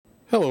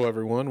Hello,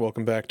 everyone.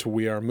 Welcome back to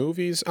We Are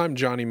Movies. I'm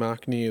Johnny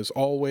Mockney, as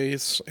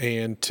always,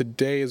 and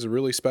today is a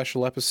really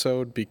special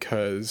episode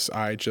because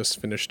I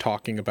just finished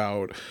talking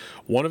about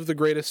one of the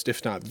greatest,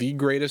 if not the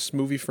greatest,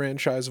 movie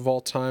franchise of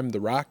all time, the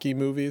Rocky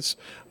movies.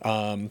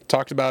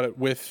 Talked about it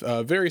with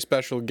a very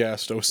special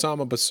guest,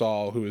 Osama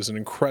Basal, who is an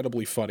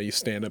incredibly funny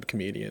stand-up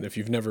comedian. If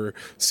you've never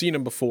seen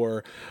him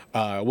before,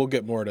 we'll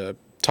get more to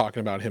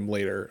talking about him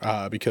later,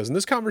 because in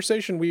this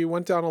conversation we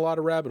went down a lot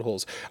of rabbit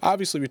holes.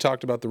 Obviously, we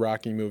talked about the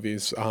Rocky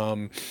movies,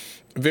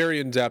 very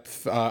in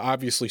depth.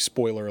 Obviously,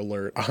 spoiler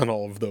alert on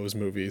all of those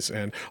movies,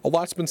 and a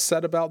lot's been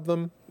said about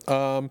them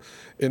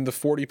in the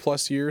 40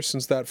 plus years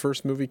since that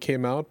first movie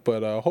came out.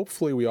 But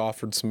hopefully, we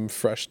offered some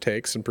fresh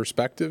takes and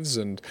perspectives,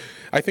 and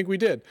I think we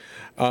did.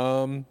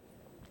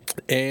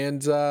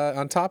 And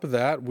on top of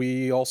that,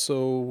 we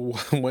also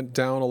went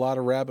down a lot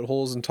of rabbit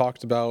holes and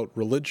talked about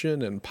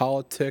religion and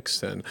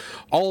politics and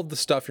all of the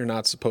stuff you're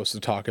not supposed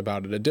to talk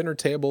about at a dinner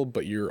table,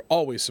 but you're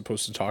always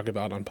supposed to talk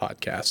about on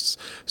podcasts.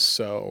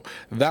 So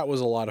that was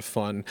a lot of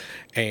fun,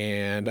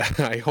 and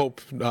I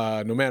hope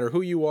no matter who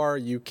you are,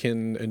 you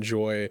can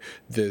enjoy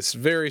this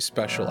very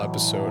special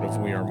episode of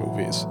We Are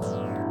Movies.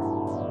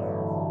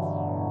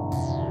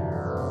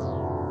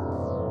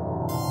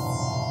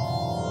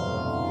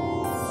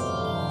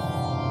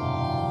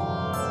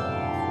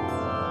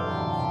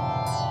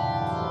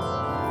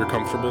 You're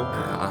comfortable?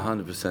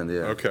 100%,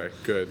 yeah. Okay,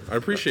 good. I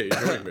appreciate you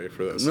joining me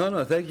for this.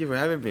 No, thank you for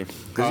having me.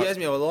 Because you asked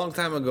me a long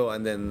time ago,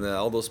 and then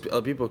all those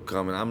other people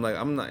come, and I'm like,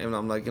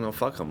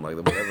 fuck them, like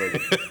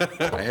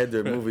whatever. I had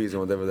their movies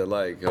and whatever they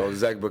like. Oh,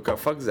 Zach Bakar,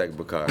 fuck Zach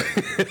Bakar,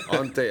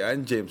 Ante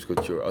and James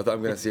Couture. I thought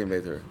I'm gonna see him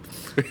later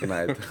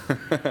tonight.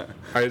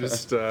 I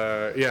just,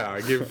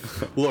 I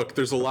give. Look,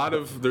 there's a lot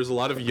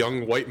of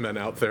young white men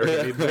out there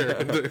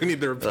who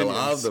need their opinions. A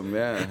lot of them,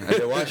 yeah. And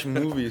they watch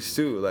movies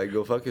too. Like,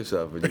 go fuck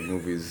yourself with your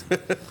movies.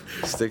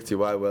 Stick to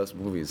Wild West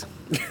movies.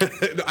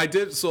 I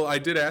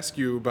did ask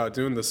you about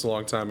doing this a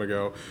long time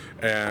ago,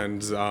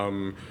 and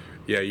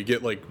you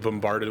get like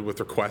bombarded with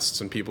requests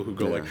and people who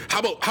go like, how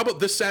about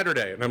this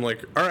Saturday? And I'm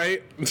like, all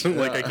right,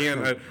 like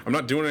I'm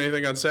not doing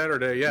anything on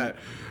Saturday yet.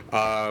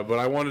 But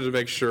I wanted to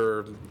make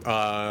sure,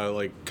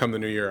 come the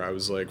new year, I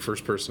was like,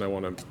 first person I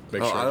want to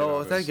make sure.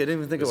 Oh, thank you. I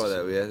didn't even think about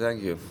that. Yeah,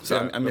 thank you. So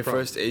yeah, I'm your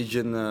first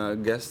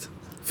Asian guest.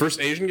 First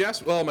Asian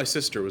guest? Well, my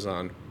sister was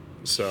on.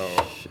 So,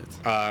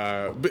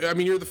 but, I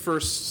mean, you're the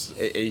first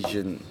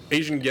Asian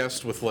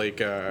guest with like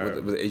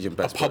with Asian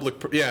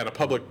passport. and a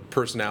public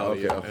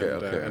personality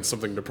okay. and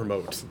something to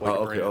promote.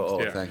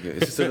 Like Thank you.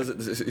 Your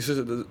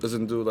sister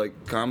doesn't do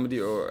like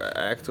comedy or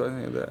act or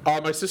anything like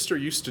that. My sister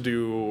used to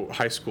do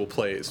high school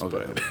plays,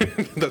 but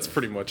that's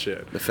pretty much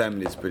it. The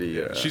family is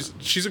pretty.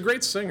 She's a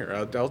great singer.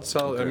 I'll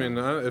tell. Okay. I mean,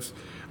 if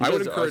I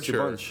would encourage her.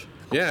 Bunch.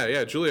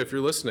 Yeah, Julia, if you're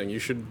listening, you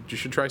should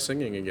try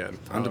singing again.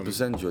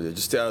 100%, Julia.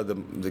 Just stay out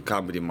of the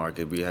comedy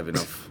market. We have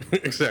enough.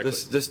 Exactly.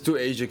 There's 2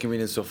 Asian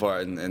comedians so far,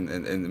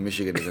 and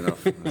Michigan is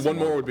enough. One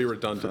more would be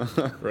redundant,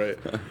 right?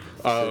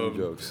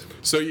 Jokes.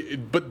 So,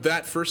 but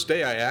that first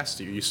day I asked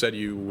you, you said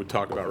you would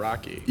talk about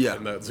Rocky. Yeah.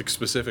 And that's like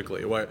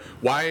specifically. Why?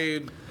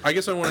 I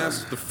guess I want to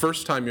ask the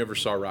first time you ever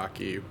saw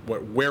Rocky.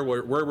 Where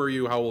were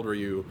you? How old were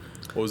you?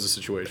 What was the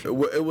situation?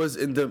 It was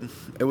in the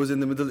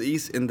Middle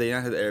East, in the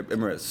United Arab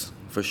Emirates,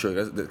 for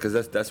sure. Because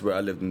that's where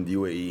I lived, in the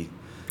UAE.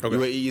 Okay.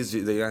 UAE is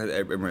the United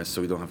Arab Emirates, so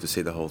we don't have to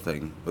say the whole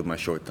thing with my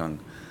short tongue.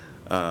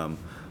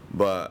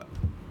 But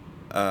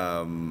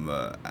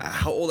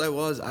how old I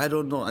was, I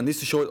don't know. I need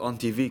to show it on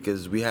TV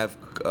because we have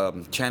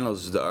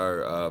channels that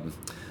are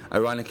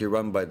ironically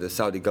run by the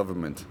Saudi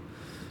government.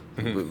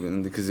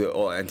 Mm-hmm. Because they're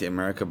all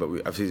anti-America,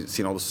 but I've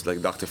seen all this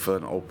like Dr. Phil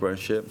and Oprah and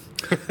shit.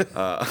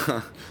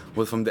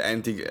 Well, from the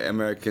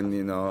anti-American,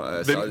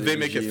 they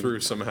make it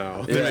through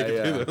somehow. They make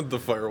it through the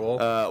firewall.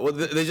 Well,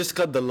 they just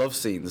cut the love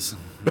scenes,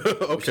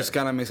 which just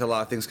kind of makes a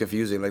lot of things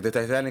confusing. Like the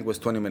Titanic was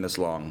 20 minutes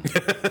long.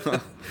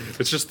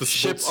 It's just the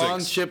ship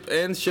on, ship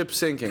in, ship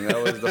sinking.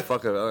 That was the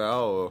fuck of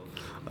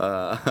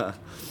it.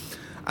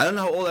 I don't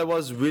know how old I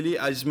was really.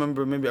 I just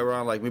remember maybe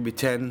around maybe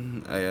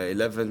 10,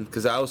 11,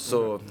 because I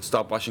also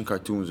stopped watching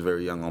cartoons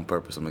very young on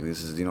purpose. I'm like,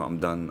 this is, I'm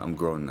done. I'm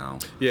grown now.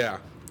 Yeah.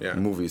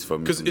 Movies for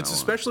me. Because it's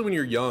especially when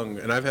you're young,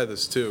 and I've had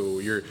this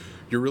too.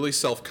 You're really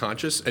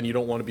self-conscious, and you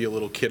don't want to be a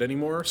little kid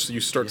anymore. So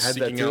you start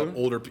seeking out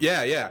older.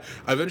 Yeah.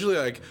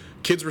 Eventually,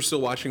 kids were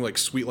still watching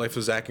Sweet Life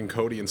of Zack and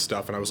Cody and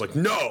stuff, and I was like,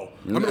 no,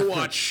 I'm gonna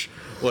watch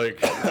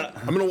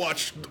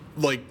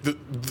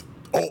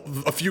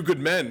A Few Good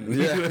Men.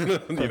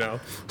 Yeah.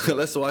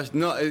 Let's watch.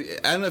 No, I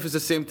don't know if it's the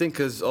same thing,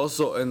 because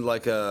also in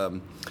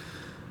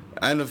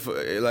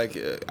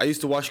I used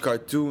to watch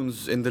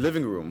cartoons in the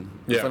living room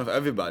in front of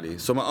everybody.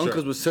 So my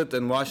uncles would sit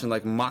and watch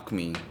and mock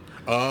me.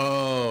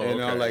 Oh,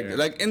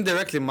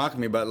 indirectly mock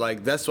me, but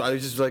that's why I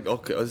was just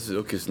okay,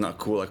 it's not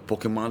cool.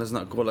 Pokemon is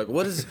not cool.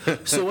 What is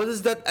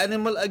that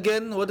animal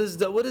again? What is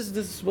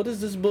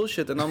this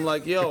bullshit? And I'm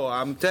like, yo,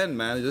 I'm 10,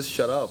 man. Just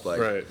shut up.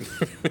 Right.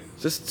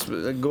 Just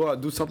go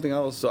out, do something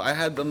else. So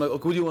I'm like,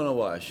 okay, what do you want to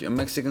watch?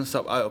 Mexican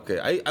stuff.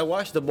 I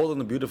watched The Bold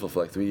and the Beautiful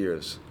for 3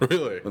 years.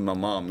 Really? With my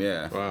mom,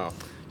 yeah. Wow.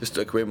 just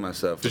to acquaint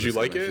myself. Did you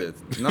like kind it? of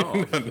shit.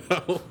 No.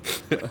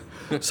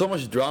 No. So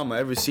much drama.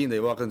 Every scene they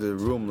walk into the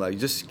room, like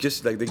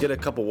just like they get a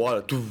cup of water,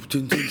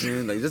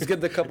 like just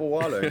get the cup of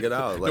water and get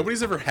out. Like,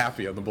 Nobody's ever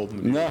happy on The Bold and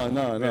the Beautiful.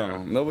 no.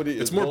 Yeah. Nobody.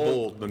 It's more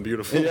bold than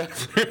beautiful. Yeah.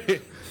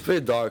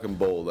 Very dark and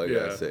bold, I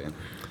gotta say.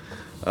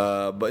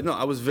 But no,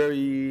 I was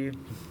very,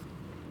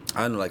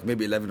 I don't know, like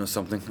maybe 11 or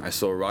something. I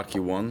saw Rocky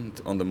 1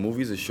 on the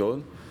movies they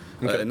showed.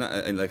 Okay.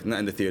 Not in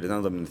the theater, none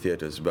of them in the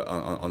theaters, but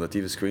on the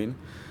TV screen.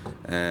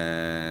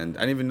 And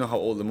I didn't even know how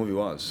old the movie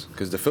was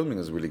because the filming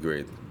was really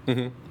great.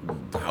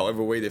 Mm-hmm.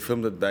 However way they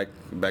filmed it back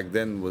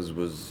then was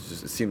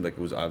just, it seemed like it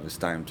was out of its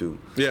time too.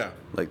 Yeah.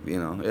 Like, you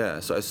know, yeah.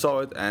 So I saw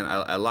it and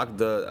I liked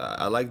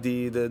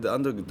the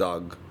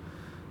underdog.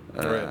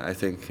 Right. I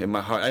think in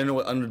my heart, I don't know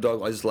what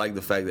underdog. I just like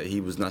the fact that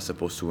he was not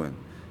supposed to win.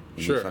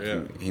 Sure,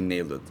 He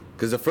nailed it.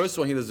 Because the first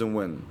one he doesn't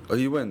win, or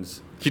he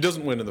wins. He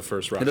doesn't win in the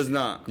first round. He does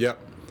not. Yep.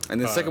 And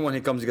the second one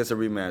he comes, he gets a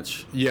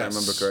rematch. Yes. I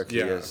remember correctly.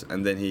 Yeah. Yes.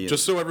 And then he.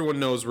 Just so everyone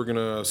knows, we're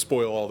gonna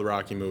spoil all the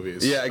Rocky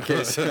movies. Yeah, in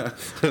case.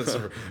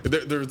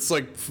 It's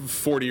like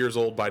 40 years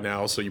old by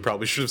now, so you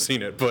probably should have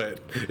seen it. But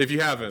if you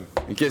haven't,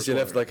 in case you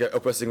left like an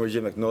oppressing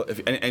regime, like no, if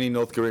any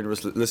North Korean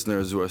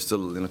listeners who are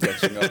still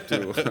catching up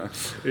to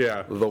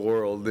yeah, the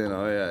world,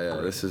 yeah.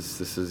 This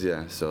is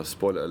yeah. So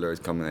spoiler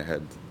alert coming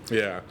ahead.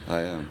 Yeah, I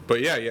am. But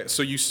yeah.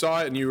 So you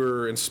saw it and you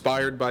were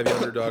inspired by the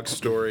underdog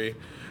story,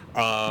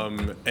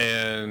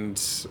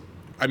 and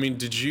I mean,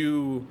 did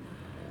you?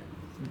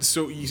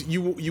 So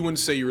you wouldn't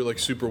say you were like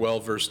super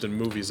well versed in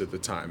movies at the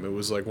time. It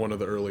was like one of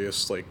the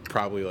earliest, like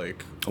probably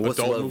like what's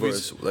adult well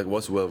movies. Versed? Like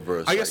what's well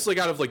versed? I guess like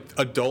out of like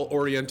adult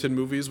oriented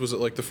movies, was it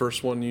like the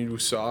first one you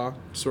saw,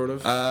 sort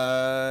of?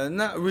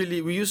 Not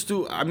really. We used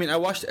to. I mean, I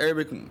watched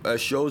Arabic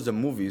shows and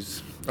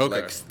movies, Okay.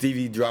 like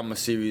TV drama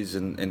series,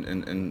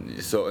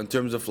 and so in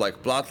terms of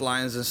like plot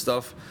lines and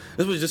stuff,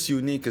 this was just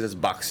unique because it's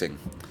boxing.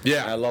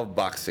 Yeah. I love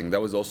boxing.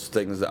 That was also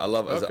things that I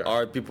love as Okay. an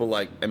art. People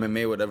like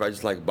MMA, whatever. I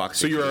just like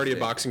boxing. So you were already a thing.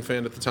 boxing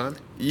fan at the time?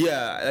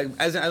 Yeah, like,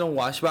 as in, I don't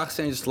watch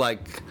boxing. Just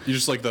like You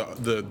just like the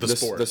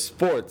sport. The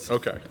sport.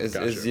 Okay, Is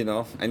gotcha. you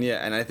know,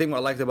 and I think what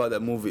I liked about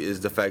that movie is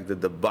the fact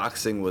that the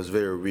boxing was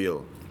very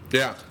real.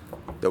 Yeah.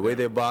 The way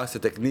they boxed, the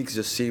techniques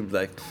just seemed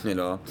like,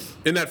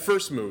 In that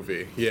first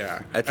movie,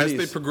 yeah. At As they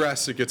least.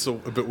 progress, it gets a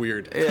bit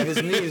weird. Yeah,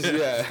 his knees,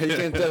 yeah. You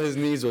can tell his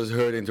knees was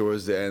hurting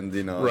towards the end,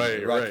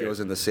 Right, Rocky right.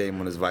 wasn't the same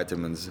on his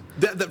vitamins.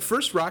 That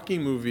first Rocky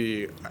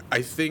movie,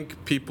 I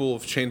think people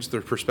have changed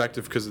their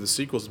perspective because of the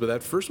sequels, but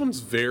that first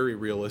one's very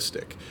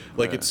realistic.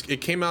 Like Yeah.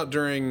 it came out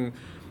in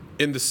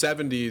the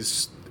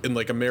 70s in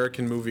like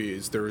American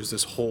movies. There was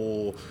this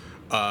whole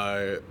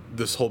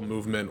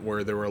movement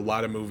where there were a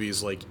lot of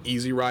movies like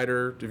Easy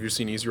Rider. Have you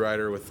seen Easy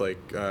Rider with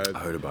like I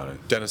heard about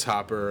it. Dennis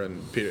Hopper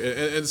and Peter?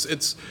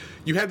 It's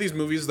you had these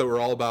movies that were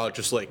all about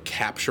just like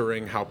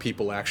capturing how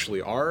people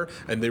actually are,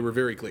 and they were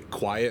very like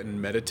quiet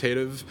and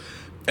meditative.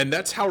 And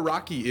that's how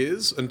Rocky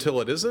is until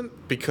it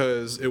isn't,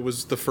 because it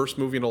was the first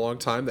movie in a long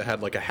time that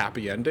had like a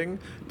happy ending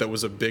that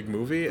was a big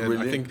movie. And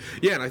Really?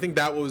 I think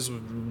that was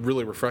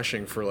really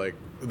refreshing for like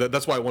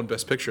that's why I won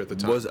Best Picture at the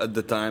time. Was at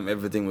the time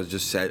everything was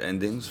just sad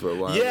endings for a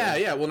while?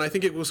 Yeah. Well, and I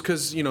think it was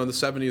because in the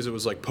 70s it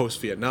was like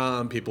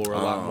post-Vietnam. People were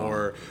a lot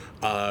more.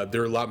 They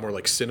were a lot more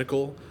like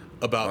cynical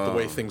about the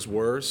way things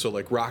were. So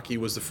like Rocky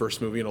was the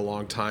first movie in a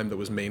long time that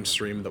was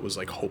mainstream, that was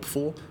like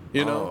hopeful.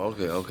 Oh,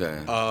 okay.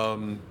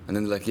 And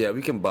then like, yeah,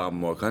 we can bomb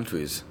more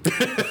countries.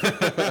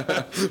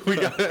 we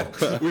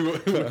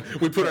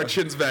put our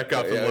chins back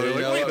up and Yeah, we're you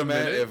like, know wait what, a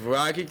man? minute. If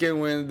Rocky can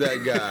win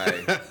that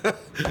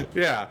guy,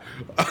 Yeah.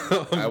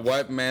 a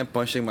white man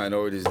punching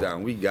minorities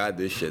down, we got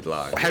this shit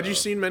locked. Had you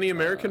seen many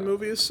American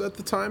movies at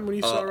the time when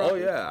you saw Rocky? Oh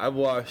yeah, I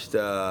watched.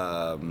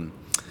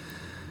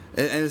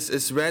 And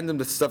it's random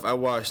the stuff I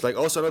watched. Like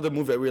also another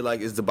movie I really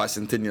like is The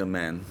Bicentennial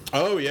Man.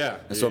 Oh yeah.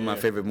 It's one of my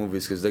favorite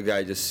movies because the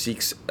guy just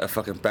seeks a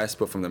fucking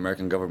passport from the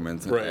American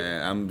government. Right.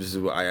 And I'm just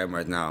who I am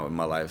right now in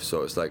my life.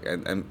 So it's like,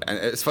 and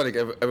it's funny,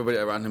 everybody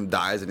around him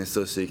dies and he's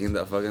still seeking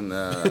that fucking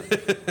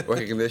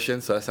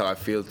recognition. So that's how I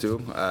feel too.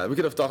 We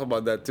could have talked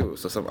about that too.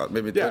 So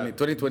maybe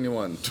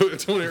 2021.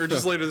 20 or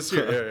just later this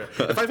year.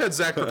 Yeah. If I've had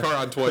Zach Ricard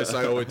on twice,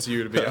 I owe it to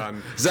you to be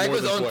on. Zach more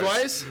was than on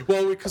twice?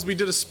 Well, because we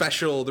did a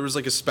special. There was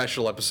like a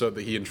special episode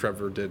that he and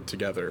Trevor did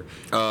together.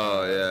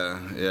 Oh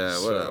yeah.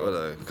 What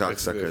a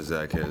cocksucker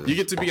Zach is. You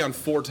get to be on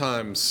 4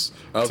 times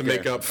to Okay.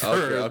 make up for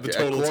Okay. the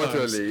total times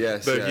Quarterly,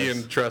 yes, that he yes.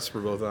 and Tress were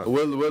both on.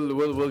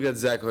 We'll get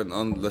Zach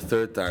on the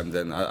third time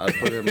then. I'll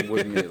put him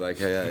with me. Like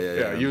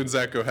Yeah, you and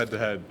Zach go head to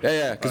head.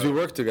 Yeah, because we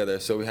work together,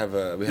 so we have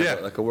Yeah.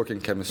 like a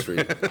working chemistry.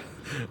 In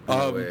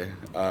a way.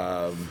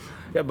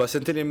 Yeah, but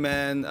Centennial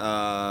Man.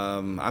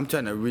 I'm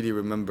trying to really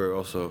remember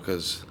also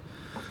because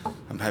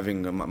I'm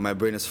having my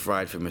brain is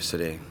fried from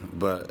yesterday.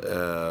 But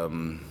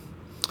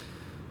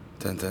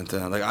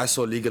like I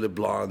saw Legally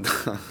Blonde.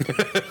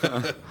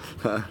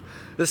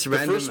 This The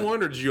random. first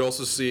one, or did you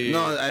also see?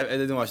 No, I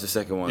didn't watch the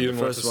second one. You The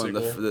didn't watch first the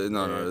one, sequel?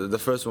 no. The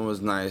first one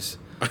was nice.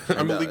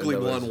 I'm a And, Legally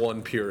that was- Blonde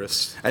 1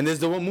 purist. And there's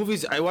the one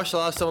movies I watched a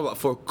lot of stuff about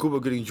for Cuba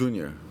Gooding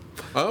Jr.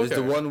 Oh, There's the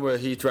okay. one where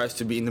he tries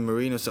to be in the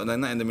Marine or something.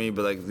 Not in the Marine,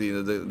 but like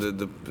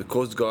the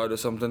Coast Guard or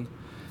something.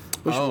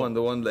 Which Oh. one?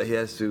 The one that he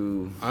has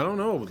to... I don't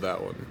know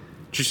that one.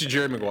 Did you see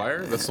Jerry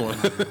Maguire? That's the one.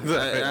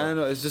 I don't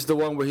know. It's just the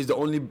one where he's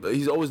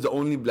always the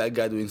only black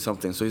guy doing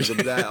something. So he's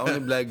the only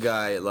black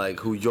guy like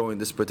who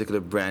joined this particular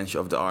branch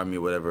of the army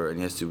or whatever, and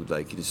he has to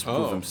like just prove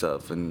Oh.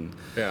 himself and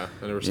Yeah,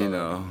 I never saw you that.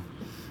 know.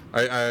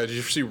 Did you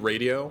ever see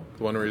Radio?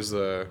 The one where he's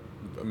the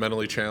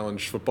mentally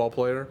challenged football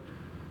player?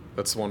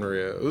 That's the one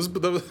where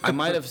I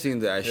might have seen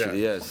that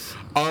actually. Yeah. Yes,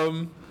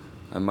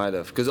 I might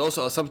have. Because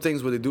also some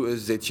things what they do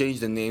is they change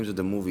the names of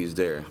the movies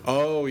there.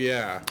 Oh,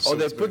 yeah. Oh,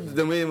 they it's put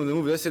the name of the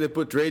movie. Let's say they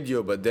put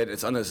radio, but then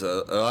it's on as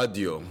a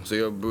radio. So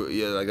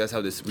yeah, like that's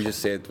how we just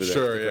say it with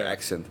Sure, a particular yeah.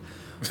 accent.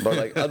 But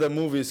like other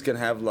movies can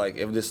have like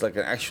if there's like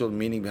an actual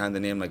meaning behind the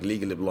name, like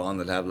Legally Blonde,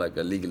 they'll have like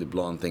a Legally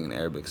Blonde thing in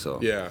Arabic. So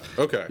Yeah,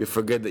 okay. you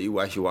forget that you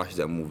actually watched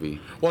that movie.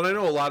 Well, and I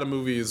know a lot of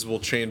movies will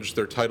change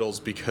their titles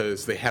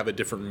because they have a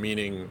different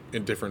meaning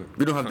in different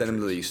We don't have that in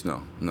the countries. Middle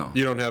East, no.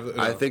 You don't have...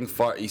 I think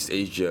Far East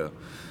Asia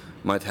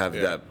might have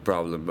Yeah. that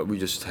problem, but we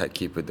just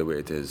keep it the way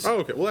it is. Oh,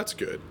 okay. Well, that's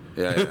good.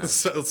 Yeah, yeah.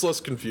 It's less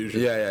confusion.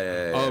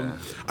 Yeah.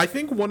 I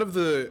think one of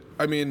the...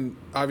 I mean,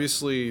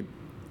 obviously,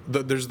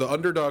 there's the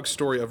underdog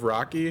story of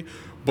Rocky,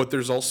 but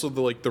there's also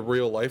the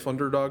real-life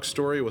underdog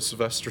story with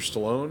Sylvester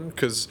Stallone,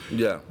 because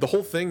Yeah. the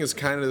whole thing is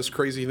kind of this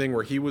crazy thing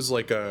where he was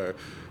like a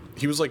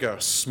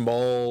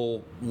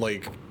small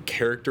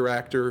character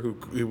actor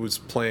who was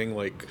playing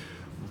like...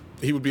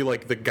 He would be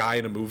like the guy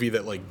in a movie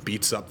that like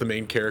beats up the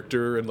main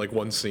character in like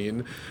one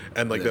scene,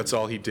 and like that's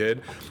all he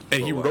did.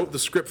 And he wrote the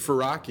script for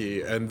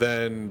Rocky, and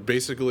then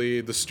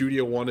basically the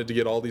studio wanted to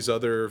get all these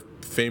other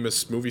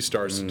famous movie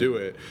stars to do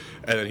it,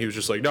 and then he was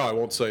just like, "No, I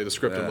won't say the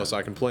script Yeah. unless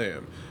I can play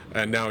him."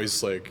 And now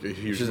he's like a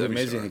huge Which is movie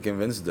amazing star. he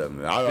convinced them.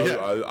 Right.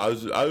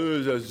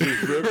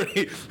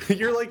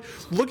 You're like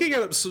looking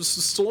at him.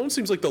 Stallone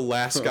seems like the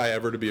last guy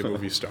ever to be a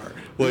movie star.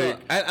 Like,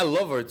 I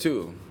love her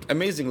too.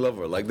 Amazing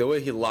lover. Like the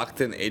way he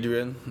locked in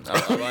Adrian.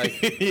 I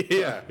like.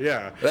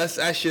 yeah. That's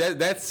actually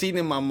that scene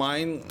in my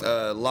mind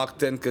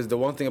locked in because the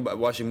one thing about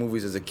watching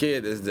movies as a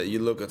kid is that you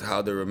look at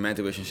how the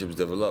romantic relationships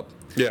develop.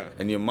 Yeah.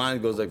 And your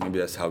mind goes like maybe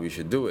that's how we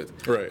should do it.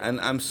 Right. And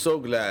I'm so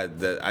glad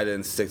that I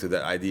didn't stick to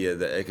that idea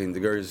that the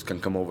girls can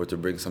come over to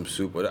bring some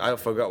soup. Or I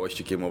forgot what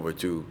she came over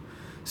to,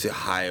 say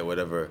hi or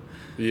whatever.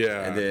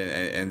 Yeah.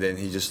 And then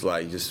he just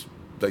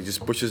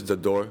pushes the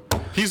door.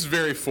 He's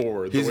very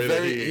forward. He's the way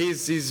that very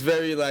he's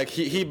very like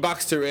he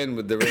boxed her in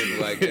with the ring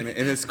like in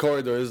his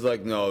corridor. He's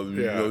like no,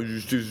 Yeah. you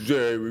just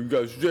stay. We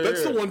got to stay.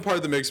 That's the one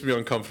part that makes me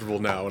uncomfortable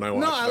now when I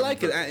watch. No, I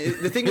like it.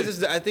 The thing is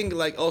that I think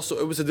like also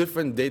it was a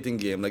different dating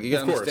game. Like you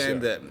gotta Of course,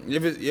 understand yeah.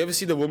 that you ever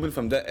see the women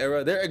from that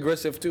era? They're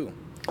aggressive too.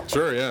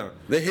 Sure, yeah.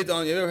 They hit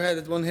on. You ever had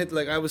that one hit?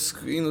 Like I was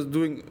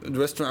doing the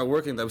restaurant I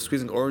work in. I was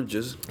squeezing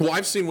oranges. Well,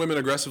 I've seen women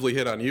aggressively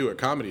hit on you at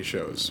comedy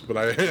shows, but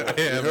I You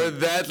haven't. heard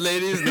that,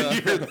 ladies? No.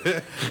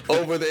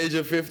 Over the age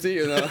of 50,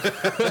 you know.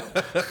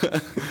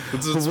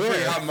 It's a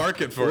pretty hot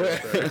market for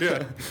it.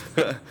 There.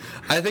 Yeah.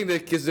 I think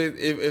that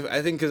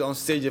because on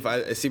stage if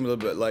I seem a little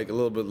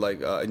bit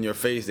like in your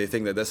face, they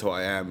think that that's how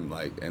I am.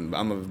 Like, and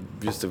I'm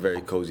just a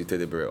very cozy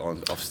teddy bear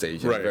off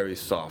stage, and Right. very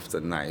soft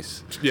and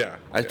nice. Yeah.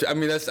 I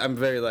mean I'm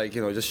very like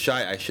just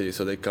shy actually.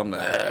 So they come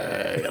like,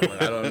 hey, I'm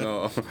like, I don't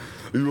know,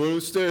 you want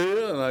to stay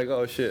here? I'm like,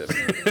 oh shit.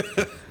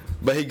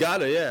 But he got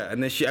her, yeah.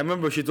 And then I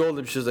remember she told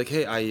him, she was like,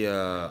 hey,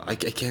 I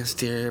can't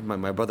stay here.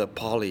 My brother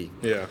Paulie.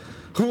 Yeah.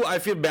 Who I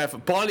feel bad for.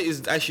 Paulie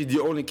is actually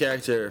the only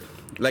character.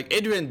 Like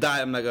Adrian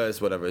died, I'm like, oh, it's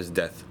whatever, it's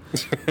death.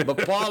 But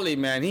Paulie,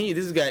 man,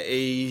 this guy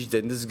aged,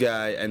 and this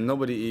guy, and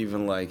nobody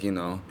even like, He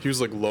was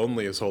like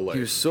lonely his whole life.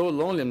 he was so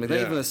lonely. I'm like, not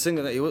Yeah. even a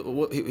single.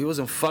 He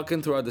wasn't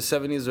fucking throughout the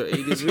 70s or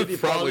 80s. Really,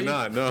 Probably Paulie?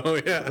 not. No,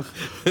 yeah.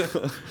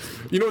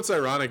 You know what's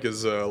ironic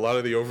is a lot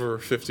of the over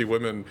 50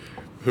 women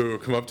who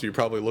come up to you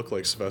probably look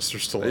like Sylvester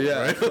Stallone,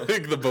 Yeah. right?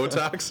 Like the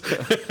Botox.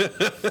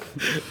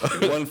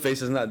 One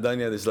face is not done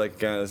yet. It's like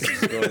kind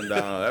of going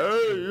down.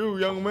 Hey, you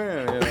young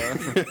man,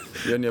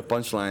 You're in your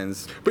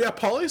punchlines. But yeah,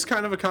 Paulie's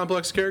kind of a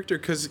complex character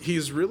because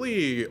he's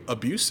really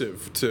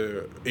abusive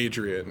to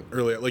Adrian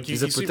earlier. Like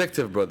He's a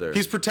protective brother.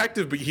 He's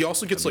protective, but he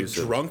also gets Abusive.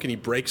 like drunk and he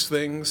breaks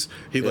things.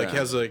 He like Yeah.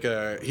 has like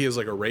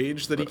a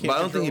rage that he can't. But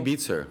I don't think he control.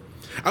 beats her.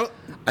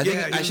 I think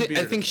yeah, he doesn't beat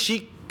I her.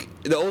 think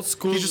the old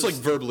school. He's just like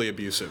verbally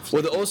abusive.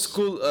 Well, the old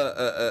school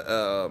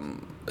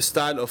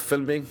style of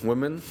filming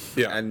women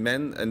Yeah. and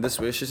men in this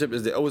relationship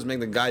is they always make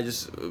the guy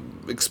just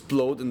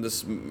explode in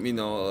this,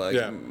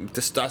 Yeah.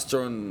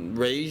 testosterone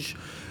rage,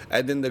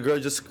 and then the girl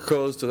just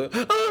goes to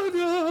the, oh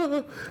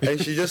no, and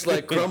she just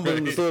like crumbles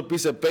in this little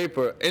piece of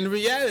paper. In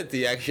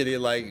reality, actually,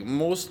 like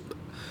most.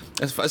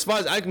 as far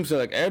as I can concerned,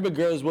 like Arabic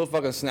girls will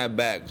fucking snap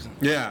back.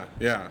 Yeah,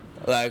 yeah.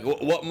 Like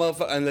what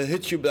motherfucker, and they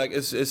hit you like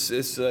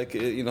it's like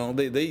you know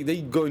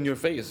they go in your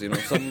face, you know.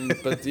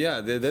 But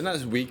yeah, they're not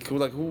weak.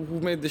 Like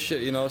who made this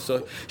shit, you know?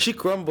 So she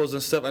crumbles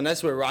and stuff, and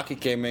that's where Rocky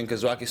came in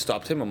because Rocky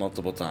stopped him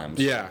multiple times.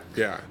 Yeah,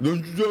 yeah.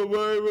 Don't you go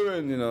away,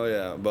 you know?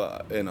 Yeah,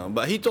 but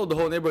he told the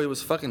whole neighborhood he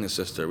was fucking his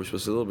sister, which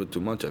was a little bit too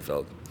much. I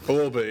felt A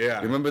little bit, yeah.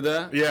 You remember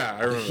that? Yeah,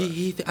 I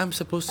remember. I'm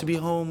supposed to be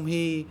home.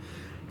 He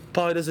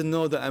probably doesn't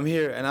know that I'm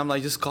here, and I'm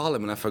like, just call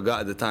him. And I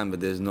forgot at the time, but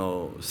there's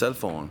no cell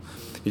phone.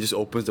 He just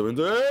opens the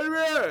window.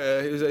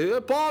 Hey, he's like, hey,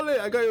 Paulie,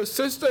 I got your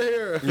sister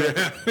here.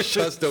 Yeah.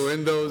 Shuts the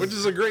windows. Which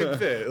is a great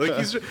fit. Like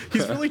he's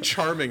really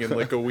charming in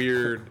like a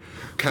weird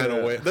kind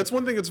of way. That's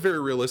one thing that's very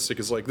realistic.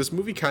 Is like this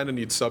movie kind of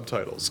needs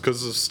subtitles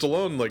because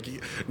Stallone, like,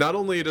 not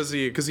only does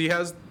because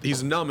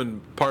he's numb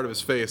in part of his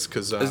face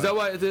because is that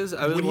why it is?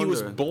 I when wonder. he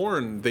was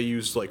born, they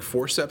used like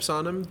forceps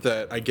on him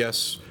that I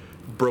guess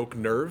broke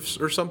nerves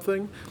or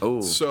something.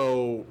 Oh.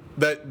 So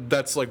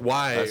that's like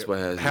why his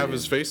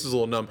face is a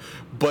little numb.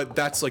 But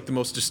that's like the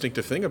most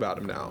distinctive thing about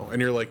him now.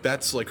 And you're like,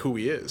 that's like who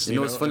he is. You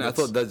know what's funny? I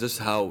thought that's just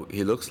how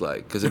he looks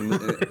like. Because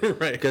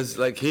right.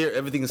 Like here,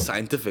 everything is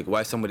scientific.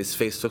 Why somebody's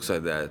face looks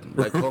like that?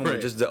 Like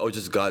Right.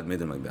 just God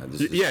made him like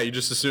that. Yeah, you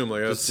just assume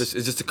like it's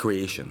just a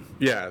creation.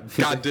 Yeah,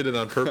 God did it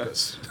on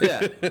purpose.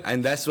 Yeah,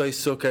 and that's why he's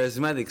so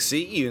charismatic.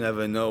 See, you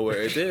never know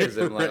where it is.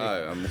 And like,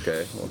 Right. I'm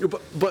okay. Well,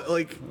 But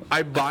like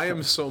I buy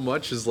him so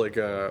much as like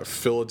a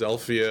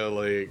Philadelphia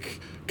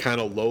like kind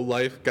of low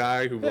life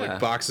guy who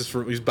like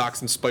he's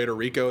boxing Spider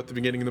Rico at the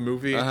beginning of the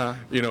movie,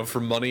 you know, for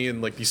money in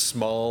like these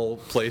small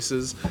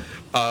places.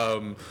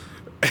 And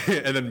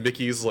then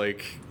Mickey's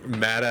like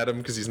mad at him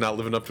because he's not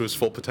living up to his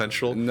full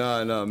potential.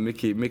 No,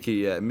 Mickey,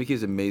 yeah,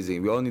 Mickey's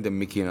amazing. We all need a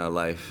Mickey in our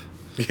life.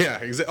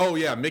 Yeah, oh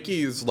yeah,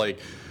 Mickey is like.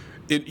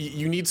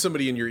 You need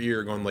somebody in your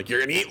ear going like,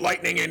 you're gonna eat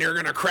lightning and you're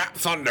gonna crap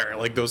thunder,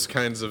 like those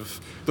kinds of.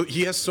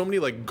 He has so many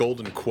like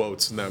golden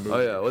quotes in that movie. Oh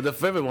yeah, well the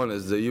favorite one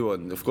is the you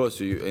one. Of course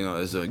you know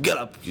is get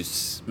up,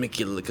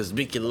 Mickey, because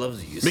Mickey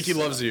loves you. Mickey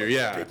loves you,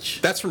 yeah.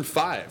 Bitch. That's from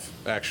 5,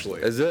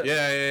 actually. Is it?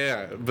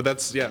 Yeah. But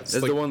that's That's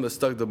like, the one that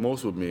stuck the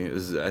most with me.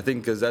 I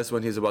think because that's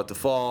when he's about to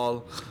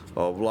fall,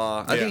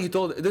 blah. I think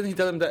didn't he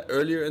tell him that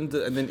earlier and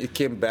then it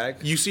came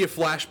back. You see a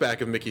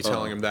flashback of Mickey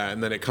telling him that,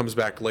 and then it comes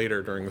back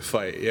later during the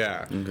fight.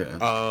 Yeah.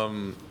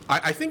 Okay.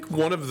 I think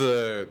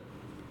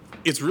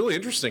it's really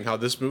interesting how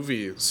this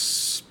movie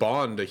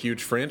spawned a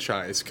huge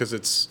franchise because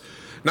it's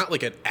not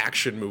like an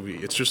action movie.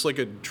 It's just like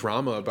a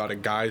drama about a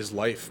guy's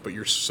life, but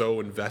you're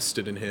so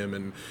invested in him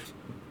and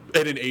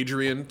in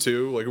Adrian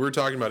too. Like we were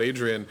talking about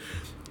Adrian.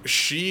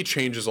 She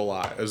changes a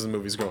lot as the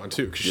movies go on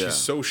too, because she's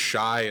so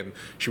shy and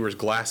she wears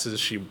glasses.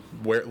 She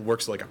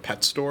works at like a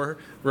pet store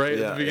at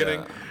the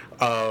beginning.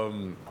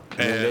 And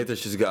then later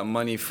she's got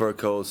money, fur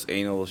coats,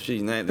 anal. She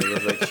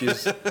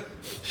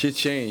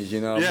changed,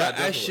 you know. Yeah, but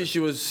actually, she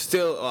was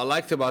still. I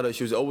liked about her.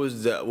 She was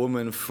always the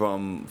woman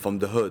from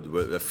the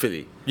hood,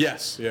 Philly.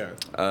 Yes, yeah.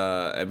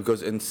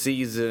 Because in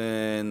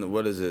season,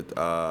 what is it?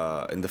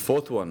 In the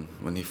 4th one,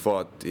 when he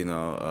fought, you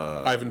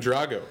know, Ivan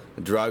Drago.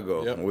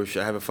 Yep. Which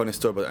I have a funny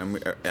story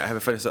about. I have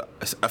a funny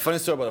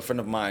story about a friend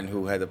of mine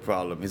who had a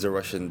problem. He's a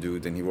Russian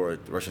dude, and he wore a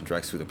Russian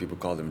tracksuit, and people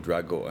called him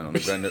Drago. And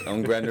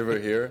on Grand River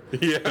here.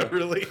 Yeah,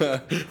 really.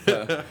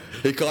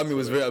 He called me,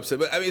 was very upset.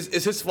 But I mean,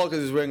 it's his fault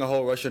because he's wearing a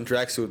whole Russian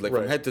tracksuit, like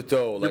from head to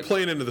toe. You're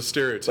playing into the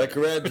stereotype. Like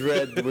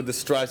red with the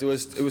stripes. It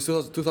was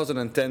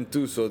 2010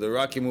 too, so the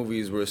Rocky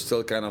movies were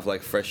still kind of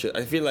like fresh.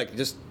 I feel like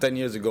just 10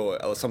 years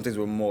ago, some things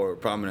were more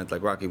prominent,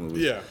 like Rocky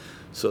movies. Yeah.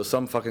 So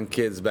some fucking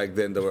kids back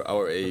then that were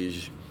our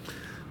age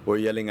were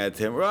yelling at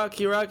him,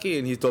 Rocky,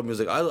 and he told me, he was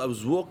like, I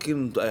was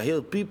walking, I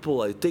hear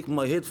people, I take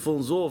my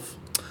headphones off.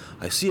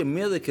 I see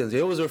Americans.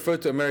 They always refer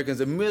to Americans,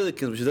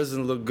 which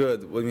doesn't look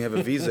good when we have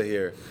a visa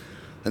here.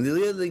 And they're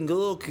yelling,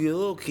 Rocky,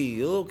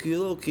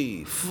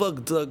 fuck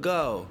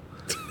Dragao.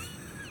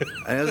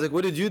 And I was like,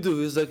 what did you do?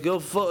 He's like,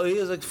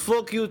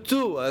 fuck you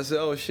too. I said,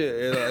 oh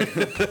shit, you know.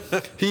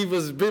 He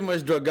was pretty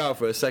much drugged out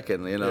for a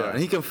second, you know. Yeah. And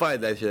he can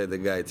fight that shit, the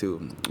guy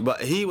too.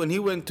 But when he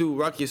went to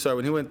Russia,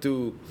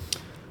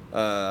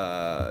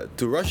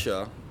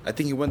 I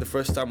think he went the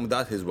first time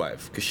without his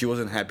wife because she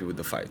wasn't happy with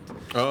the fight.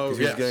 Oh,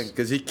 yes.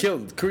 Because he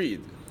killed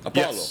Creed,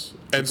 Apollo. Yes.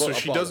 And so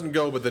she doesn't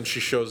go, but then she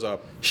shows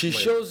up. She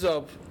shows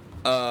up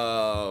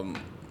to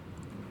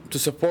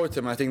support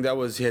him. I think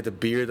he had a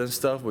beard and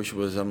stuff, which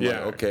was, like,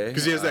 okay.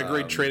 Because he has that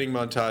great training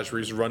montage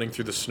where he's running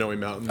through the snowy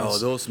mountains. Oh,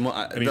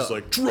 and he's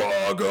like,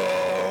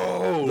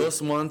 Drago!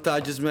 Those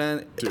montages,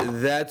 man.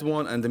 Dude. That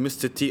one and the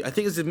Mr. T. I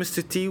think it's the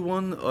Mr. T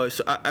one.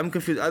 So I'm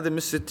confused. Either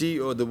Mr. T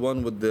or the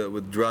one with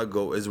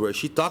Drago is where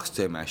she talks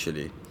to him,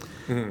 actually.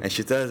 Mm-hmm. And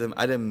she tells him,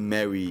 I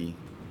married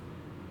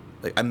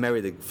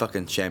a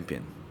fucking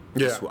champion.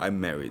 That's Yeah. who I'm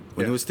married.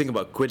 When Yeah. he was thinking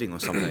about quitting or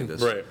something like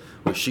this, Right.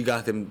 where she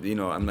got him,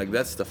 I'm like,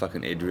 that's the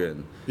fucking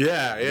Adrian.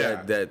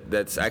 Yeah.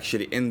 That's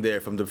actually in there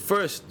from the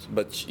first,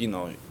 but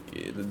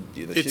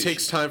It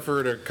takes time for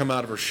her to come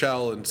out of her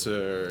shell and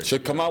to. She'll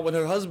come out when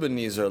her husband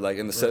needs her, like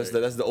in the sense that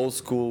that's the old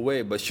school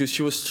way. But she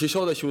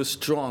showed that she was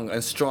strong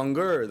and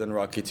stronger than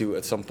Rocky 2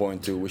 at some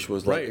point too, which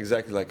was like Right.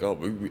 exactly like,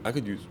 I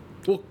could use.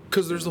 Well,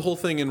 because there's the whole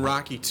thing in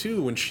Rocky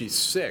 2 when she's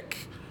sick,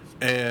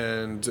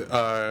 and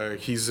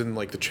he's in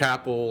like the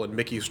chapel, and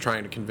Mickey's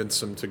trying to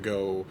convince him to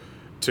go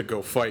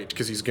fight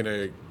because has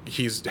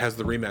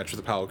the rematch with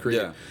Apollo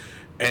Creed,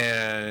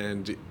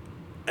 and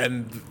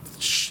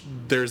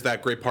there's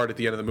that great part at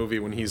the end of the movie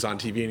when he's on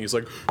TV and he's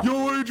like,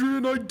 "Yo,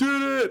 Adrian, I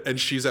did it!" and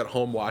she's at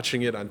home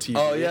watching it on TV.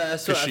 Oh yeah,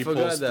 that's right. She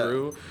pulls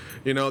through.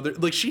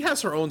 Like she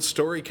has her own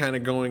story kind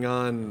of going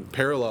on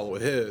parallel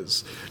with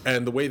his,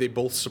 and the way they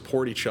both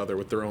support each other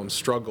with their own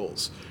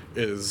struggles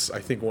is, I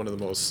think, one of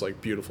the most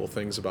like beautiful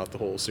things about the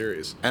whole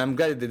series. And I'm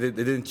glad they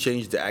didn't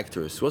change the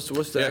actress. What's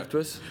the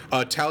actress?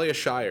 Talia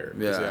Shire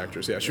is the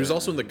actress. Yeah, she was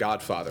also in The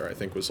Godfather. I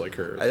think was like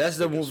her. That's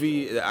the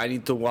movie that I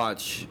need to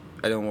watch.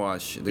 I don't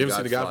watch The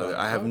Godfather.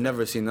 I have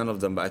never seen none of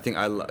them, but I think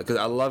because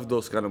I love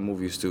those kind of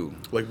movies too.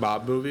 Like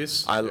mob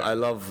movies. I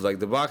love like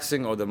the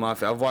boxing or the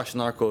mafia. I've watched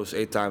Narcos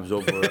 8 times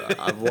over.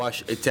 I've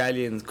watched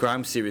Italian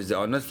crime series that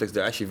are on Netflix.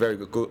 They're actually very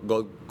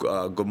good.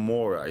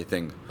 Gomorrah, I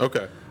think.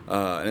 Okay.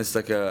 And it's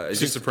like a.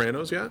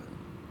 Sopranos yet?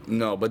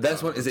 No, but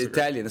that's one is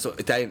Italian. It's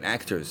Italian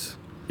actors.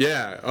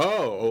 Yeah.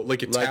 Oh,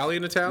 like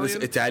Italian?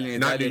 Italian,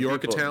 not New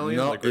York people. Italian.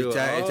 No, like real,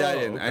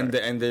 Italian,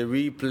 okay. and they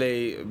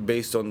replay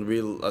based on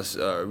real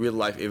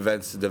life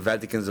events. The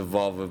Vatican's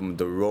involved with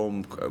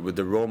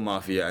the Rome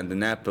mafia and the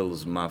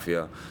Naples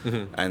mafia,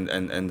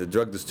 and the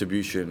drug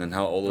distribution and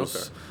how all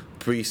those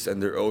priests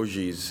and their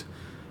orgies,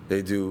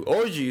 they do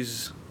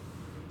orgies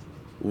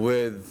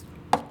with.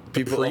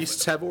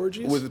 Priests have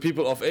orgies with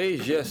people of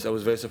age. Yes, I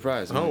was very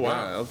surprised. Oh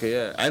wow. Okay,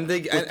 yeah, and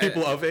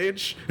people of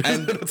age,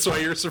 and that's why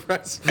you're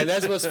surprised. And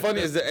that's what's funny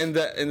is that in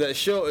the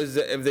show is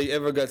that if they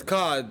ever got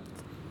caught,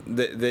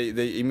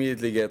 they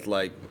immediately get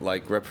like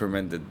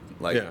reprimanded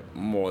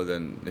more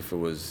than if it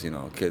was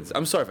kids.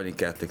 I'm sorry if any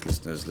Catholic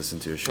listeners listen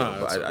to your show,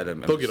 but I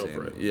don't. They'll get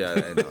over it. Yeah,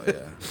 I know.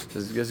 Yeah,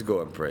 just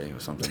go and pray or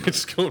something.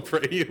 Just go and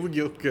pray.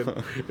 You'll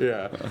good.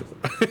 Yeah,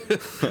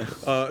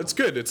 it's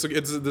good. It's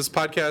this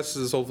podcast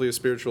is hopefully a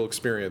spiritual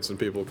experience, and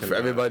people can. For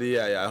everybody,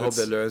 yeah. I hope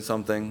they learn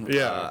something.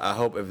 Yeah, I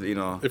hope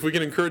if we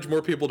can encourage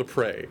more people to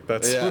pray.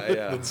 That's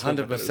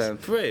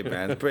 100%. Pray,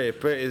 man.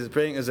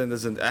 Praying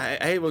isn't. I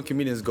hate when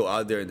comedians go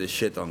out there and they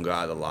shit on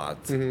God a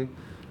lot. Mm-hmm.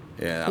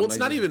 Yeah. Well, it's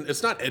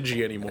not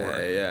edgy anymore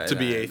to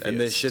be atheist.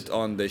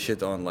 And they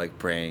shit on like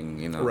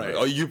praying, Right.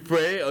 Oh, you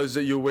pray? Or is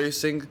it you're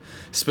wasting?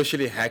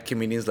 Especially hack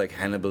comedians like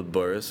Hannibal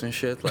Buress and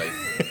shit. Like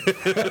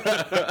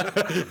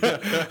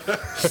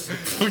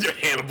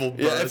Hannibal Buress.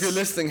 Yeah, if you're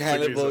listening,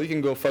 Hannibal, you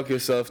can go fuck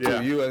yourself too.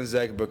 Yeah. You and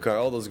Zach Bakar,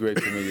 all those great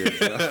comedians.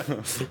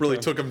 Really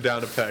took him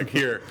down a peg.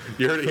 Here,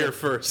 you heard it here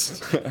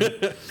first.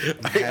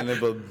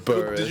 Hannibal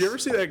Buress. Did you ever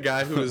see that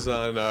guy who was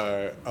on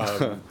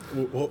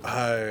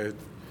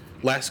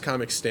Last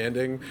Comic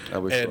Standing?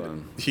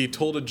 He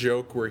told a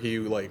joke where he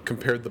like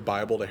compared the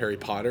Bible to Harry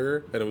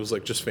Potter, and it was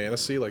like just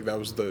fantasy, like that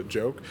was the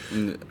joke.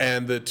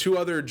 And the two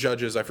other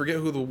judges, I forget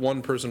who the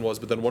one person was,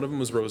 but then one of them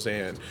was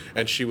Roseanne,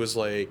 and she was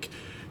like,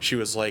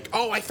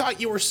 "Oh, I thought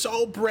you were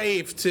so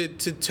brave to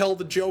tell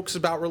the jokes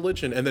about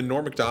religion," and then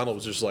Norm Macdonald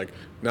was just like,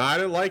 "No, I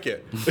didn't like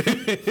it."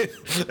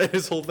 And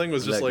his whole thing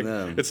was just like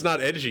it's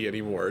not edgy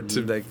anymore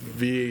to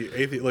be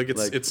atheist. Like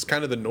it's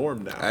kind of the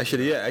norm now.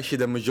 Actually,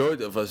 the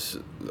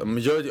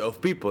majority of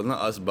people,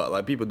 not us, but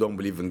like people don't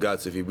believe in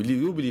God. So if you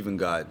believe in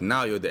God,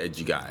 now you're the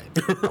edgy guy.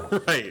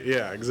 Right?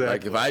 Yeah, exactly.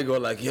 Like if I go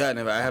and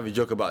if I have a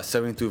joke about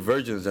 72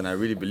 virgins, and I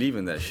really believe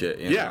in that shit.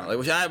 You know? Like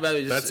which by the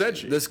way, that's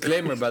edgy.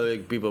 Disclaimer, by the way,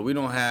 people, we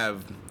don't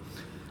have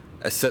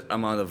a set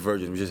amount of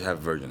virgins. We just have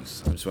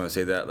virgins. I just want to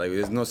say that. Like,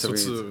 there's no. So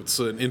it's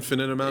an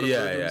infinite amount of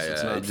virgins. Yeah.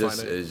 It's not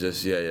finite. It's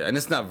just and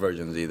it's not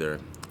virgins either.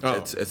 Oh.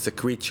 It's a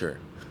creature.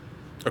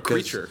 A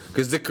creature.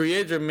 Because the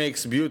creator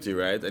makes beauty,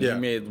 right? And he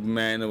made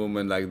man and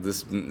woman like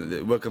this.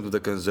 Welcome to the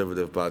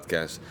conservative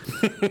podcast.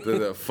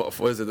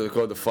 What is it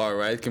called? The far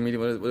right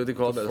comedian? What do they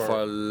call that? The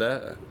far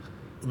left?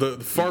 The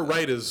far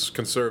right is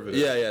conservative.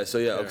 Yeah. So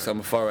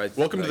I'm a far right.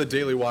 Welcome to the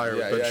Daily Wire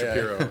with Ben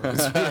Shapiro.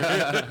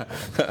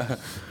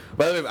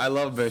 By the way, I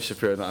love Ben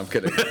Shapiro. No, I'm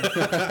kidding.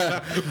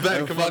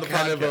 Ben, come on the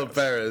Hannibal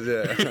Paris,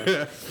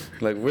 yeah.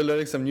 Like, we're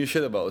learning some new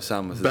shit about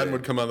Osama today. Ben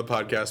would come on the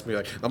podcast and be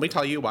like, "Let me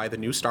tell you why the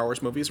new Star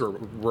Wars movies were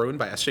ruined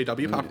by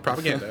SJW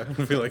propaganda."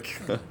 I'd be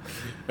like,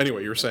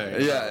 anyway, you were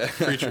saying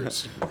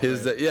creatures.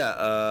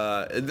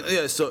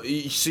 So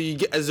you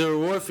get, as a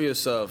reward for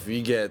yourself,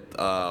 you get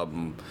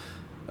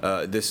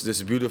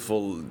this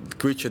beautiful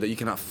creature that you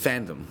cannot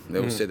fathom.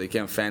 They would say they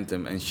can't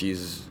fathom, and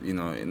she's I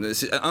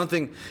don't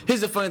think.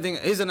 Here's the funny thing.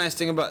 Here's the nice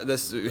thing about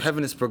this.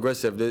 Heaven is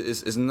progressive.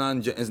 It's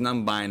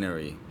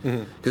non-binary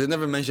because it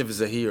never mentions if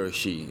it's a he or a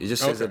she. It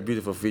just says a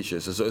beautiful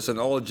feature. So it's an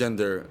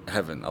all-gender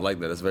heaven. I like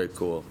that. That's very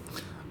cool,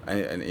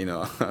 and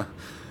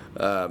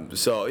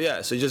So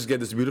you just get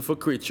this beautiful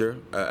creature,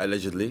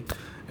 allegedly.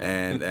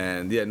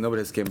 And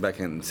nobody has came back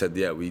and said,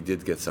 yeah, we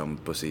did get some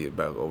pussy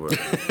back over.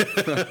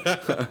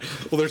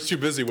 Well, they're too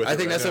busy with it. I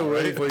think that's now, what we're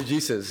right? waiting for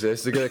Jesus,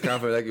 is to get a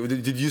confirmation.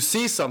 Like, did you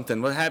see something?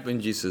 What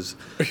happened, Jesus?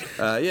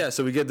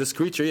 So we get this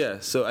creature,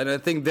 So, and I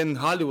think then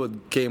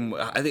Hollywood came.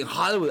 I think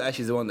Hollywood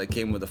actually is the one that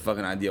came with the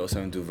fucking idea of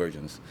 72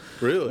 virgins.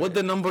 Really? What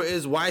the number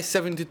is? Why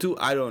 72?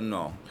 I don't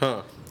know.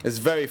 Huh. It's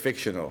very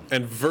fictional.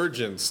 And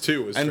virgins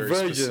too is And very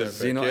virgins,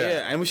 specific. you know,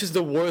 and which is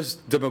the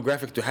worst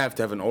demographic to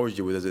have an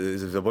orgy with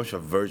is a bunch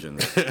of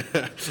virgins.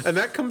 And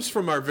that comes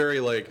from our very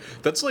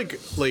that's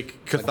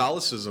like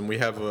Catholicism. We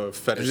have a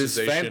fetishization This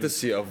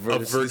fantasy of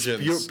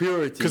virgins.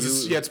 Purity.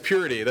 Because it's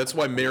purity. That's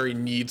why Mary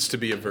needs to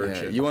be a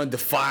virgin. Yeah, you want to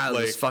defile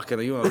this fucking,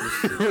 you want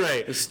to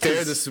right.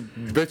 Tear this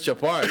bitch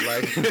apart,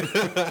 like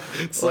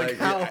it's like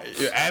how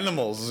you're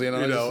animals, you know.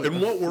 You know, in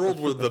what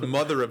world would the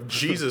mother of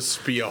Jesus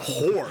be a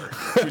whore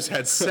who's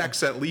had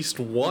sex at least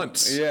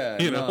once? Yeah,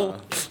 you know.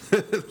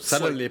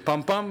 Suddenly,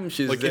 pum pum,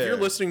 she's like there. if you're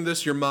listening to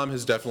this, your mom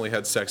has definitely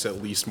had sex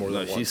at least more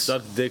than once. She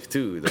sucked dick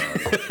too, dog.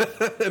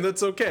 And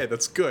that's okay.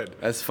 That's good.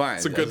 That's fine.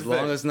 It's a good as thing.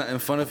 long as it's not in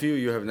front of you,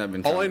 you have not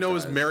been. All I know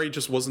is Mary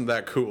just wasn't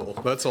that cool.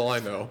 That's all I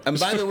know. And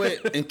by the way,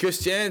 in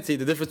Christianity,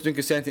 the difference between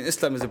Christianity and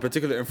Islam is a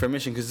particular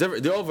information because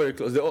they're all very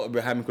close. They're all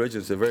Abrahamic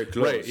religions. They're very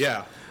close. Right.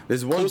 Yeah.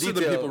 There's one closer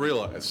detail. than people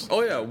realize.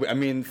 Oh yeah, I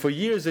mean, for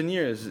years and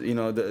years, you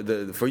know,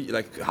 for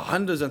like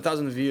hundreds and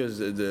thousands of years,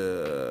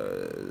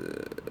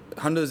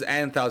 hundreds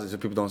and thousands. So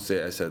people don't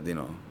say I said, you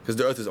know, because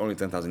the Earth is only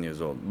 10,000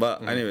 years old.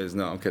 But anyways,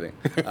 no, I'm kidding.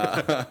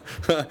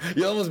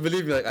 You almost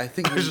believe me, like I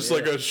think. I was just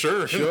like,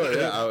 sure,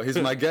 yeah. He's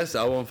my guest.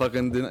 I won't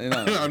fucking, you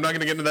know. I'm not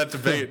gonna get into that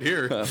debate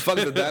here. Fuck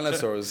the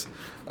dinosaurs.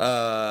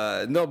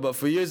 No, but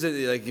for years,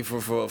 like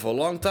for a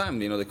long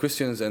time, you know, the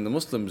Christians and the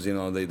Muslims, you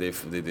know, they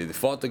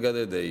fought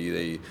together.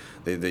 They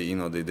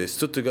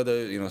stood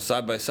together, you know,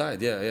 side by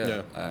side.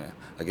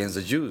 Against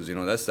the Jews, you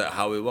know, that's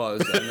how it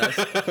was. And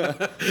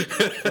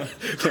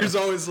there's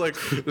always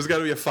there's got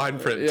to be a fine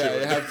print. Yeah, to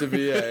it. You have to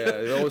be.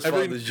 You always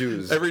follow the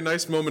Jews. Every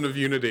nice moment of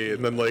unity,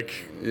 and then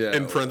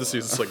in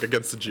parentheses, it's like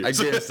against the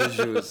Jews. Against the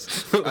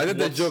Jews. I did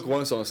that joke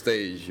once on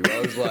stage. I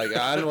was like,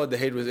 I don't know what the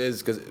hate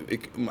is because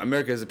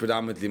America is a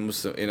predominantly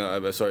Muslim,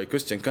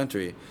 Christian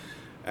country.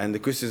 And the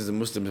Christians and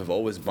Muslims have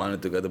always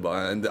bonded together.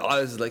 And the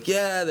audience is like,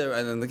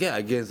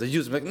 against the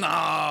Jews. I'm like,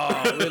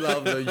 no, we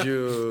love the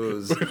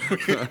Jews.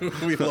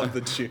 We love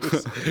the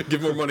Jews. Give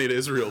more money to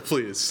Israel,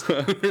 please.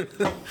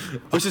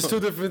 Which is two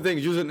different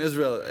things, Jews and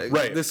Israel.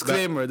 Right.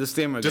 Disclaimer.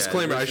 Disclaimer.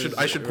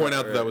 I should point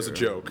out that was a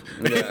joke.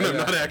 I'm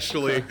not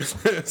actually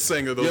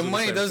saying that those Your are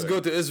money does go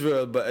to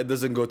Israel, but it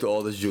doesn't go to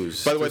all the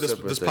Jews. By the way,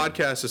 this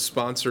podcast is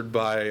sponsored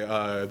by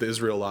the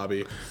Israel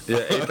lobby. Yeah,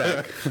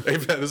 AIPAC.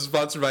 AIPAC. This is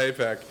sponsored by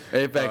AIPAC.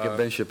 AIPAC and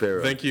Ben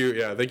Shapiro. Thank you,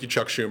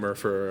 Chuck Schumer,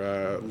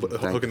 for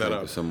hooking that up.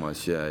 Thank you so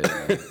much. Yeah.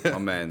 Oh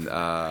man.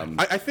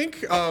 I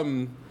think.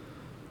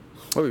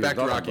 Back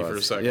to Rocky for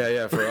a second.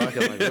 Yeah, for Rocky.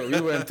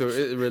 We went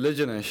to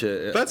religion and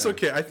shit. That's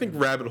okay. I think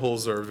rabbit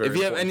holes are very. If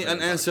you have any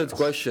unanswered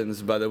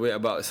questions, by the way,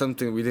 about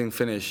something we didn't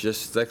finish,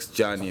 just text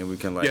Johnny and we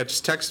can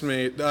just text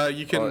me.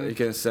 You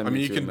can send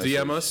me. You can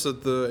DM us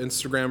at the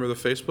Instagram or the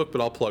Facebook, but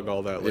I'll plug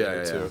all that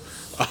later too.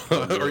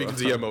 Or you can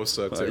DM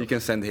Osa too. You can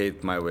send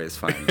hate my way. It's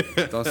fine.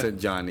 Don't send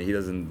Johnny. He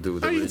doesn't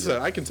do the.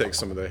 I can take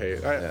some of the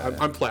hate.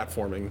 I'm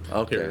platforming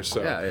here.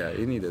 So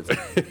you need it.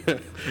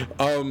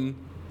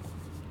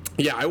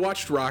 Yeah, I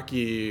watched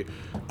Rocky,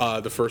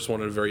 the first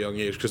one at a very young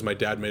age because my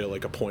dad made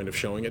it a point of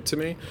showing it to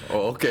me.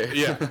 Oh, okay.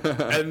 Yeah,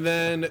 and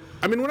then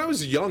when I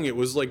was young, it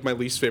was my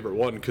least favorite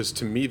one because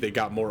to me they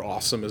got more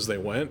awesome as they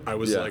went. I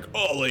was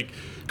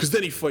because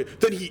then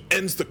he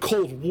ends the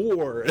Cold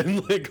War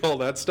and all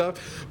that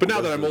stuff. But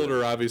now that I'm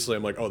older, obviously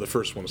I'm the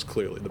first one is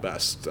clearly the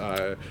best,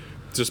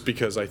 just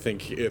because I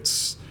think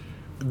it's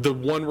the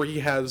one where he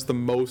has the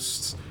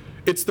most.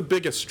 It's the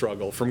biggest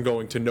struggle from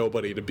going to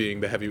nobody to beating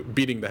the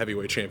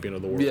heavyweight champion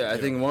of the world. Yeah, I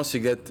think once you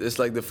get, it's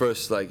the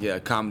first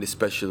comedy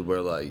special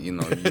where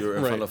you're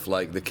in front of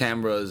the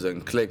cameras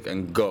and click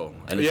and go.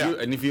 And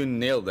if you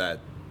nail that,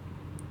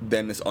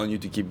 then it's on you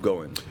to keep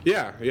going.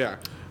 Yeah.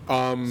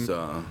 And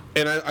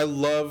I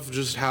love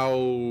just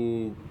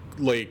how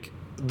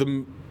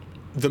the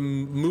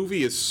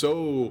movie is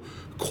so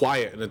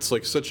quiet and it's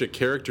such a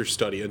character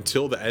study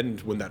until the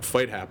end when that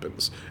fight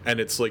happens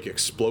and it's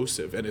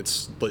explosive and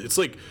it's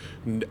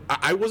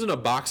I wasn't a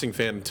boxing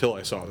fan until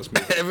I saw this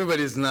movie.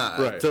 Everybody's not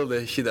until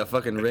they see that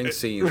fucking ring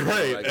scene.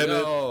 Right. And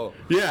no.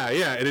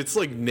 And it's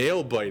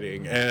nail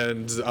biting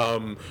and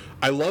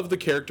I love the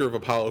character of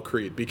Apollo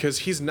Creed because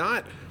he's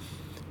not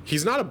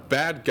a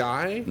bad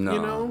guy,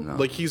 No.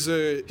 He's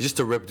just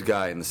a ripped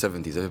guy in the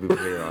 70s. That's what people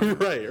hear on.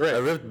 Right.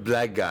 A ripped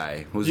black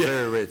guy who's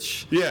very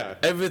rich. Yeah.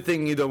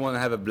 Everything you don't want to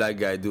have a black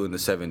guy do in the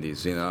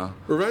 70s,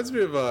 Reminds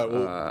me of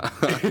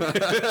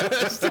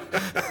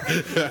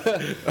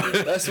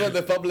that's what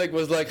the public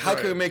was like. How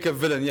can we make a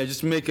villain? Yeah,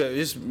 make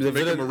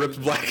him a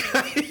ripped black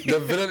guy. The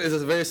villain is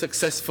a very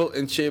successful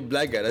and shaped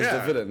black guy. That's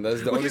the villain.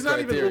 That's the only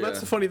criteria.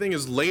 That's the funny thing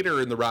is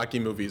later in the Rocky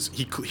movies,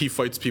 he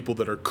fights people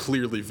that are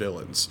clearly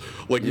villains,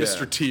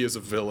 Mr. T Rocky is a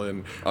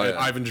villain, Oh, and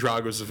yeah. Ivan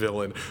Drago's a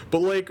villain, but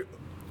like.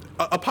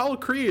 Apollo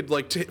Creed,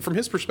 like from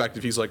his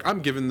perspective, he's like, I'm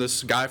giving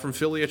this guy from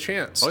Philly a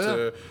chance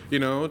to,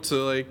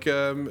 make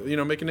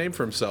a name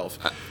for himself,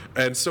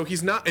 and so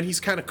he's not, and he's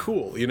kind of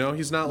cool,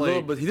 he's not like.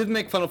 No, but he did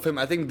make fun of him.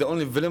 I think the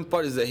only villain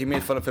part is that he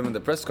made fun of him in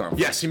the press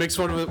conference. Yes, he makes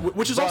fun of it,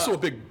 which is also a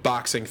big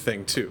boxing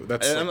thing too.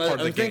 That's like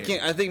part of the game.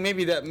 I think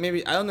maybe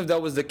I don't know if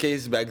that was the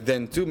case back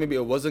then too. Maybe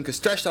it wasn't, because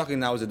trash talking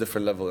now is a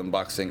different level in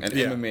boxing and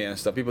MMA and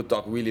stuff. People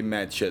talk really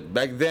mad shit.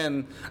 Back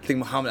then, I think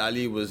Muhammad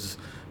Ali was.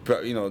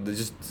 From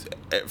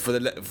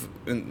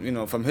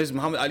his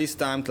Muhammad Ali's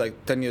time to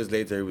like 10 years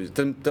later, it was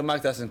till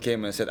Mike Tyson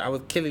came and said, "I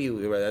would kill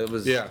you." Right? It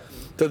was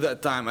till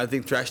that time. I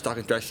think trash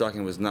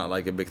talking was not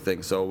like a big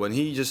thing. So when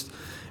he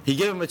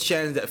gave him a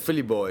chance, that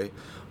Philly boy,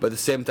 but at the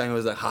same time he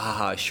was like, "Ha ha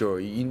ha, sure,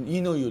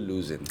 you know you're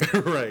losing."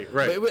 right.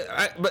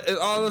 But in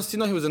all honesty,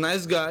 he was a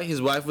nice guy.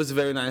 His wife was a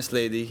very nice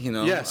lady.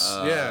 Yes,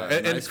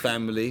 nice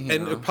family.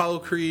 And Apollo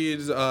Creed,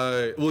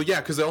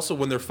 because also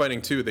when they're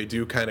fighting too, they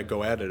do kind of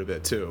go at it a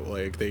bit too.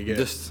 Like they get,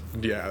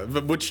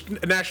 which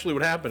naturally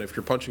would happen if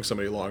you're punching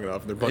somebody long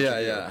enough and they're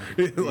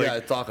punching you. I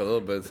talk a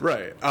little bit.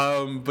 Right.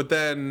 But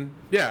then,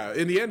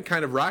 in the end,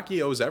 kind of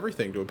Rocky owes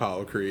everything to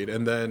Apollo Creed,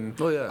 and then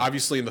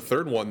obviously in the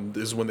third one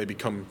is when they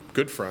become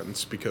good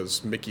friends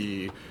because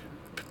Mickey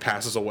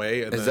passes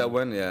away, and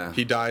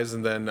he dies,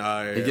 and then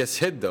he gets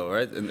hit though,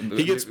 right? And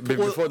he gets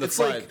before the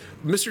fight. Like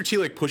Mr. T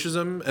like pushes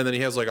him, and then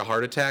he has like a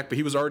heart attack, but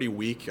he was already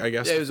weak, I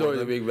guess. Yeah, he was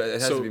already weak, but it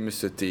has to be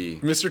Mr.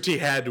 T. Mr. T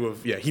had to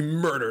have, he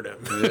murdered him.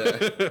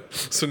 Yeah.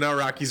 So now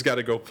Rocky's got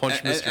to go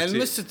punch Mr. T. And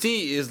Mr.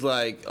 T is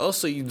like,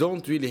 also you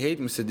don't really hate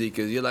Mr. T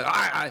because you're like,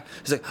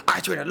 he's like, I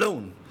train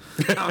alone.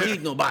 I don't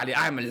need nobody.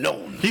 I'm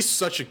alone. He's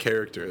such a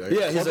character. Like,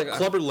 he's like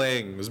Clubber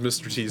Lang was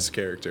Mr. T's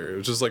character. It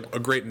was just like a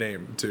great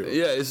name too.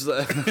 Yeah, it's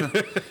like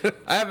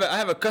I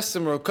have a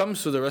customer who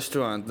comes to the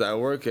restaurant that I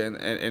work in,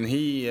 and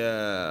he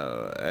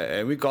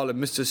and we call him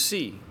Mr.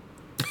 C.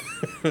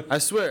 I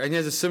swear, and he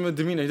has a similar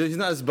demeanor. He's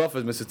not as buff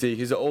as Mr. T.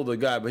 He's an older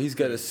guy, but he's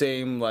got the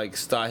same like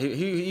style.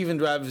 He even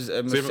drives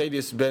a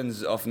Mercedes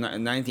Benz of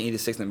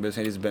 1986,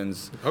 Mercedes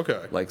Benz.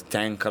 Okay. Like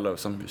tan color or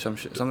something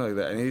like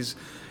that.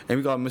 And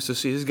we call him Mr.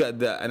 C. He's got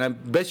that, and I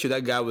bet you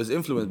that guy was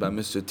influenced by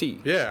Mr. T.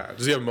 Yeah.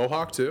 Does he have a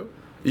mohawk too?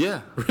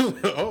 Yeah. Really?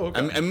 Oh,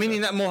 okay. I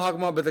mean, not mohawk,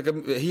 but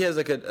like he has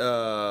like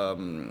a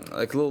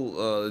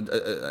little.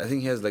 I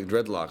think he has like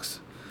dreadlocks.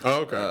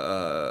 Oh,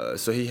 okay.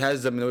 So he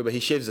has them in a way, but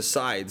he shaves the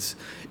sides.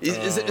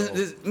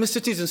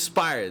 Mr. T's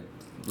inspired.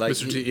 Like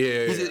Mr.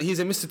 T, he's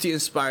a Mr. T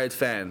inspired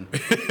fan,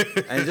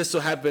 and it just so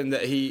happened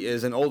that he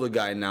is an older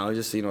guy now.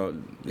 Just he's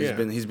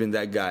been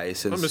that guy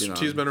since. Well, Mr.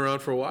 T's been around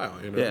for a while.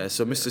 Yeah,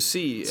 so Mr.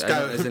 C is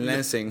in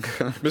Lansing.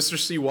 Mr.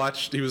 C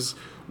was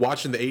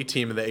watching the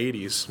A-Team in the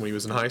 '80s when he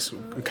was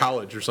in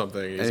college or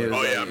something. He's like,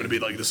 I'm gonna be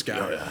like this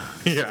guy.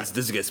 Yeah.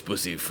 This gets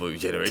pussy for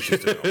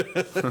generations to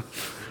go.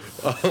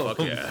 Fuck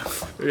yeah.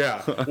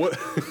 Yeah. What?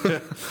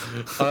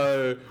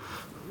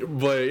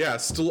 But yeah,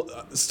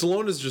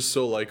 Stallone is just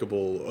so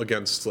likable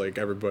against like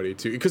everybody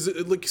too, because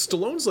like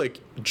Stallone's like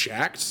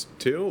jacked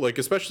too, like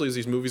especially as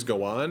these movies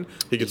go on,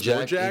 he gets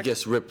more jacked. He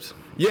gets ripped.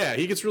 Yeah,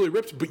 he gets really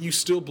ripped, but you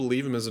still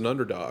believe him as an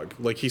underdog.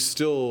 Like he's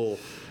still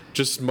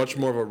just much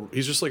more of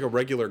he's just like a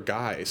regular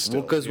guy still.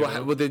 Well, because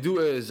what they do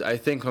is, I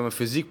think from a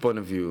physique point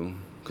of view,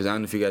 because I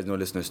don't know if you guys know,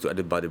 listeners, too, I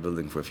did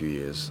bodybuilding for a few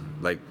years.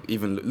 Like,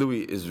 even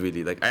Louis is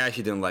really, like, I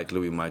actually didn't like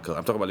Louis Michael.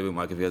 I'm talking about Louis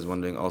Michael, if you guys are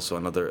wondering, also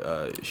another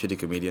shitty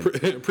comedian.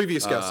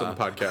 Previous guest on the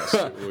podcast.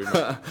 Louis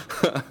Michael.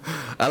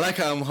 I like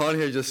how I'm on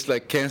here just,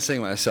 like,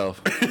 canceling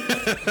myself.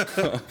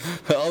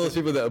 All those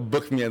people that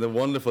booked me, and they're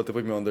wonderful to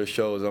put me on their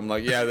shows. I'm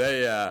like,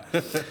 no,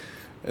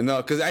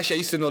 because actually I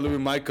used to know Louis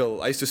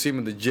Michael. I used to see him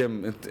in the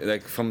gym,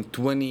 like, from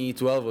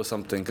 2012 or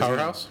something.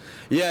 Powerhouse?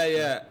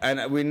 Yeah,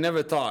 and we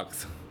never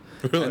talked.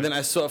 Really? And then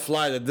I saw a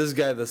flyer that this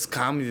guy that's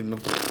comedy,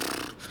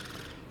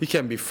 he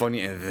can't be funny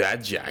and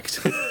that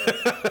jacked.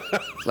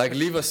 Like,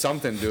 leave us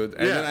something, dude.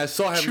 And then I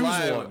saw him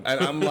live,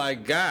 and I'm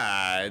like,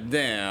 God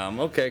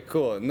damn, okay,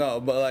 cool. No,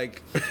 but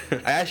like,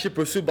 I actually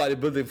pursued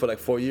bodybuilding for like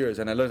 4 years,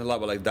 and I learned a lot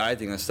about like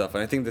dieting and stuff.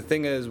 And I think the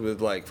thing is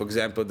with like, for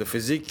example, the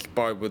physique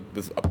part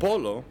with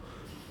Apollo,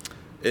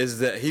 is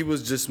that he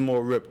was just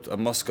more ripped,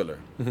 muscular.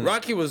 Mm-hmm.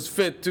 Rocky was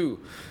fit too,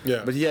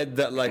 but he had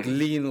that like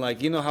lean, like,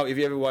 you know how if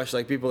you ever watch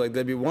like people like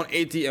they'd be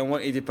 180 and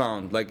 180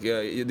 pound, like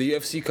the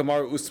UFC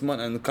Kamaru Usman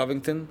and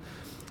Covington,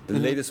 the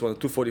latest one,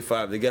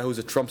 245, the guy who's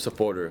a Trump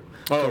supporter,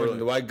 really?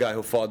 The white guy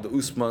who fought the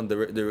Usman,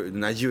 the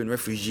Nigerian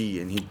refugee,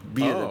 and he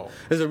beat him.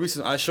 There's a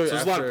recent, I'll show you. So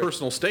there's a lot of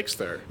personal stakes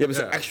there. Yeah, but it's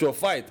an actual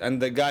fight, and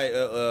the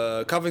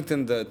guy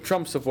Covington, the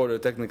Trump supporter,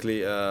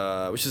 technically,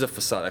 which is a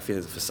facade. I feel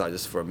it's a facade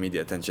just for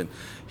media attention.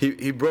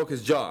 He broke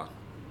his jaw.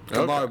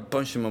 Kamaru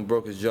punched him and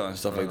broke his jaw and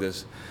stuff like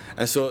this.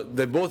 And so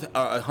they both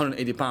are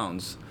 180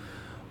 pounds,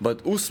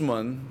 but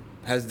Usman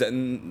has that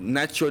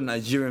natural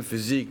Nigerian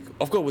physique,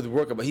 of course with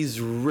workout, but he's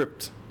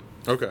ripped.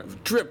 Okay.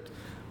 Tripped.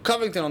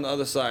 Covington on the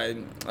other side,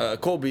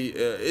 Kobe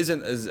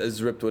isn't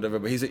as ripped or whatever,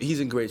 but he's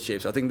in great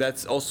shape. So I think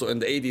that's also in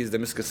the 80s the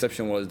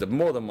misconception was that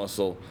more the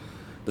muscle,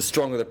 the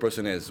stronger the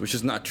person is, which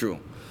is not true.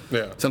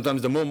 Yeah.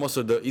 Sometimes the more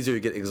muscle, the easier you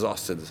get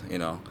exhausted,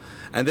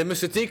 And then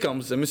Mr. T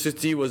comes, and Mr.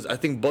 T was, I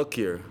think,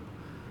 bulkier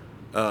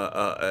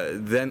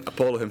than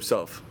Apollo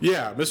himself.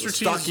 Yeah, Mr.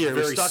 T is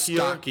very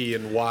stocky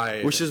and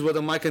wide. Which is what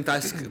the Mike and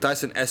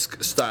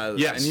Tyson-esque style.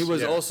 Yes. And he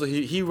was also,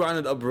 he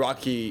rounded up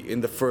Rocky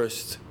in the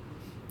first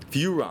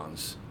few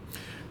rounds.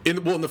 In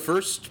the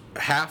first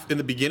half, in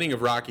the beginning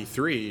of Rocky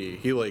 3,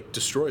 he like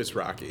destroys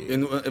Rocky.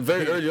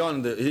 Very early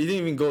on, he didn't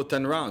even go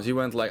 10 rounds. He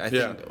went like, I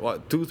think,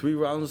 2-3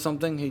 rounds or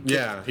something. He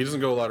doesn't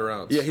go a lot of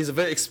rounds. Yeah, he's a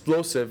very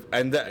explosive,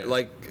 and that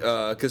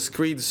because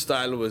Creed's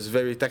style was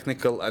very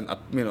technical, and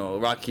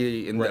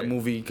Rocky in that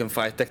movie can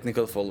fight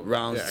technical for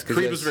rounds. Yeah,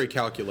 Creed was very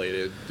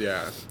calculated.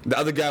 Yeah. The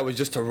other guy was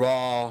just a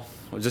raw,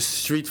 just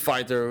street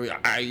fighter.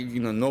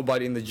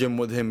 Nobody in the gym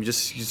with him.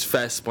 He's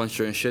fast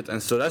puncher and shit.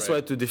 And so that's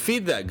why to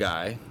defeat that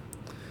guy,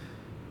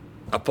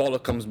 Apollo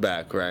comes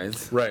back,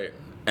 right? Right.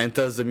 And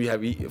tells them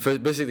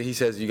basically he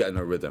says you got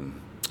no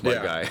rhythm,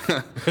 white guy.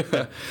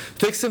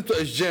 Takes him to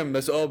a gym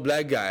that's all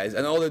black guys,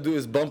 and all they do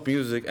is bump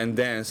music and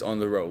dance on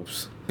the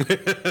ropes.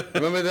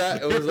 Remember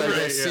that? It was like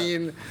a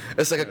scene.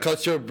 It's like a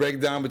cultural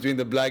breakdown between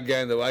the black guy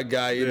and the white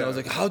guy. I was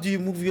like, how do you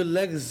move your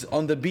legs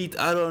on the beat?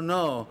 I don't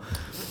know.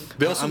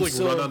 They also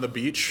run on the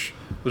beach.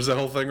 There's that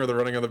whole thing where they're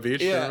running on the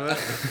beach. Yeah.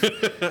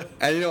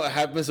 And you know what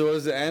happens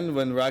towards the end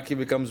when Rocky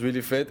becomes really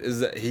fit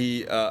is that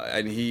he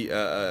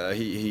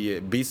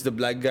beats the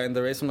black guy in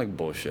the race. I'm like,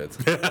 bullshit.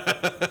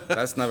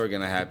 That's never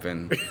gonna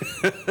happen.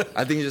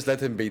 I think you just let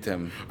him beat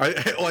him. I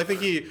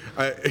think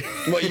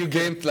What you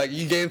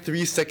gained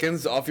 3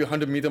 seconds off your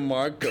 100-meter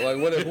mark. Like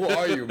who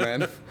are you,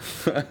 man?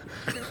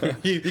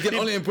 You can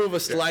only improve a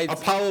slight.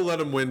 Apollo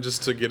let him win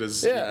just to get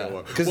his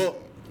ego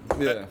up.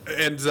 Yeah.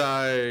 And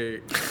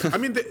I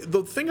mean,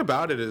 the thing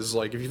about it is,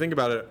 like, if you think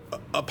about it,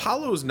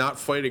 Apollo is not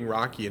fighting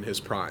Rocky in his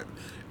prime,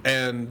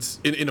 and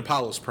in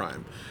Apollo's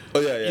prime. Oh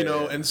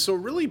yeah. And so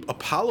really,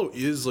 Apollo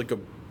is like a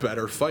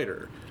better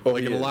fighter.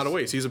 In a lot of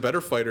ways, he's a better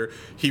fighter.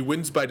 He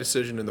wins by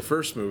decision in the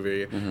first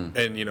movie,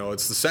 and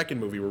it's the second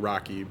movie where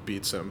Rocky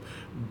beats him.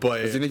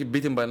 But didn't he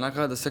beat him by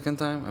knockout the second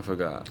time? I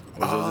forgot.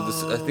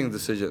 I think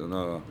decision.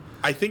 No.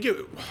 I think it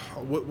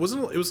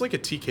wasn't. It was like a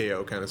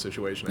TKO kind of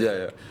situation.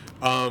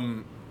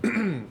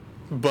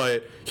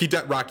 But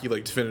Rocky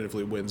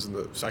definitively wins in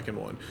the second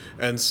one,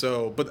 and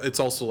so. But it's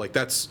also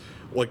that's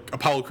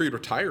Apollo Creed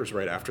retires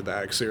right after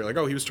that. So you're like,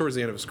 oh, he was towards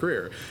the end of his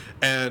career,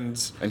 and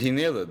he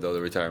nailed it though, the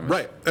retirement.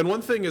 Right. And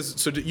one thing is,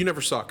 so you never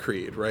saw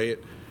Creed, right?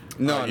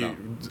 No.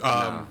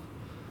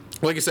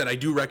 Like I said, I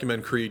do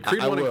recommend Creed.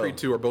 Creed 1 and Creed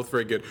 2 are both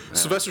very good. Yeah.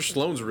 Sylvester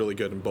Stallone's really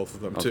good in both of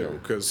them too,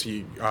 because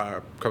he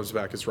comes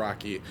back as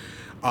Rocky.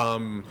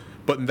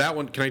 But in that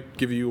one, can I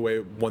give you away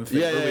one thing?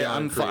 Yeah.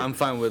 I'm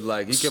fine with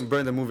you can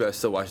burn the movie. I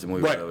still watch the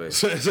movie. Right. By the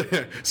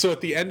way. So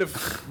at the end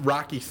of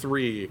Rocky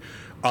 3,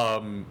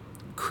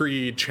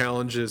 Creed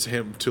challenges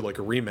him to a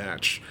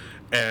rematch,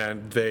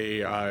 and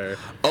they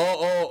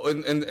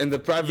in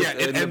the private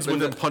it ends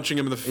with him punching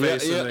him in the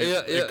face, and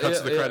it cuts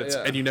to the credits,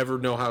 and you never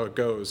know how it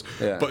goes.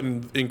 But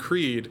in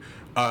Creed,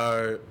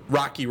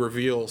 Rocky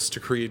reveals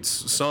to Creed's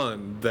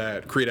son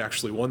that Creed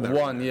actually won that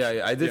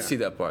rematch. I did see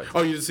that part.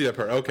 Oh, you did see that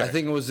part? Okay. I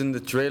think it was in the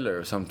trailer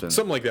or something.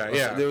 Something like that,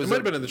 yeah. It might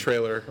have been in the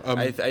trailer.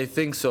 I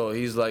think so.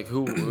 He's like,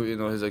 who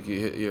he's like,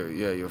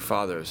 your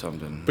father or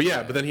something.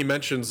 But then he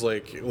mentions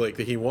that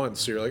he won.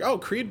 So you're like, oh,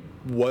 Creed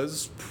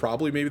was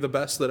probably maybe the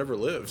best that ever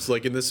lived,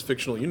 in this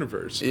fictional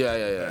universe.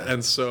 Yeah.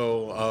 And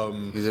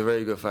so he's a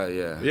very good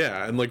fighter.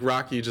 Yeah, and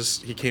Rocky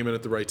he came in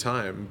at the right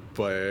time,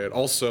 but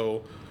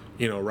also,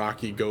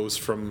 Rocky goes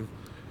from.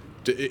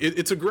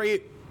 It's a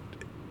great,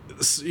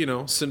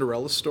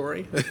 Cinderella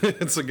story.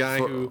 It's a guy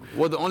who.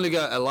 Well, the only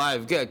guy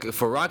alive,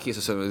 for Rocky,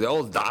 they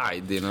all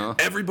died.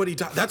 Everybody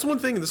died. That's one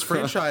thing in this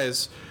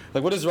franchise.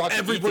 What is Rocky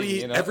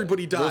eating?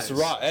 Everybody dies. Those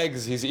raw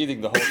eggs he's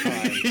eating the whole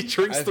time. He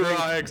drinks the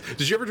raw eggs.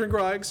 Did you ever drink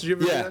raw eggs? Did you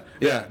ever do that?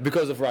 Yeah,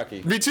 because of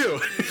Rocky. Me too.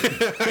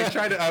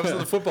 I was on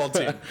the football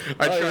team.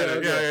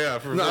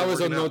 I was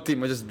on no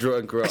team. I just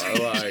drank raw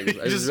eggs.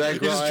 You just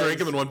drank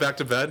them and went back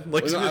to bed?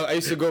 I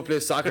used to go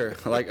play soccer,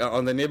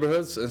 on the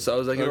neighborhoods, and so I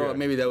was like,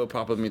 maybe that would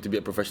propel me to be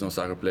a professional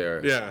soccer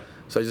player. Yeah.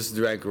 So I just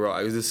drank raw.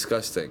 It was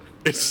disgusting.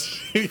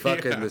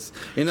 Fucking this.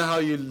 You know how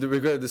you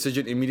regret a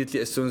decision immediately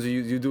as soon as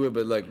you do it,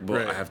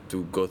 but I have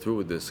to go through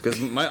with this because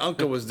my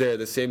uncle was there,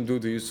 the same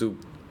dude who used to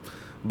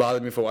bother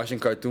me for watching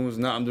cartoons.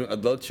 Now I'm doing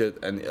adult shit,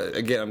 and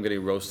again I'm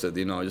getting roasted.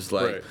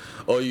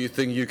 Oh, you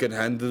think you can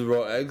handle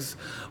raw eggs?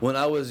 When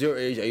I was your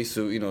age, I used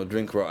to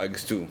drink raw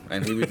eggs too,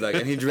 and he would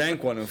and he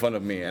drank one in front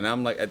of me, and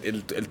I'm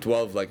at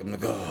 12, I'm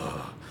like,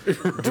 oh.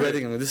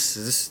 Dreading him. This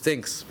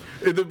stinks.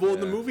 In the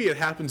movie, it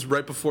happens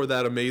right before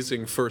that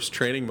amazing first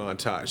training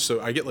montage. So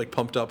I get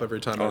pumped up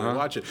every time I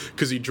watch it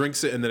because he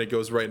drinks it and then it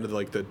goes right into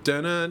the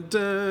dun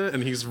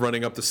and he's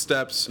running up the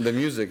steps. The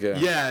music,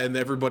 and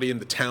everybody in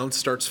the town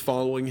starts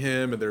following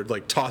him and they're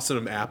tossing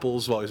him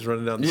apples while he's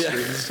running down the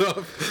street and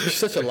stuff. You're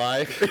such a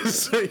lie.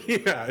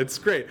 It's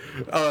great.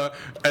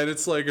 And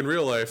it's in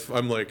real life,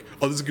 I'm like,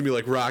 oh, this is gonna be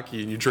like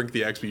Rocky, and you drink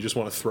the eggs, but you just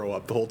want to throw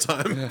up the whole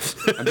time.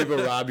 And people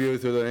rob you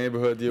through the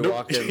neighborhood. You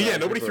walk in. shit. Yeah,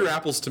 like, nobody people, threw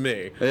apples to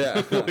me.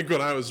 Yeah. Like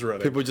when I was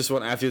running. People just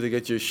went after you to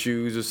get your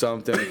shoes or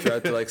something and try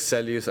to like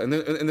sell you. And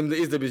then in the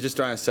Middle East, they'll be just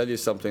trying to sell you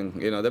something.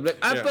 You know, they'll be like,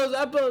 apples,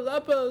 apples,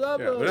 apples, apples.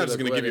 Yeah, they're not just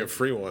Like, gonna give you a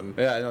free one.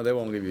 Yeah, no, they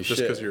won't give you Just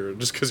shit.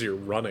 because you're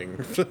running.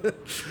 If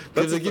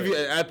they give you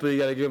an apple, you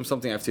gotta give them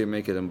something after you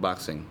make it in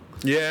boxing.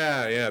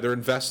 Yeah, they're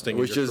investing.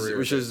 Which in your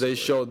career, is they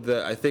showed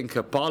that I think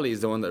Paulie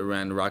is the one that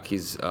ran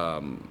Rocky's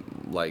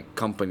like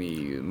company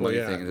money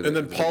thing. And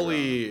then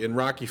Paulie in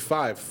Rocky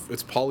 5,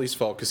 it's Paulie's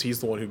fault because he's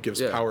the one who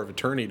gives power of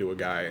attorney to a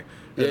guy.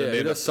 And then they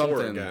end up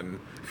poor again.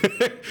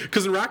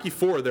 Because in Rocky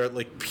 4, they're at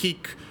like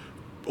peak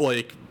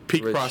rich.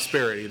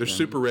 Prosperity. They're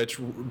super rich.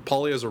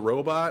 Paulie has a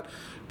robot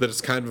that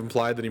it's kind of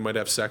implied that he might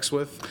have sex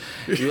with.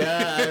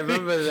 Yeah, I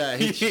remember that.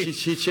 He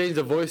changed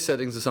the voice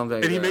settings or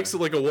something. And he makes it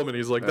like a woman.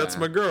 He's like, "That's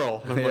my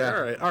girl." And I'm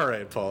like, all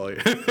right, Paulie.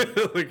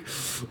 Like,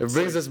 it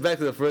brings us back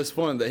to the first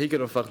point that he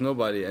couldn't fuck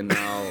nobody, and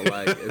now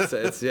like it's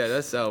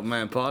that's oh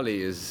man,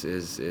 Paulie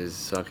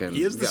is fucking.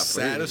 He is the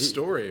saddest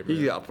story. Man.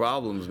 He got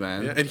problems,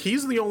 man. Yeah, and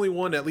he's the only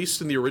one, at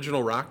least in the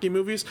original Rocky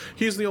movies,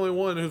 he's the only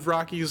one who's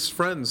Rocky's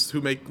friends who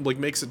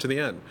makes it to the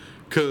end.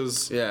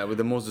 Cause with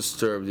the most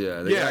disturbed,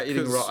 the guy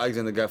eating raw eggs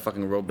and the guy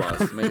fucking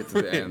robots make it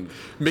to the end.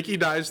 Mickey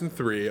dies in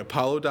 3,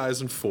 Apollo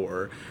dies in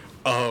 4,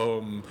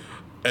 and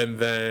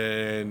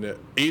then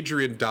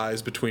Adrian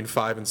dies between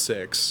 5 and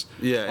 6.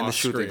 Yeah, in the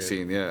shooting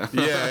scene. Yeah.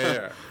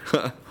 Yeah.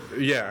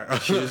 Yeah.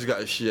 She just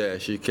got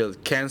she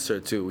killed cancer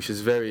too, which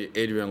is very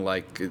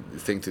Adrian-like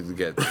thing to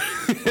get.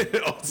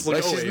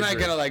 Like she's not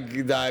gonna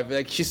like die. But,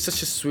 like she's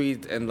such a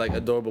sweet and like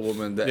adorable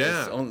woman that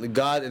only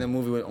God in a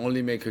movie would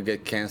only make her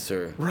get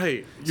cancer.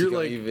 Right. So You're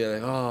like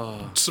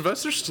oh.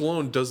 Sylvester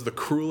Stallone does the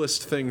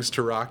cruelest things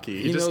to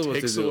Rocky. He just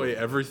takes away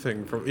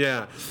everything from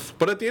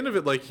But at the end of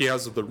it, like he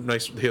has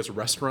a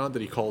restaurant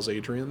that he calls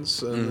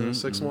Adrian's in the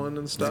 6th one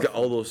and stuff. He's got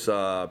all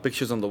those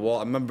pictures on the wall.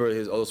 I remember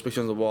all those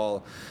pictures on the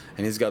wall,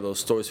 and he's got those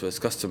stories for his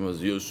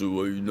customers. Yo,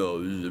 so it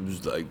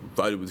was like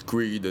fighting with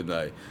greed, and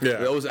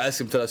they always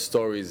ask him to tell us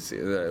stories.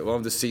 One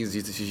of the scenes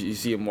you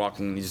see him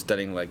walking, and he's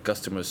telling like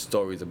customers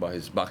stories about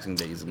his boxing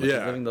days. Like, he's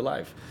living the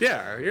life.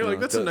 Yeah, you're like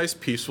that's a nice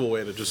peaceful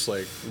way to just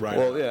like ride.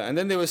 Well, and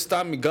then there was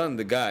Tommy Gunn,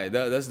 the guy.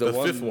 That's the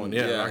one. 5th one.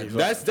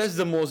 That's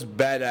the most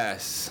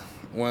badass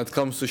when it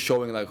comes to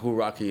showing like who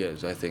Rocky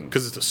is, I think.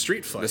 Because it's a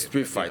street fight. The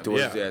street fight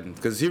towards the end.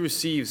 Because you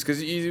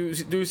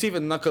receive a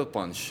knuckle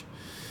punch.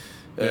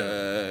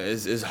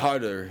 Is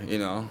harder, you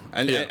know,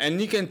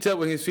 and you can tell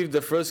when he receives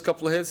the first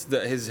couple of hits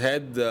that his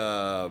head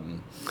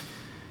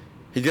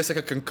he gets like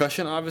a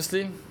concussion,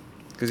 obviously,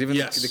 because even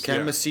the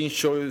camera scene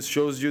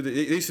shows you. They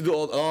used to do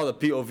all the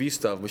POV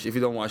stuff, which if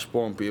you don't watch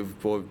porn,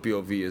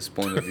 POV is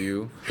point of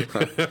view.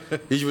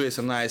 Usually it's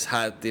a nice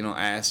hot,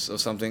 ass or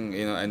something,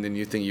 and then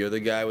you think you're the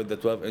guy with the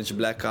 12-inch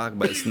black cock,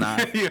 but it's not.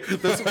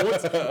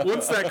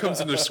 Once that comes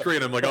into the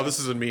screen, I'm like, oh, this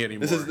isn't me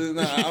anymore.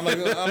 I'm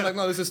like,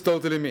 no, this is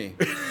totally me.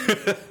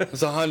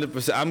 It's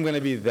 100%. I'm gonna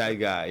be that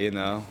guy,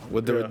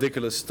 with the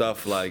ridiculous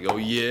stuff like, oh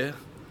yeah.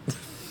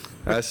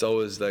 That's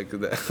always like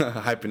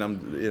hyping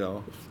them,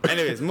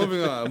 Anyways,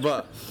 moving on.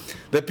 But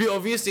the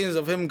POV scenes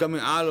of him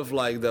coming out of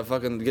like the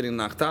fucking getting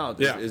knocked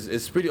out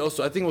is pretty.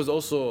 Also, I think it was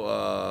also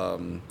I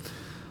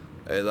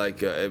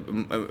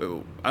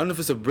don't know if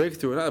it's a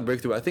breakthrough or not a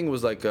breakthrough. I think it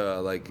was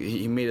like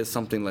he made it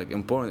something like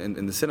important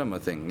in the cinema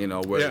thing,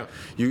 where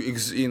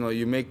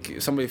you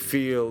make somebody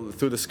feel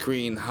through the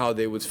screen how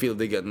they would feel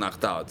they get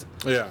knocked out.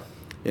 Yeah.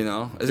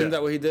 Isn't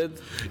that what he did?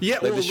 Yeah,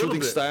 like the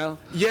shooting style.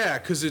 Yeah,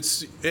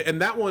 because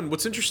and that one.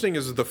 What's interesting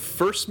is the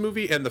first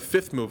movie and the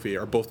 5th movie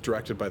are both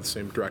directed by the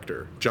same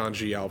director, John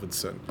G.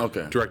 Alvinson.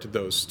 Okay, directed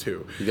those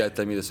two. You gotta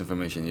tell me this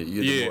information.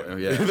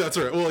 That's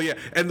right. Well, yeah,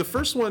 and the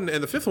first one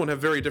and the 5th one have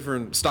very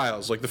different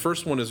styles. Like the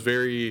first one is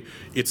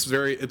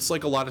it's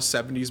like a lot of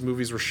 70s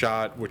movies were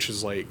shot, which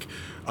is like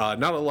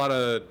not a lot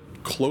of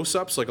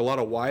close-ups, like a lot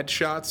of wide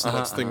shots, and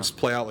lets things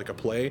play out like a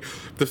play.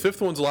 The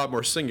 5th one's a lot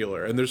more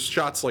singular, and there's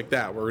shots like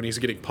that where when he's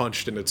getting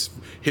punched and it's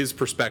his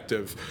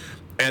perspective,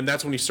 and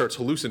that's when he starts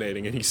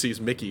hallucinating and he sees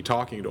Mickey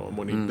talking to him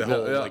when he get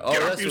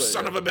up, you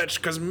son of a bitch,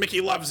 because Mickey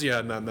loves you,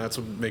 and then that's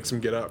what makes him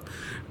get up.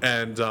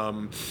 And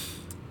so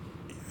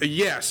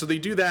they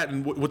do that,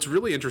 and what's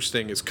really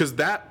interesting is because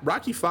that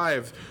Rocky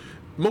 5,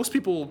 most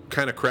people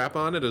kind of crap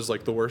on it as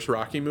like the worst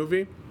Rocky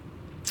movie,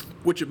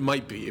 which it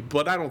might be,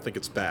 but I don't think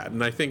it's bad,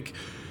 and I think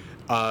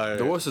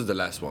the worst is the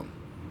last one.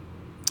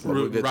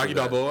 Rocky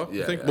Balboa,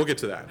 I think. We'll get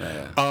to that.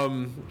 Yeah.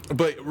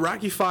 But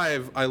Rocky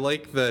 5, I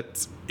like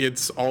that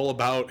it's all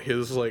about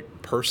his like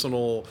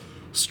personal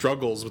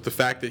struggles with the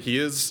fact that he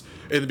is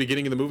in the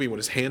beginning of the movie when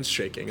his hand's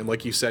shaking, and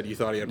like you said, you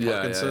thought he had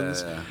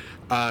Parkinson's.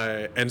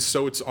 And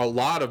so it's a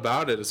lot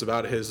about it. It's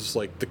about his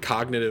like the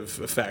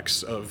cognitive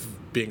effects of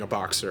being a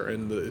boxer,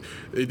 and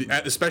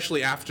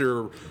especially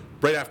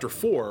right after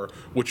 4,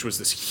 which was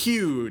this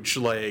huge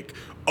like,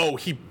 oh,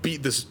 he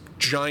beat this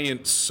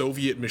giant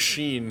Soviet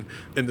machine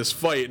in this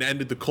fight and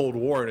ended the Cold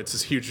War, and it's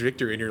this huge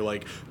victory, and you're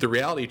like, the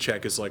reality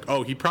check is like,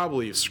 oh, he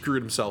probably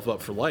screwed himself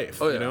up for life,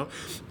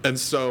 and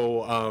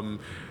so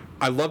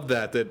I love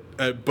that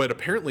but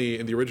apparently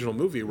in the original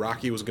movie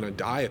Rocky was going to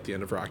die at the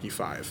end of Rocky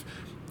 5,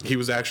 he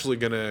was actually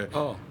gonna.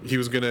 Oh. He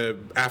was gonna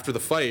after the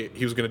fight.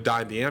 He was gonna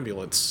die in the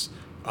ambulance.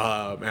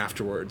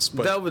 Afterwards,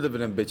 but That would have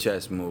been a bitch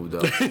ass move, though.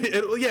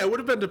 it would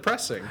have been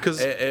depressing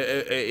because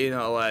You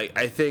know, like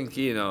I think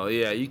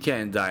yeah, you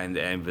can't die in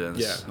the ambulance.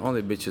 Yeah.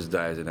 Only bitches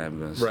die in the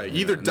ambulance. right,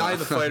 either die in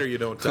the fight or you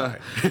don't die.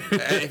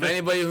 If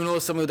anybody who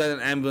knows someone who died in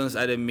an ambulance,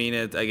 I didn't mean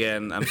it.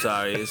 Again, I'm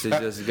sorry. This is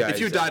just guys. If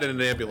you died in an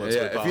ambulance,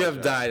 we yeah, if you have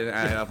apologize. died,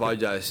 I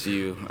apologize to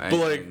you. But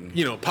like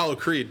Apollo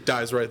Creed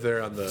dies right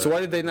there on the. So why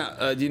did they not?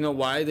 Do you know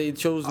why they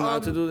chose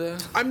not to do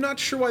that? I'm not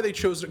sure why they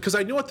chose it because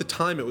I know at the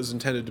time it was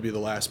intended to be the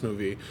last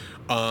movie,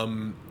 but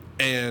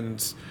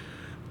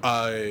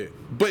I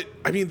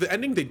mean the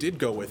ending they did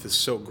go with is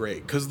so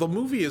great because the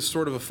movie is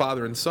sort of a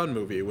father and son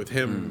movie with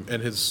him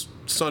and his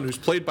son, who's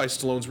played by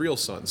Stallone's real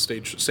son,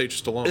 Sage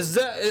Stallone. Is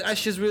that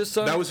actually his real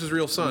son? That was his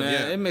real son. Man,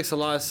 Yeah, it makes a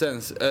lot of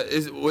sense.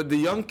 Is it with the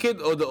young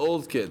kid or the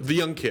old kid? the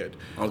young kid.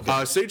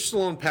 Okay. Sage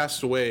Stallone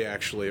passed away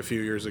actually a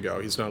few years ago.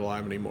 He's not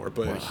alive anymore,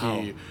 but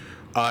he.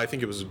 I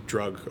think it was a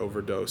drug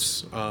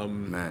overdose.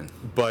 Man,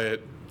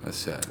 But that's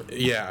sad.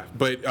 yeah,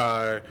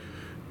 but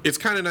it's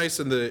kind of nice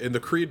in the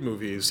Creed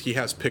movies. He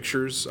has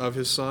pictures of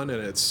his son,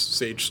 and it's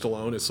Sage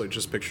Stallone. It's like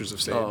just pictures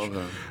of Sage.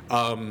 Oh,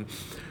 okay.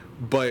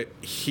 But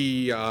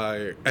he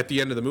at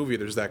the end of the movie,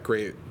 there's that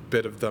great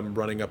bit of them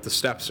running up the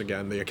steps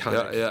again, the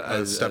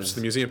iconic steps to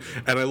the museum,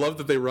 and I love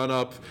that they run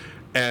up,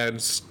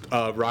 and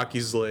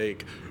Rocky's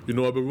like,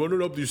 I've been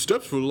running up these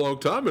steps for a long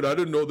time, and I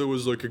didn't know there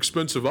was like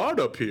expensive art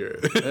up here.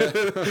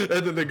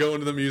 And then they go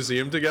into the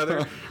museum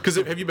together. Because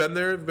have you been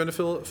there? Been to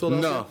Philadelphia?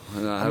 No, I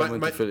haven't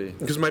went to Philly.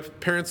 Because my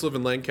parents live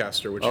in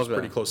Lancaster, which is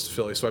pretty close to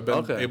Philly, so I've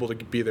been able to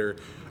be there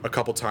a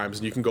couple times.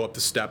 And you can go up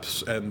the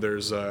steps, and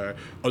there's the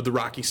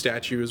Rocky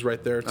statue is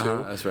right there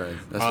too. That's right.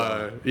 That's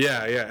right.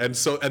 Yeah, and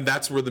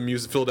that's where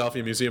the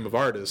Philadelphia Museum of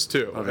Art is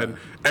too. Okay. And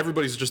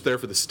everybody's just there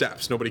for the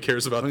steps. Nobody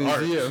cares about the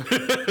art.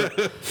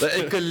 Like,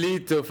 it could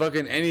lead to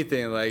fucking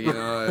anything, like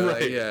Right.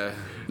 like, yeah.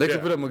 They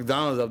could put a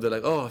McDonald's up there,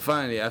 like, oh,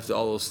 finally, after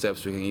all those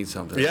steps, we can eat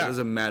something. Yeah. It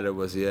doesn't matter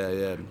what's,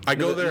 yeah. I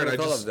go there and I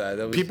thought just of that.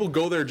 That was, people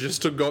go there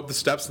just to go up the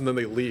steps and then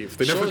they leave.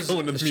 They never go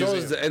into the museum.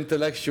 shows the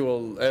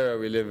intellectual era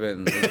we live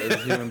in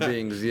as human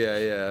beings.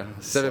 Yeah.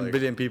 7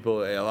 billion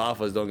people. A lot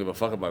of us don't give a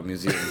fuck about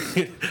museums.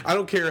 I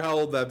don't care how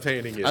old that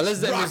painting is.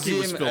 Unless Rocky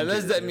was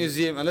filmed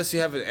here. Unless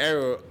you have an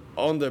arrow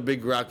on the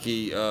big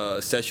Rocky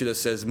statue that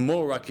says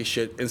more Rocky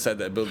shit inside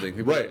that building.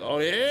 People Right. are like, oh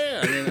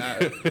yeah. I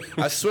mean,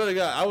 I swear to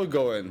God, I would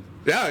go in.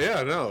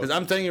 Yeah, no. Because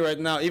I'm telling you right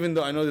now, even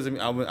though I know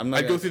I'm not.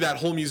 I'd go through that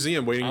whole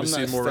museum waiting I'm to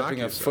see not more stepping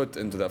Rocky a stuff. foot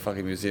into that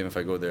fucking museum if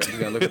I go there. I'm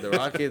gonna look at the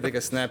Rocky, take a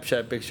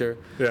Snapchat picture,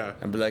 Yeah.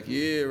 and be like,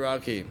 yeah,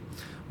 Rocky.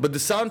 But the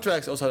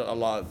soundtracks also had a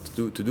lot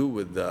to do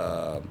with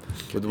why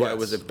it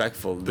was Yes.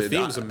 impactful. The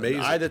theme's amazing.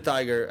 I the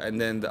Tiger, and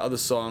then the other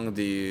song,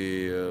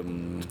 the.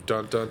 Dun,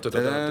 dun, dun, dun, dun,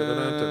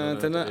 dun,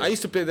 dun, dun, I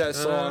used to play that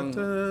song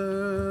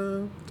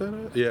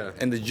Yeah.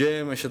 in the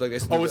gym and shit like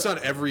that. Oh, it's on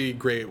every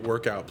great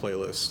workout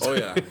playlist. Oh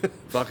yeah,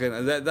 fucking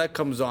and that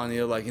comes on.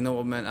 You're like, you know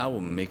what, man? I will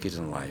make it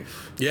in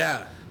life.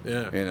 Yeah.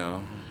 You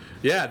know.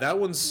 Yeah, that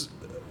one's.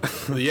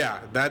 Yeah,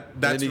 that's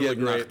Then you really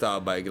get great. knocked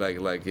out by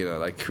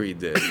like Creed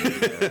did.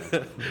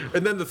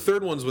 And then the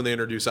third one's when they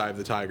introduce "Eye of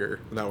the Tiger."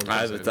 And that one. Eye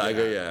comes of the in,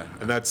 Tiger, yeah.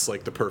 And that's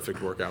like the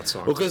perfect workout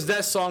song. Because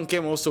that song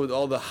came also with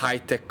all the high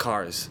tech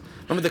cars.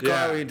 Remember the car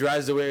Yeah. where he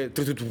drives away? I'm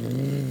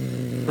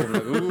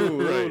like,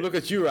 ooh, look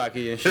at you,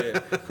 Rocky and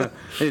shit.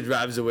 He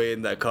drives away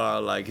in that car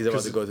like he's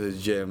about to go to the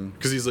gym.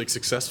 Because he's like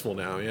successful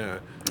now. Yeah.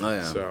 Oh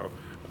yeah. So.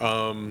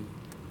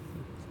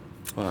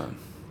 Wow.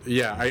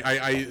 Yeah,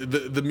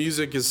 the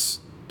music is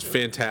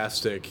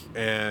fantastic,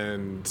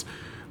 and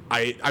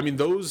I mean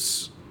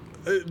those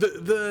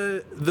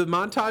the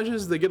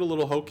montages, they get a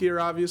little hokier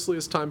obviously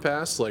as time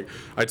passed. Like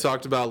I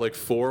talked about like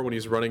 4 when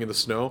he's running in the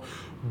snow,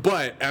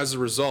 but as a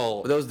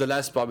result, That was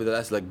probably the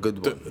last like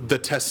good one. the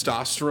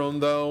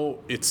testosterone though,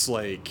 it's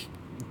like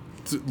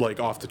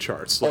off the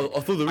charts. Like,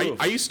 through the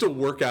roof. I used to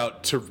work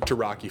out to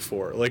Rocky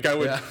 4. Like I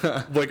would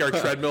like our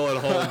treadmill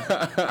at home.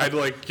 I'd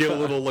like get a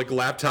little like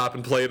laptop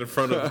and play it in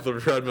front of the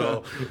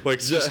treadmill, like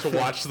just to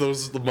watch the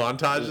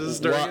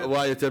montages during it.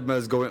 While your treadmill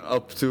is going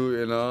up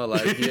too,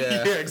 like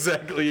yeah. Yeah,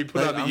 exactly. You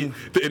put Like, on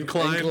the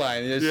incline.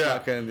 Yeah,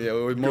 fucking,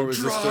 with more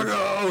resistance.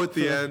 Drago at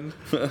the end.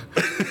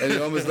 And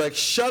you're almost like,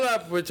 shut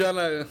up, we're trying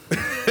to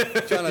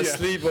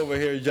sleep over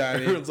here,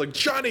 Johnny. Everyone's like,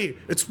 Johnny,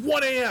 it's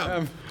 1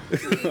 a.m.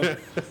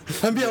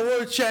 I'm be a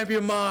world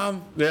champion,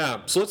 Mom.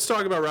 Yeah. So let's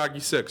talk about Rocky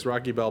 6,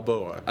 Rocky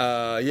Balboa.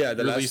 Yeah,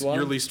 the last one.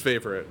 Your least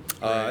favorite.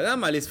 Not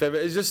my least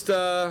favorite. It's just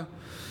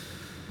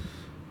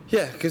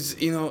yeah, because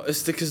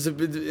because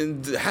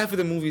half of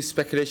the movie is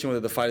speculation whether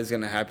the fight is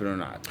gonna happen or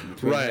not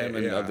between him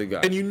and the other guy.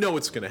 And you know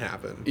it's gonna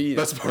happen.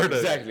 That's part of it.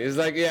 Exactly. It's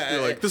like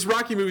You're like, this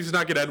Rocky movie's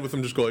not gonna end with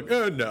him just going,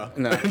 no.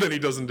 No. And then he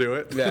doesn't do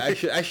it. Yeah,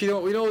 actually,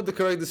 you know what the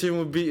correct decision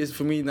would be is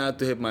for me not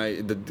to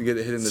get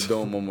hit in the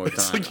dome one more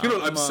time. It's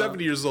like, I'm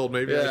 70 years old,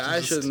 maybe. Yeah, I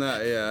just- should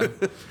not. Yeah,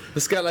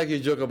 it's kind of like you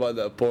joke about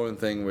the porn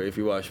thing where if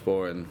you watch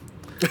porn.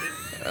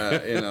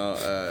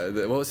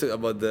 What was it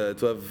about the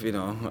 12?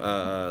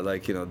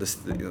 This.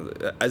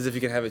 As if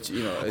you can have it.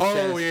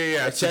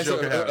 A chance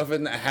of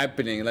it not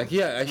happening. Like,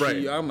 yeah,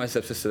 actually, you are my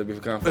stepsister.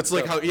 It's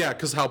like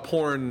how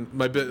porn.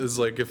 My bit is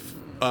like if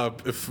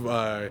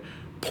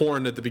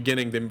porn at the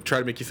beginning, they try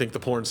to make you think the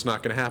porn's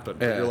not going to happen.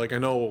 But you're like, I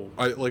know,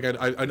 I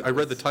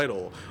read the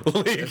title,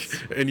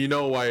 and you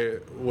know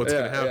what's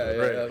going to happen,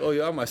 right? Yeah. Oh,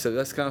 you are my step.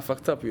 That's kind of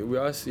fucked up. We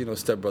are,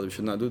 stepbrother. We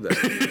should not do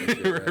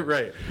that.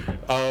 Right.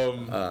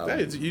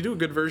 You do a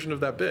good version of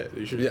that bit.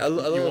 You should. Yeah,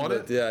 you want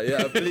it?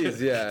 Yeah, please.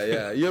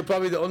 Yeah. You're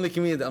probably the only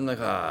comedian that I'm like,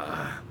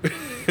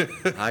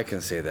 I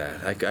can say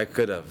that. I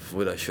could have,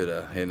 woulda,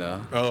 shoulda,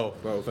 Oh,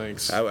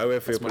 thanks. I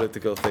wait for your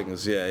political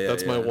things. Yeah.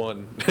 That's my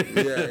one.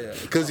 Yeah.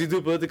 Because you do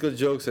political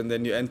jokes and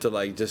then you enter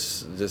like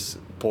just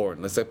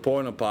porn. It's like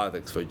porn and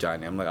politics for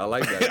Johnny. I'm like, I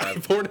like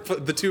that. Porn,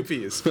 the two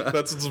P's.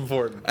 That's what's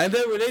important. And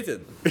they're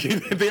related.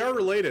 They are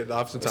related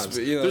oftentimes.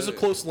 There's a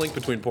close link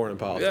between porn and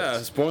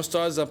politics. Yeah, porn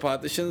stars and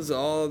politicians,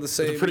 all the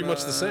same. They're pretty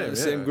much the same.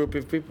 Same group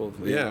of people.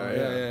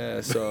 Yeah.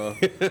 So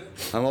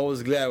I'm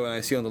always glad when I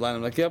see on the line.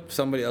 I'm like, yep,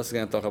 somebody else is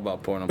gonna talk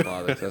about porn and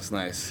politics. That's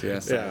nice.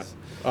 Yes. Nice.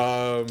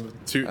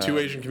 Two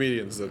Asian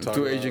comedians that talk.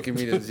 Two Asian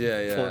comedians.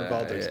 Yeah. Porn and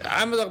politics.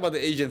 I'm gonna talk about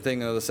the Asian thing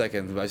in another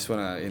second, but I just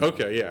wanna.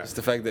 Okay. Yeah. It's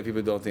the fact that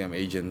people don't think I'm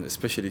Asian,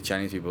 especially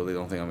Chinese people. They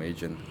don't think I'm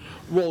Asian.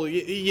 Well,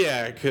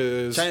 yeah,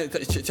 because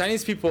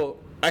Chinese people.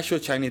 Actual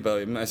Chinese, by the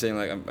way, I'm not saying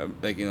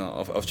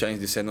of Chinese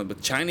descent, but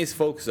Chinese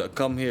folks that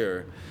come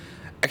here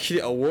actually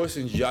are worse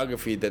in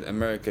geography than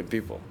American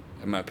people,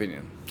 in my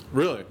opinion.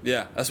 Really?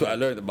 Yeah, that's what I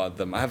learned about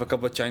them. I have a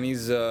couple of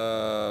Chinese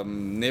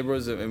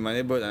neighbors in my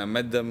neighborhood, and I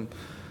met them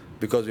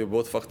because we were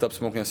both fucked up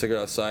smoking a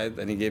cigarette outside,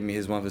 and he gave me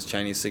one of his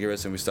Chinese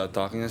cigarettes, and we started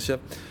talking and shit.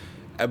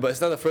 But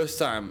it's not the first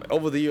time.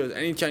 Over the years,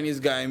 any Chinese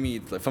guy I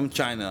meet from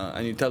China,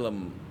 and you tell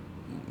them,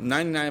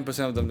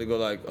 99% of them, they go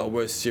like, "Oh,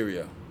 where's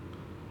Syria?"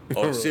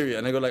 Or Syria,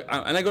 and I go like,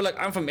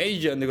 I'm from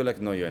Asia, and they go like,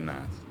 no, you're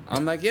not.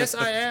 I'm like, yes,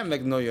 I am.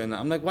 Like, no, you're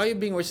not. I'm like, why are you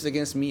being racist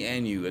against me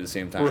and you at the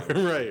same time?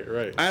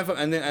 Right.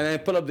 And I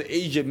pull up the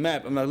Asia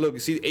map. I'm like, look, you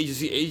see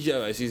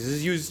Asia. I see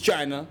this is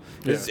China,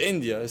 this is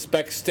India, it's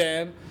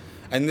Pakistan,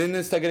 and then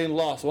they start getting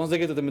lost. Once they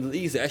get to the Middle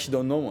East, they actually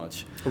don't know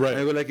much. Right.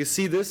 And I go like, you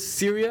see this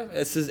Syria?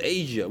 It says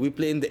Asia. We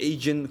play in the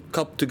Asian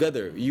Cup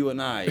together, you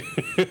and I.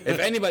 If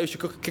anybody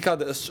should kick out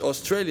the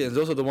Australians,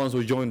 those are the ones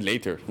who joined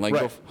later. Like.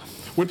 Right.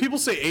 When people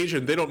say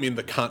Asian, they don't mean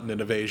the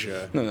continent of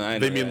Asia. No, I know,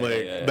 they mean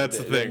that's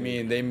the thing.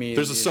 They mean.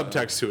 There's a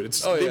subtext to it.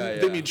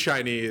 They mean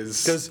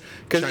Chinese. Because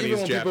even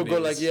when people go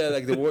like,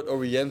 like the word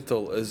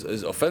Oriental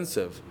is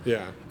offensive.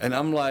 Yeah. And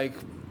I'm like,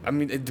 I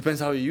mean, it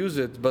depends how you use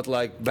it. But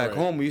like back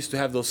home, we used to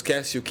have those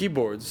Casio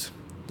keyboards.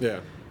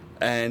 Yeah.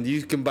 And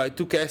you can buy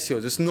two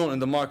Casios. It's known in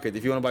the market.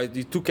 If you want to buy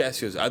two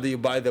Casios, either you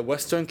buy the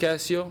Western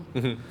Casio.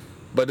 Mm-hmm.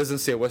 But it doesn't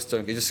say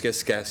Western. It just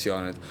says Casio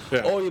on it.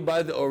 Yeah. Or you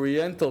buy the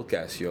Oriental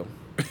Casio.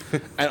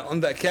 And on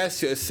that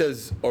Casio, it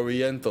says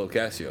Oriental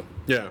Casio.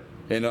 Yeah.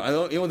 You know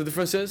what the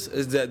difference is?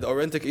 Is that the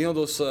Oriental,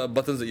 those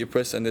buttons that you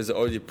press and there's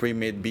already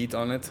pre-made beat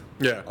on it?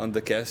 Yeah. On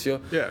the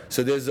Casio? Yeah.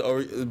 So there's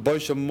a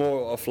bunch of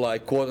more of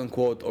like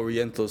quote-unquote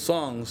Oriental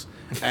songs.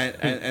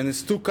 And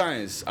it's two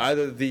kinds.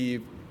 Either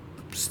the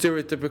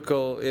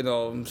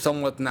stereotypical,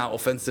 somewhat now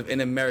offensive in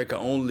America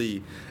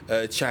only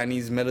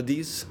Chinese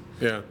melodies.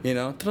 Yeah.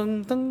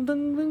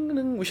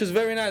 Which is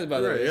very nice, by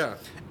the way. Yeah.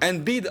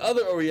 And B, the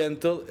other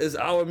Oriental is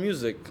our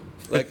music.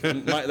 Like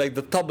like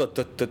the tabla,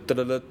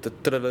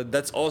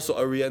 that's also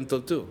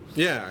Oriental too.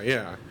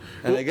 Yeah.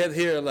 And I get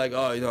here like,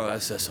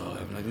 that's all.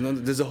 I'm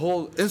like, there's a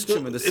whole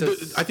instrument that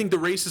says. I think the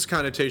racist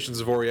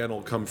connotations of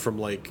Oriental come from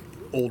like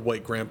old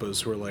white grandpas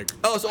who are like,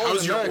 it's all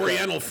how's in your America.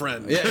 Oriental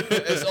friend? Yeah,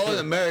 it's all in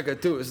America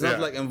too. It's not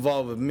like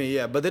involved with me.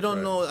 Yeah, but they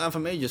don't know I'm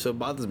from Asia, so it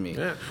bothers me.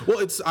 Yeah. Well,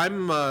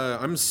 I'm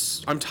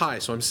Thai,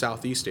 so I'm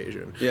Southeast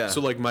Asian. Yeah.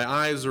 So like my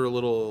eye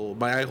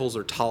holes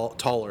are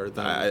taller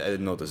than. I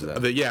didn't notice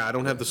that. I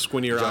don't have the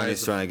squintier eyes.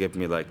 Johnny's trying to get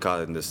me like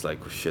caught in this like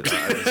shit.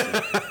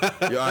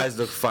 Your eyes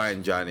look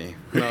fine, Johnny.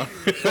 No.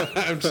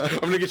 I'm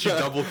gonna get you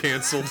double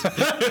canceled.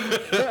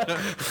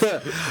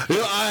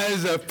 Your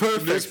eyes are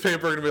perfect.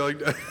 Newspaper gonna be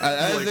like,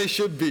 as they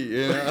should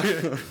be.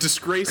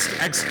 Disgraced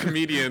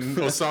ex-comedian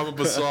Osama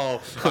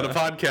Basal on a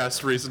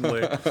podcast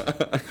recently.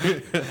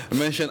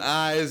 Mention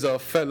eyes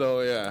of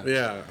fellow,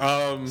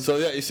 Yeah. So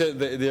you said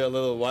they're a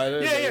little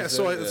wider. Yeah.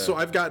 So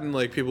I've gotten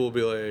like people will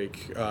be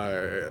like,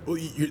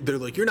 they're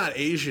like, you're not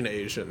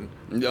Asian.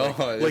 No,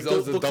 like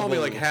they'll call me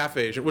like half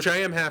Asian, which I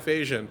am half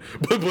Asian,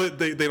 but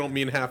they don't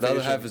mean half Asian.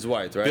 The other half is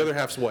white, right? The other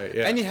half's white.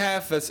 Yeah. Any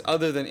half that's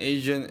other than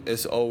Asian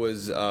is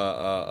always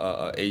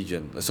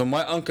Asian. So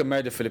my uncle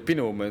married a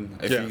Filipino woman.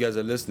 If you guys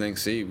are listening,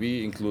 see,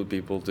 we include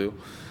people too.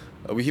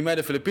 He met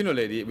a Filipino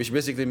lady, which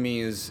basically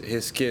means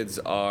his kids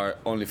are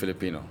only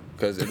Filipino,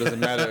 because it doesn't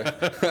matter.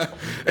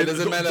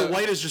 The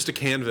white is just a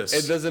canvas.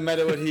 It doesn't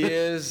matter what he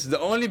is. The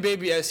only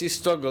baby I see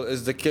struggle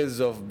is the kids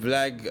of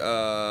black,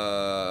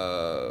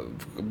 a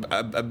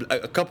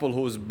couple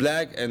who's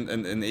black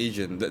and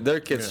Asian. Their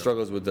kids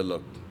struggles with the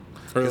look.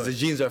 Because the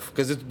genes are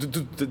because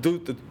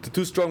the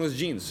two strongest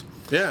genes.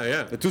 Yeah,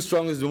 yeah. The two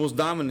strongest, the most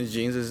dominant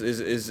genes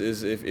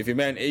is if you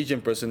marry an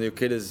Asian person, your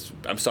kid is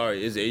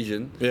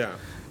Asian. Yeah.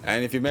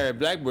 And if you marry a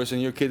black person,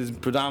 your kid is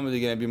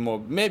predominantly going to be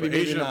more maybe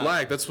Asian not. and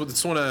black. That's what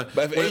it's one of.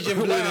 But if Asian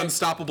when black, an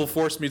unstoppable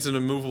force meets an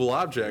immovable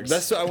object.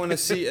 That's what I want to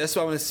see. That's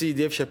what I want to see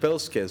Dave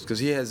Chappelle's kids because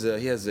he has the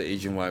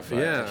Asian wife. Right?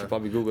 Yeah, I should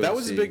probably Google that it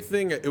was a big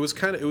thing. It was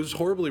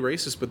horribly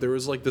racist, but there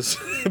was like this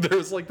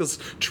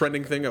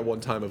trending thing at one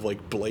time of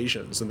like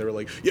Blasians, and they were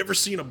like, "You ever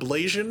seen a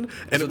Blasian?"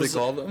 And what they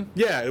called them.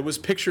 Yeah, it was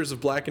pictures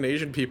of black and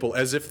Asian people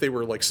as if they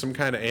were like some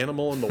kind of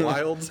animal in the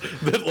wilds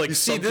that like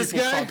some people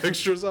saw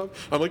pictures of.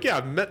 I'm like, yeah,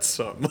 I've met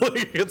some.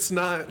 Like it's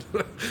not.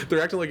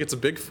 They're acting like it's a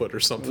Bigfoot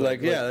or something.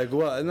 Like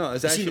well, no,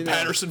 it's actually seen the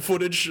Patterson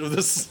footage of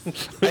this.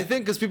 I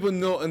think because people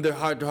know in their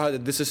heart to heart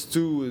that this is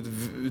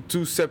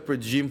two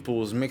separate gene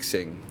pools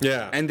mixing.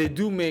 Yeah, and they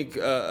do make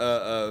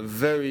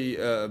very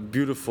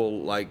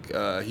beautiful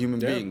human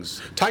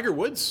beings. Tiger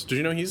Woods, did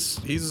you know he's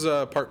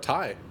part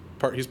Thai?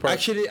 He's part.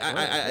 Actually,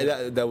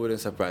 that wouldn't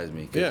surprise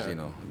me. Yeah, you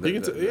know,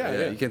 you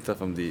can tell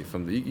from the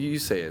you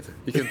say it.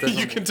 You can tell.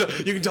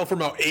 you can tell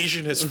from how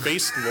Asian his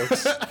face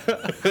looks.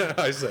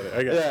 I said it.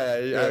 I got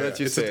it. I let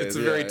you say it. It's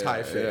a very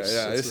Thai face.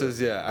 Yeah, this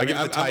is I give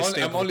the Thai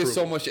stamp. I'm only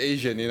so much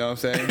Asian. You know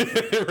what I'm saying?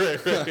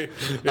 right.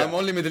 Yeah. I'm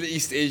only Middle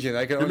East Asian.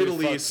 I can You're only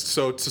Middle East.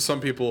 So to some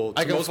people,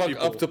 I can most fuck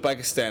people, up to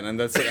Pakistan, and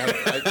that's it.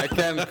 I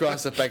can't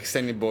cross the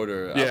Pakistani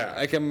border. Yeah,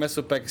 I can mess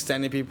with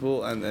Pakistani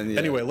people, and yeah.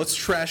 Anyway, let's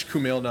trash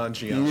Kumail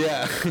Nanjiani.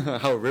 Yeah,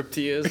 how ripped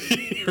he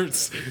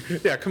is.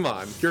 Yeah, come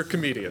on. You're a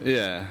comedian.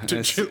 Yeah.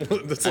 That's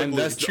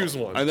like choose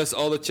one. And that's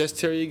all the chest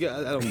hair you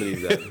got? I don't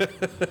believe that.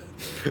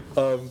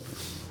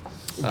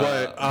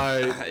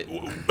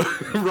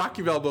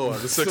 Rocky Balboa,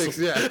 the sixth.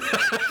 Yeah.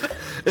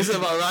 It's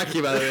about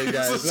Rocky, by the way,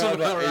 guys. It's not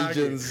about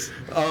Asians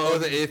or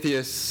the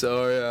atheists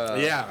or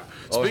yeah.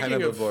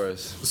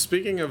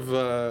 Speaking of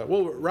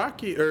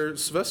Rocky or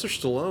Sylvester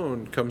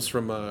Stallone comes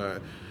from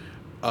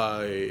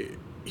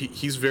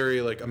he's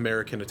very like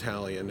American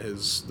Italian.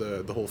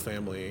 The whole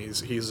family.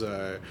 He's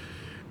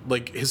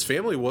like his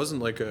family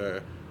wasn't like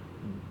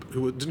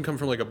who didn't come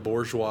from like a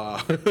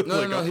bourgeois.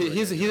 No.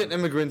 He's an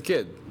immigrant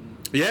kid.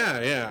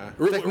 Yeah.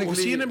 Was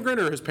he an immigrant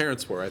or his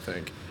parents were? I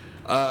think.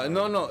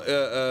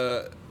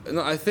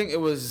 No, I think it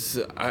was.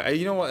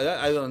 You know what?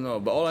 I don't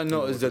know. But all I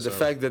know is that the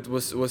fact that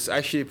was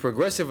actually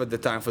progressive at the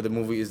time for the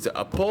movie is that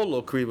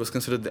Apollo Creed was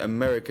considered the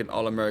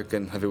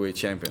All-American heavyweight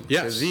champion.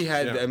 Yes, because he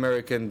had the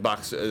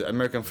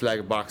American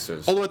flag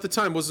boxers. Although at the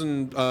time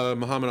wasn't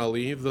Muhammad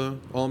Ali the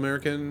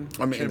All-American?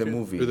 I mean, champion? in the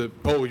movie.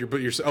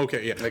 You're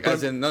okay, yeah. Like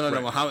as in no,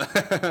 Muhammad.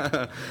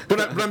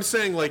 but I'm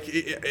saying like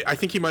I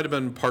think he might have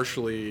been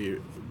partially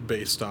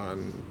based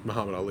on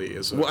Muhammad Ali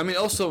as well. I mean,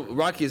 also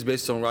Rocky is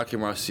based on Rocky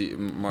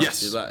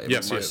Marciano.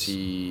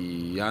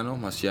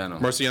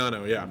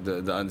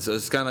 Yeah. So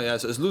it's kind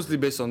of so it's loosely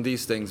based on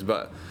these things,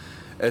 but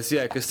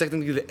because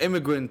technically the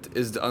immigrant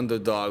is the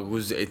underdog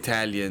who's the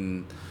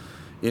Italian,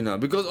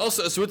 because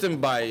also it's written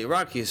by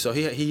Rocky, so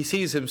he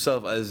sees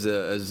himself as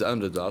the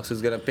underdog, so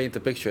he's gonna paint a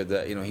picture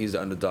that he's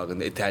the underdog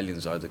and the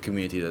Italians are the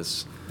community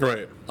that's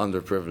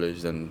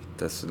underprivileged, and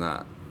that's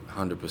not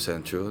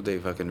 100% true.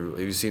 Have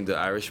you seen The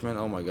Irishman?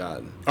 Oh my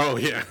God. Oh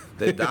yeah.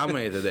 They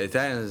dominated. The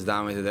Italians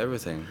dominated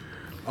everything.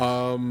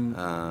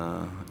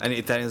 Any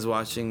Italians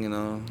watching?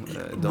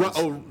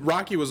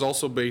 Rocky was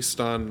also based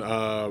on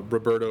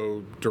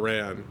Roberto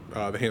Duran,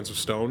 the Hands of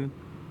Stone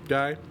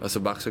guy. That's a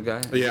boxer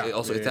guy. Yeah. Is he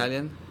also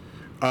Italian.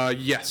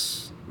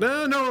 Yes.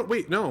 No.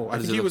 Wait. No. I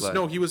think he was. Like?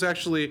 No, he was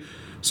actually.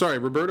 Sorry,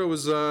 Roberto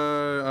was.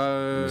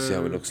 Let me see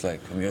how it looks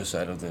like from your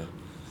side of the.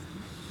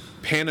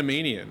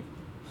 Panamanian.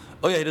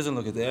 Oh yeah, he doesn't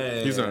look at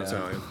that. He's not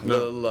Italian.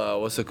 Little,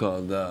 what's it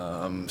called?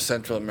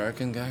 Central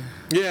American guy.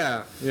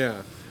 Yeah.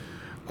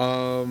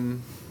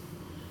 And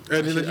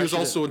he was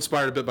also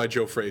inspired a bit by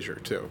Joe Frazier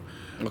too.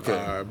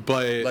 Okay.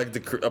 But like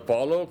the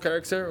Apollo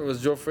character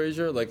was Joe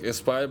Frazier, like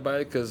inspired by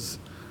it, because.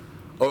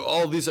 Or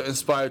all these are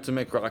inspired to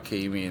make Rocky,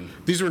 you mean?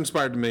 These were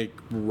inspired to make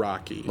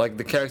Rocky. Like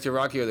the character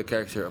Rocky or the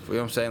character, you know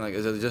what I'm saying? Like,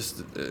 is it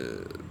just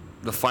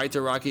the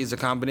fighter Rocky is a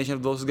combination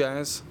of those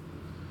guys?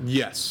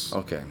 Yes.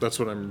 Okay. That's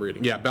what I'm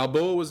reading. Yeah,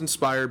 Balboa was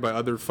inspired by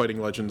other fighting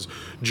legends,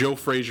 Joe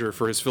Frazier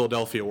for his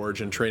Philadelphia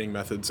origin training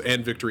methods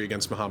and victory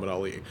against Muhammad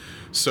Ali.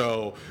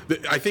 So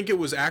I think it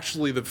was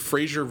actually the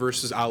Frazier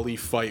versus Ali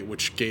fight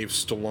which gave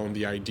Stallone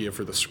the idea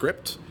for the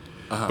script.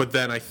 Uh-huh. But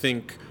then I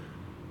think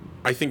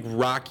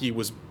Rocky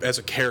was as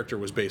a character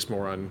was based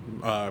more on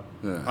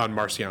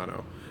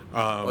Marciano.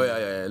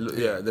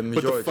 The majority.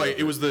 But the fight,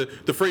 it was the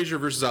Frazier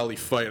versus Ali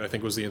fight. I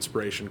think was the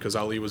inspiration because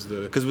Ali was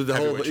with the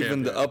whole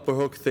champion. The upper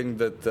hook thing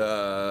that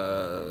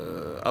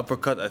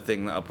uppercut. I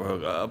think not upper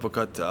hook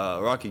uppercut.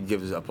 Rocky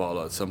gives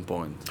Apollo at some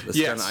point. It's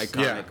kind of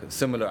iconic. Yeah.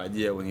 Similar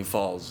idea when he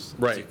falls.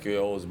 Right.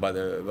 TKOs by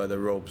the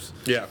ropes.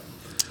 Yeah.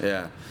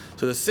 Yeah.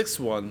 So the sixth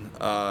one,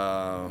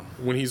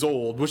 when he's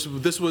old,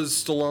 this was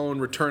Stallone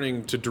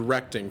returning to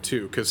directing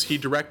too, because he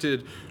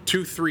directed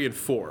 2, 3, and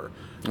 4.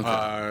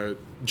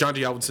 John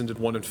D. Avildsen did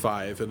 1 and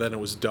 5, and then it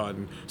was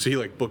done. So he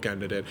like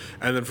bookended it.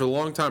 And then for a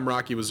long time,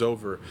 Rocky was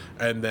over.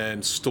 And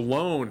then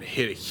Stallone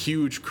hit a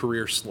huge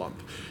career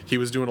slump. He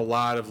was doing a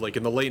lot of like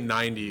in the late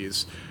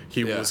 90s.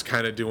 He was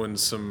kind of doing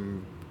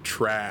some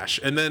trash,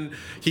 and then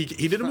he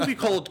did a movie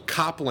called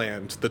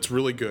Copland that's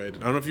really good.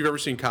 I don't know if you've ever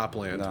seen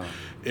Copland. No.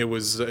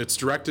 It's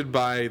directed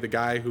by the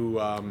guy who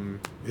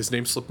his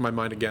name slipped my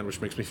mind again, which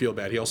makes me feel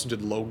bad. He also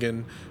did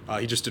Logan.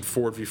 He just did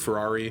Ford v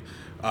Ferrari.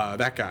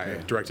 That guy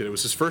directed it. It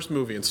was his first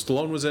movie, and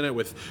Stallone was in it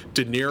with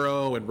De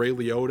Niro and Ray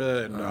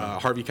Liotta and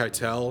Harvey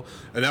Keitel,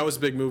 and that was a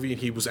big movie.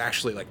 And he was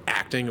actually like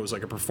acting. It was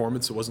like a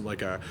performance. It wasn't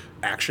like a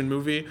action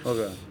movie.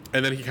 Okay.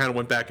 And then he kind of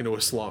went back into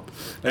a slump,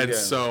 and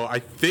so I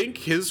think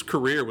his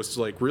career was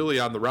like really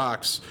on the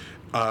rocks.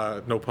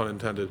 No pun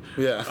intended.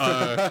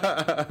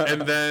 Yeah.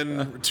 And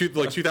then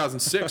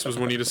 2006 was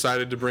when he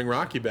decided to bring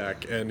Rocky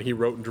back, and he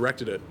wrote and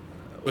directed it.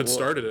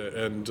 Started it,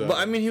 and but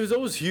I mean, he was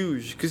always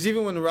huge because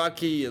even when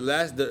Rocky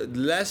the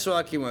last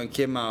Rocky one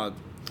came out,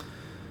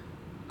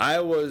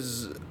 I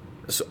was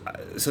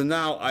so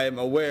now I am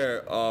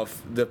aware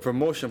of the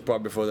promotion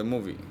part before the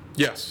movie.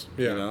 yes,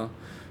 yeah, You know,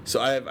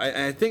 so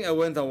I think I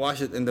went and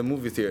watched it in the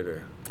movie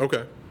theater.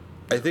 okay,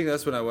 I think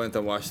that's when I went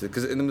and watched it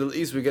because in the Middle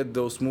East we get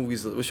those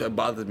movies which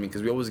bothered me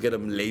because we always get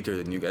them later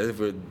than you guys.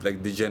 We're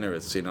like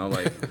degenerates, you know,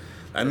 like.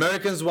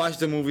 Americans watch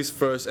the movies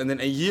first, and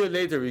then a year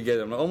later we get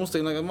them. Almost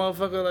like a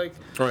motherfucker, like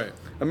right,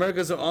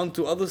 Americans are on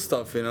to other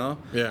stuff, you know.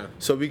 yeah,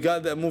 So we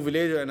got that movie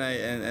later, and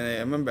I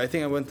remember. I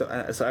think I went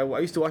to. So I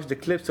used to watch the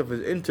clips of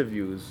his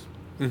interviews,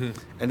 and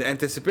the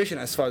anticipation,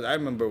 as far as I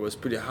remember, was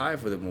pretty high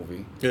for the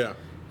movie. yeah,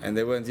 And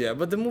they went,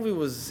 but the movie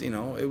was,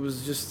 it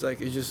was just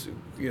like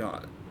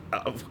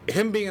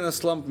him being in a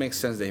slump makes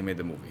sense that he made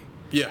the movie.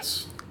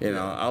 yes.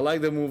 I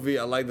like the movie.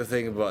 I like the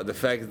thing about the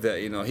fact that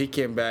he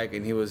came back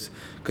and he was,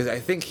 because I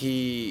think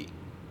he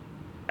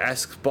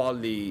asked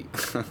Paulie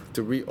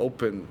to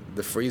reopen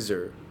the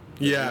freezer.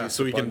 Yeah,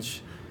 so he can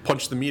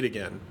punch the meat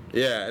again.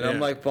 Yeah, and I'm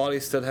like,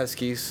 Paulie still has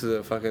keys to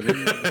the fucking.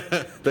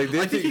 Like,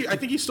 I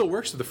think he still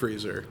works at the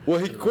freezer. Well,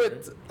 he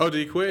quit. Oh, did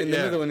he quit? In the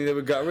middle when he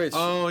never got rich.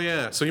 Oh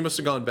yeah, so he must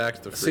have gone back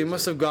to the freezer. So he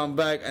must have gone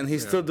back, and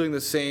he's still doing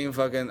the same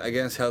fucking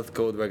against health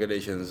code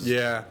regulations.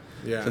 Yeah,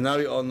 yeah. So now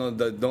we all know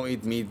that don't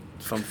eat meat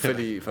from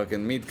Philly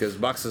fucking meat because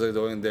boxers are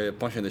going there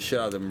punching the shit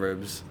out of them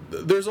ribs.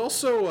 There's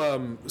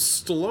also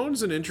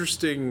Stallone's an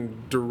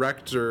interesting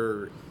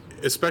director,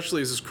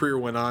 especially as his career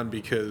went on,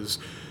 because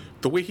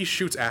the way he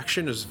shoots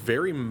action is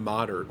very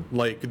modern.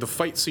 Like the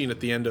fight scene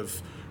at the end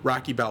of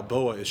Rocky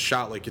Balboa is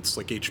shot like it's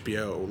like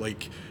HBO.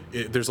 Like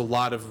there's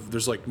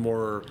like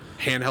more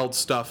handheld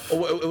stuff.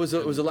 Oh, it was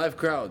a live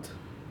crowd.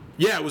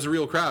 Yeah, it was a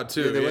real crowd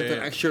too. Yeah, they went to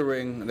an extra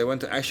ring. They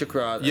went to extra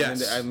crowd.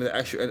 Yes. And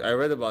I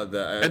read about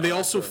that. And they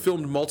also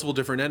filmed multiple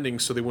different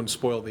endings so they wouldn't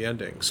spoil the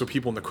ending. So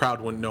people in the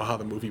crowd wouldn't know how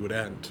the movie would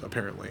end,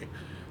 apparently.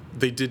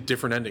 They did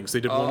different endings.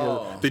 They did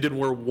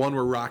one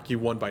where Rocky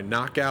won by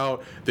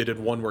knockout. They did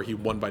one where he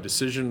won by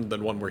decision.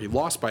 Then one where he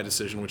lost by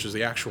decision, which is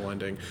the actual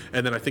ending.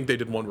 And then I think they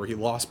did one where he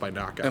lost by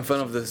knockout. In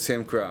front of the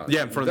same crowd.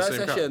 Yeah, in front of the same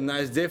crowd. That's actually a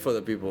nice day for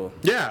the people.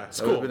 Yeah, it's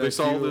cool. They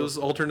saw all those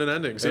alternate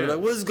endings. They're like,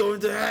 what's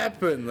going to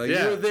happen? Like,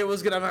 you were there,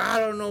 what's going to happen? I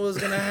don't know what's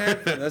going to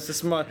happen. That's the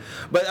smart.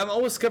 But I'm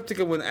always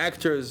skeptical when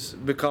actors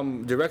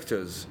become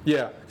directors.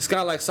 Yeah. It's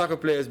kind of like soccer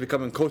players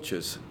becoming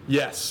coaches.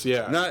 Yes,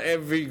 yeah. Not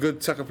every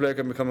good soccer player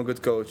can become a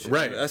good coach.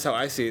 Right. That's how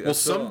I see it. Well,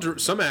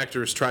 some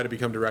actors try to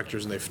become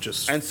directors and they've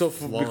just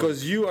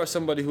because you are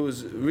somebody who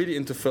is really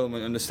into film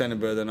and understand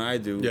it better than I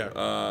do.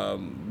 Yeah.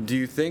 Do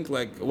you think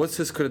what's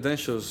his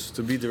credentials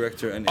to be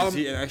director, and is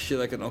he actually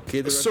like an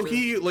okay director? So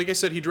he, like I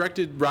said, he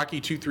directed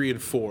Rocky 2, 3,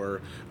 and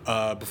 4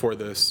 before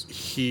this.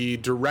 He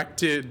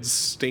directed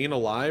Staying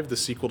Alive, the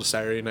sequel to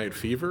Saturday Night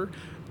Fever,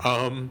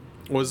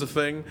 was a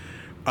thing.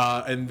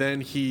 And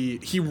then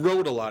he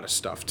wrote a lot of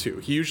stuff too.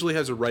 He usually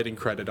has a writing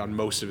credit on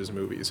most of his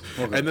movies.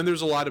 Okay. And then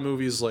there's a lot of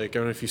movies like, I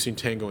don't know if you've seen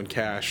Tango and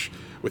Cash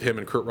with him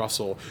and Kurt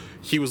Russell.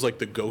 He was like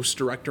the ghost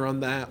director on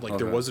that. Like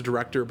there was a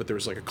director, but there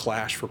was like a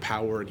clash for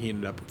power, and he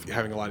ended up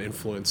having a lot of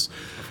influence.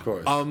 Of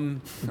course.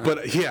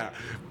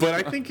 But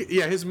I think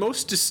his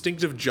most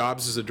distinctive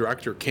jobs as a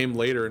director came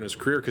later in his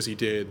career because he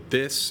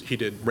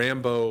did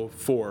Rambo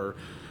 4.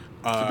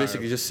 So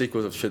basically just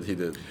sequels of shit he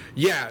did.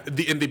 Yeah,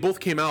 and they both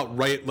came out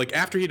right, like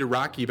after he did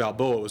Rocky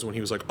Balboa was when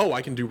he was like, oh,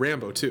 I can do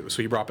Rambo too.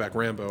 So he brought back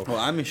Rambo. Well,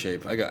 I'm in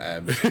shape. I got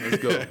abs. Let's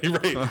go.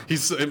 Right.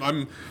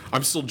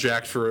 I'm still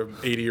jacked for an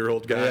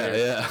 80-year-old guy.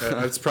 Yeah.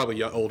 That's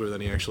probably older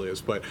than he actually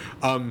is, but.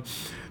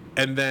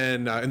 And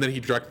then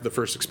he directed the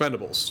first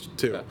Expendables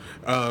too. Yeah.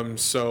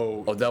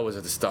 That was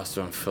a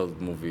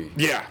testosterone-filled movie.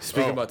 Yeah.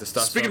 Speaking about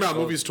testosterone. Speaking about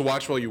movies to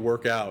watch while you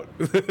work out.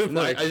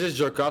 No, I just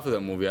jerk off to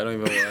that movie. I don't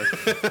even watch.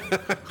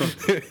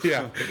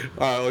 Yeah.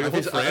 I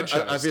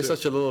feel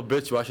such a little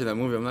bitch watching that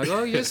movie. I'm like,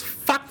 oh, you just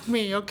fuck fuck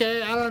me,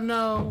 okay? I don't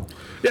know.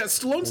 Yeah,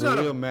 Stallone's not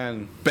Real a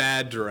man.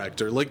 bad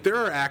director. Like there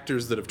are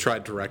actors that have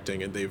tried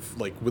directing, and they've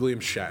like William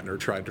Shatner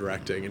tried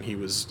directing, and he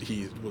was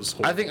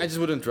horrible. I think I just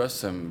wouldn't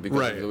trust him because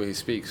Right. of the way he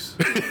speaks.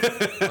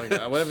 Like,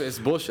 whatever, it's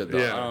bullshit though.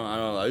 Yeah. I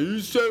don't like, you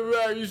said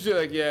right, you said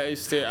like, yeah, you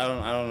say, I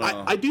don't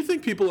know. I do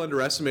think people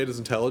underestimate his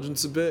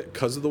intelligence a bit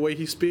because of the way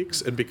he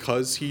speaks, and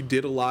because he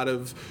did a lot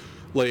of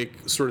like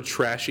sort of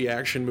trashy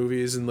action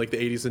movies in like the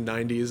 80s and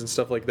 90s and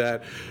stuff like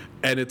that.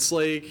 And it's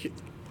like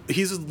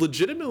he's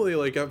legitimately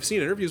like I've seen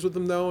interviews with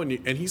him though, and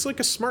he's like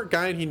a smart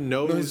guy, and he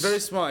knows. No, he's very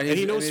smart, and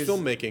he knows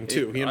filmmaking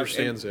too. He and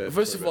understands it.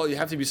 First of all, you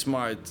have to be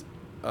smart,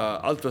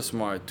 ultra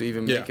smart, to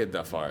even make Yeah. it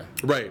that far.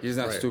 Right, He's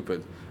not right.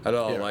 stupid at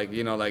all. Yeah. Like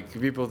like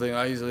people think,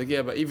 oh, he's like,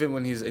 yeah, but even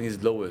when he's in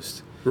his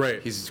lowest,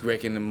 Right. he's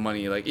raking in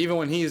money. Like even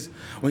when he's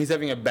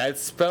having a bad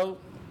spell.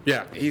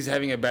 Yeah. He's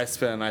having a bad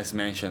spell in a nice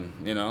mansion,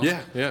 you know?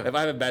 Yeah, yeah. If I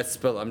have a bad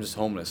spell, I'm just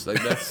homeless.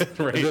 Like that's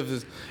Right.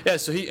 Yeah,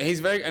 so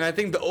he's very, and I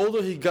think the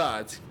older he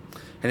got,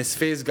 and his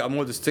face got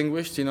more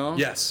distinguished, you know?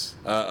 Yes.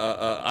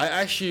 I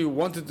actually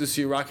wanted to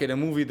see Rocky in a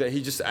movie that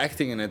he's just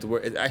acting in it,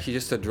 where it's actually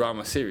just a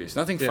drama series.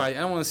 Nothing Yeah. fight. I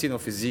don't want to see no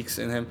physiques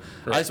in him.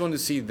 Right. I just want to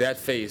see that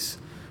face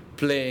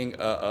playing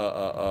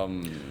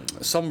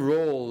some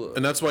role.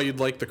 And that's why you'd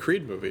like the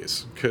Creed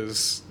movies,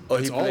 because Oh,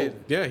 he played?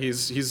 Yeah,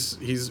 he's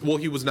well,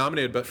 he was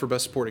nominated for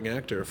Best Supporting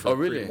Actor for Oh,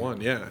 really? Creed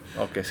 1. Yeah,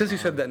 Okay, since you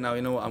said that now,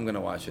 you know what? I'm gonna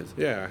watch it.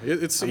 yeah.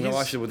 It's I'm gonna he's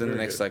watch it within the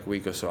very next good. like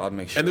week or so. I'll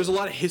make sure. And there's a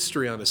lot of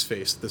history on his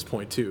face at this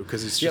point too,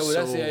 because he's Yeah, just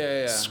well, so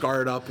that's- yeah.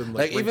 scarred up and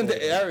like even wrinkled.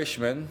 the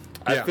Irishman,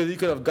 I Yeah. feel you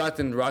could have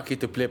gotten Rocky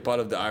to play part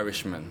of the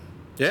Irishman.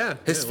 Yeah,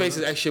 His yeah, face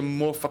why is actually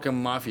more fucking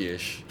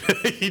mafia-ish. not?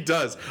 He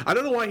does. I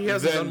don't know why he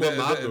hasn't done more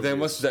mob then movies.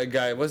 what's that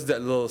guy? What's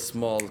that little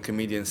small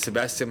comedian?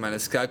 Sebastian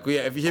Maniscalco.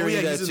 Yeah, if you're Oh,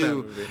 hearing yeah, that he's in that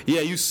too, movie.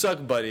 yeah, you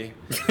suck, buddy.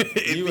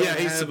 You Yeah, and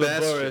he's Hannibal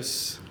Sebastian.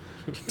 Buress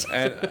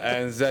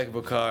and Zach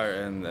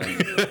Bukar and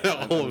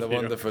All the of you.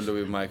 wonderful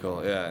Louis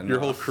Michael. Yeah, Your no.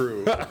 whole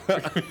crew.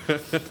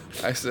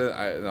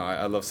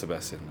 I love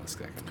Sebastian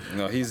Maniscalco.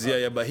 No, he's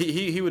but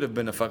he would have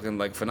been a fucking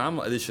like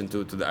phenomenal addition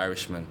to the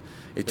Irishman.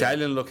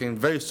 Italian looking,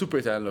 very super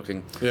Italian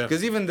looking. Yeah.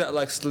 Because even that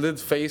like slid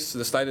face,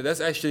 the slider,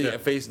 that's actually Yeah. a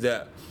face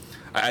that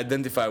I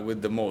identify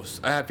with the most.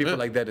 I have people Yeah.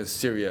 like that in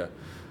Syria.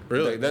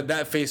 Really? Like,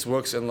 that face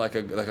works in like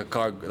a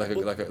car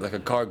like a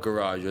car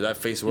garage, or that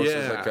face works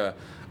as Yeah. like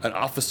an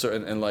officer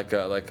in like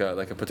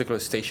a particular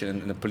station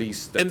in the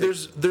police. That And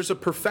there's a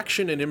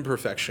perfection and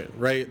imperfection,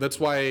 right? That's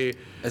why.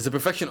 it's the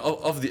perfection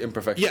of the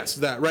imperfection. Yes,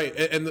 that right,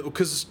 and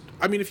because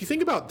I mean, if you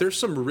think about, there's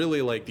some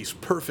really like these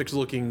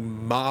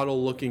perfect-looking,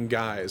 model-looking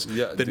guys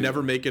that dude.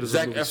 never make it as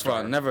Zac a movie Efron,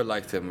 star. never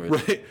liked him. Really.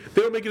 Right,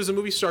 they don't make it as a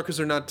movie star because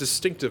they're not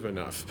distinctive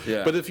enough.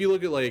 Yeah. But if you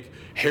look at like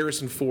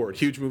Harrison Ford,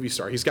 huge movie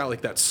star, he's got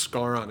like that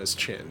scar on his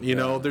chin. You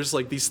know, there's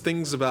like these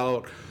things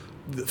about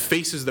the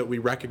faces that we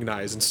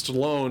recognize. And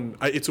Stallone,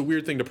 it's a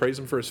weird thing to praise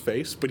him for his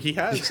face, but he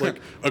has like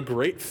a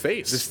great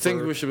face.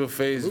 Distinguishable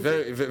face,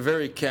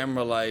 very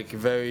camera-like,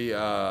 very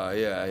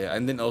yeah.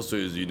 And then also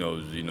his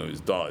his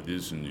dog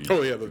is and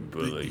Oh yeah,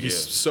 like, he's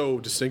so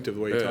distinctive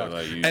the way he Yeah, talks.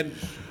 like And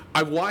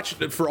I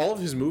watched for all of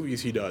his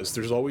movies he does.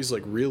 There's always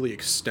like really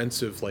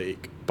extensive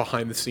like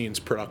behind the scenes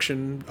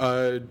production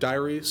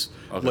diaries,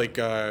 like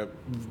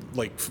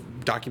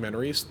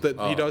documentaries that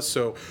he does.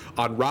 So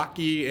on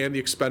Rocky and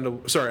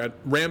on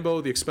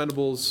Rambo, The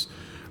Expendables.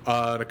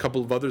 And a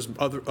couple of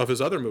of his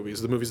other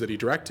movies, the movies that he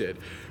directed,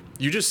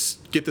 you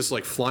just get this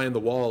like fly in the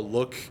wall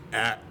look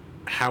at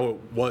how it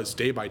was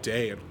day by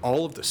day, and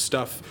all of the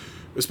stuff,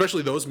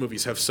 especially those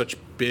movies, have such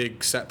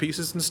big set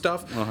pieces and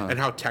stuff, and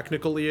how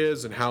technical he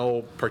is, and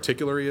how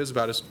particular he is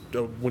about his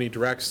when he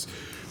directs.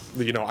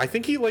 You know, I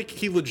think he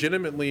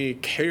legitimately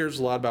cares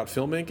a lot about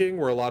filmmaking,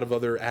 where a lot of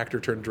other actor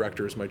turned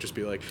directors might just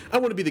be like, I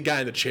want to be the guy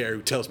in the chair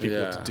who tells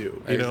people what to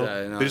do. You know,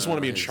 exactly. No, they just want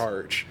to be in he's-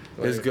 charge.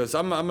 It's Like- good. So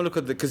I'm gonna look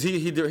at because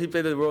he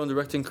played a role in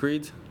directing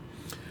Creed.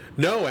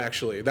 No,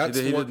 actually, that's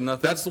He the did one.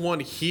 nothing? That's the one.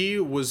 He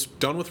was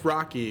done with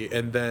Rocky,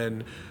 and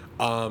then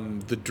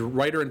the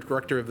writer and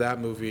director of that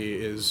movie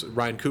is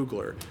Ryan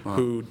Coogler,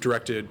 who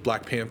directed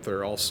Black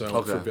Panther, also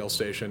Okay. for Vale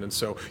Station. And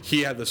so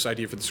he had this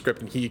idea for the script,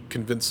 and he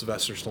convinced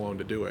Sylvester Stallone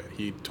to do it.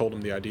 He told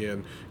him the idea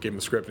and gave him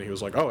the script, and he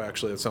was like, "Oh,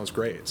 actually, that sounds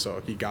great."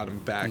 So he got him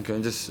back. Okay,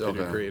 and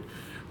agreed.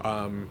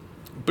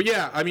 But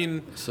yeah, I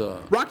mean, So-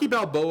 Rocky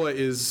Balboa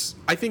is,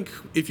 I think,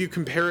 if you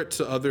compare it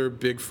to other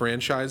big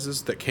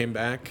franchises that came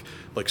back,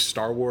 like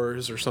Star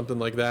Wars or something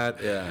like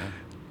that, Yeah.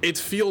 it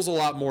feels a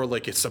lot more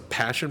like it's a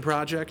passion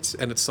project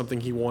and it's something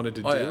he wanted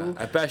to Oh do.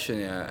 yeah, a passion,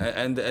 yeah,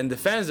 and the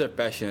fans are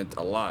passionate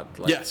a lot,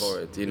 like, Yes. for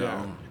it, you know.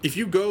 Yeah. If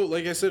you go,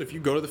 like I said, if you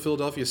go to the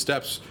Philadelphia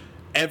Steps,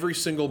 every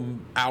single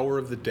hour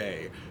of the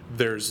day,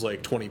 there's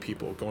like 20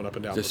 people going up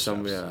and down Just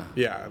the steps.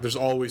 Yeah, there's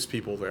always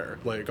people there,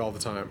 like all the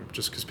time,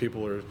 just because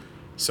people are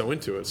so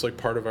into it. It's like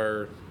part of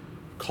our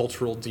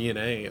cultural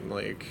DNA, and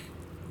like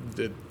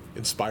it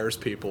inspires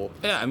people.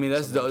 Yeah, I mean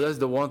that's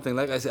the one thing.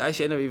 Like I said,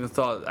 actually I never even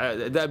thought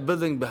that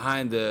building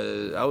behind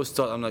the. I always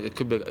thought I'm like it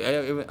could be.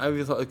 I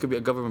even thought it could be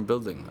a government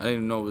building. I didn't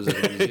even know it was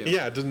like a museum.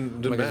 Yeah, it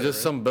didn't Like matter. it's just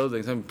right? some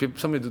building.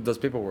 Somebody does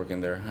paperwork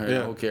in there.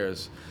 Yeah. Who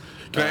cares?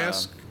 Can I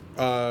ask?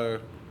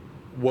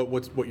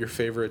 what your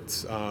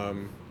favorite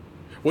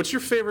what's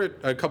your favorite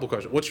a couple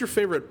questions. What's your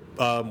favorite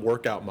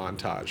workout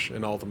montage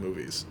in all the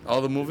movies?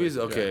 All the movies,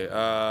 okay.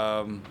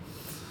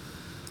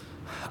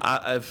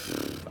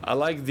 I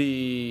like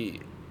the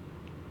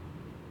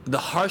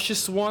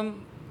harshest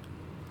one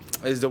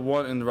is the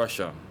one in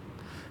Russia,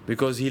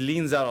 because he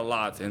leans out a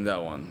lot in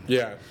that one.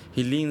 Yeah.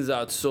 He leans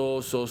out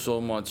so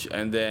much,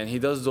 and then he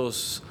does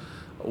those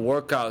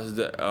workouts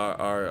that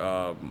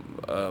are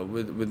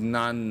with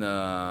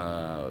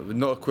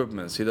no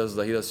equipments. He does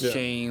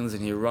chains,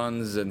 and he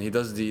runs, and he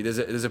does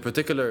there's a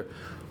particular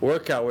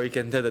workout where you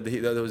can tell that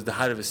that was the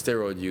height of his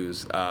steroid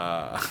use.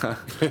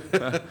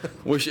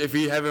 Which, if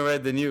you haven't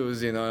read the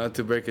news, not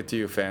to break it to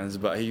you fans,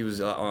 but he was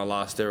on a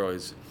lot of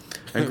steroids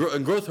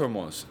and growth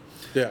hormones.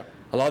 Yeah.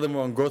 A lot of them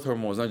are on growth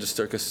hormones, not just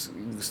steroids. Because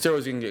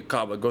steroids you can get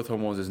caught, but growth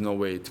hormones, there's no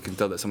way you can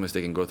tell that someone's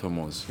taking growth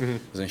hormones.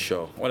 Doesn't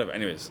show. Whatever,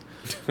 anyways.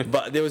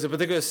 But there was a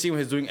particular scene where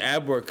he's doing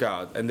ab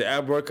workout, and the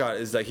ab workout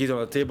is like he's on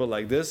a table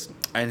like this,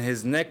 and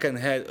his neck and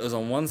head is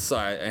on one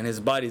side, and his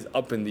body's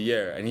up in the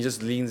air, and he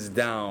just leans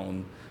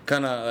down,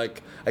 kind of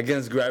like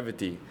against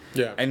gravity.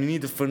 Yeah. And you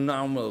need a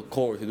phenomenal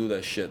core to do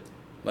that shit.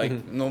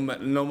 Like, no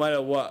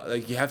matter what,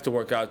 like, you have to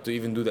work out to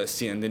even do that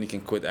scene, and then you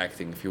can quit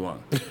acting if you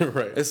want.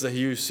 Right. It's a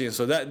huge scene.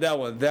 So that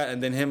one,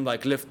 and then him,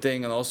 like,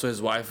 lifting, and also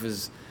his wife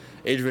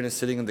Adrian is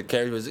sitting in the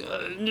carriage,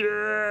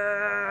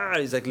 yeah!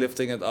 He's, like,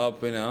 lifting it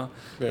up, Yeah.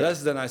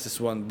 That's the nicest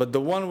one. But the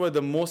one where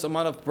the most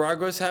amount of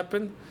progress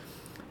happened,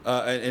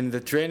 and in the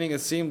training,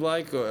 it seemed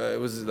like, it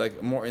was,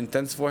 like, more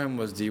intense for him,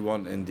 was the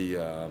one in the,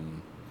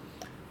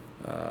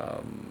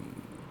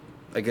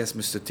 against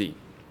Mr. T,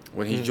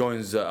 when he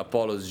joins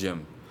Apollo's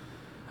gym.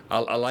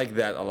 I like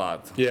that a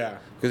lot. Yeah.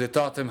 Because they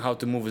taught him how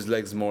to move his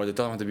legs more. They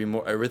taught him how to be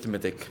more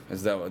arithmetic.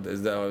 Is that what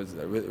no,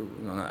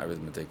 not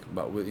arithmetic,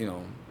 but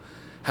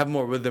have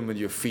more rhythm with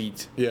your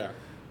feet. Yeah.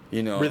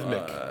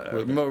 Rhythmic.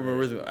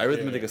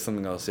 Arithmetic is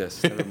something else.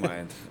 Yes, never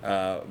mind.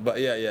 But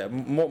yeah,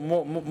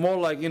 more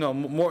like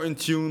more in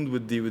tune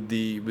with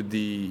the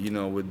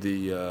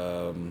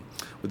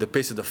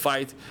pace of the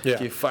fight. Yeah.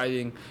 Keep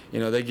fighting.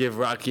 They give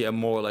Rocky a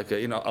more like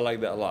a I like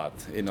that a lot.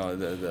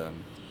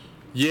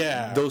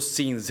 Yeah. Those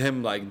scenes,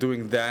 him like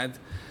doing that,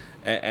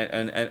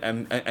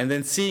 and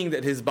then seeing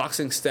that his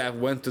boxing staff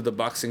went to the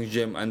boxing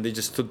gym and they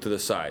just stood to the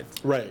side.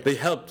 Right. They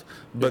helped,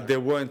 but they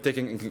weren't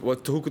taking. Who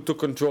took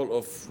control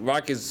of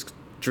Rocky's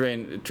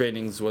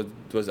trainings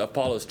was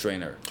Apollo's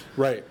trainer.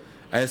 Right.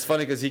 And it's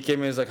funny because he came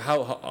in, he's like,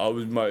 how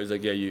was Mario? He's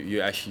like, yeah,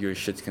 you're in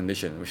shit's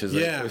condition, which is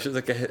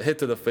like a hit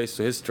to the face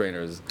to his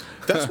trainers.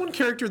 That's one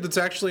character that's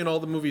actually in all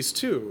the movies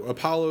too.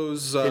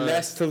 Apollo's. He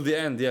lasts till the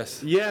end,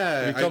 yes.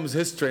 Yeah. He becomes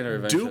his trainer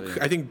eventually. Duke,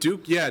 I think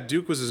Duke. Yeah,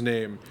 Duke was his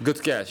name.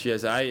 Good catch.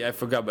 Yes, I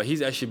forgot, but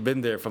he's actually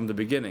been there from the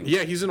beginning.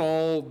 Yeah, he's in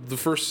all the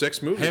first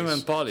 6 movies. Him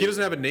and Polly. He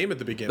doesn't have a name at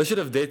the beginning. They should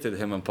have dated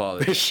him and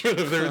Polly. They should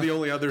have. They're the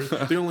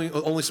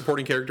only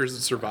supporting characters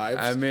that survived.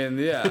 I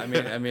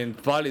mean,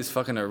 Polly's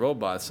fucking a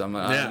robot. So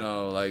I don't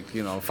know, like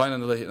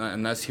find a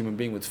nice human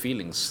being with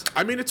feelings.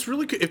 I mean, it's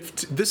really good.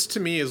 This to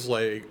me is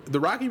like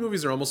the Rocky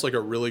movies are almost like a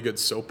really good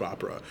soap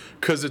opera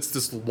because it's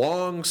this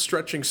long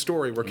stretching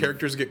story where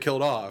characters get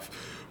killed off,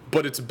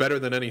 but it's better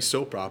than any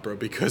soap opera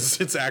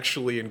because it's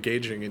actually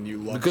engaging and you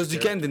love. Because you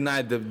can't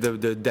deny the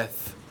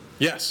death.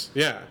 Yes.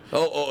 Yeah.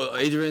 Oh,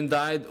 Adrian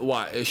died.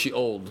 Why? Is she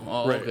old?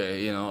 Oh, right.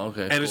 Okay.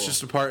 Okay. And cool. It's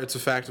just it's a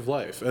fact of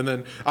life. And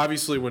then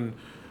obviously when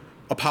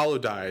Apollo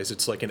dies,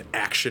 it's like an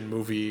action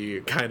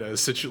movie kind of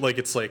situation. Like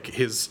it's like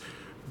his.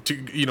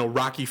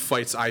 Rocky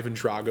fights Ivan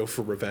Drago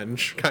for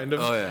revenge, kind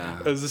of. Oh yeah.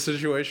 As the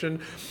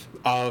situation.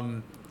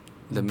 The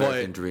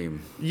American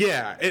dream.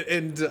 Yeah,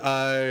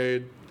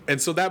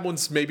 and so that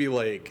one's maybe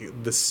like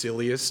the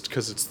silliest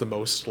because it's the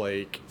most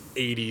like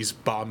 80s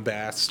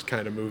bombast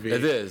kind of movie.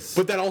 It is.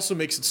 But that also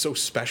makes it so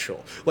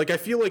special. Like I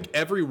feel like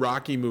every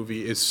Rocky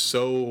movie is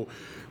so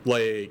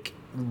like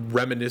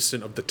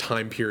reminiscent of the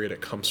time period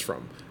it comes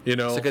from.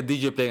 It's like a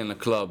DJ playing in a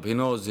club. He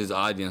knows his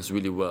audience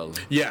really well.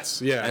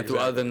 Yes, yeah. And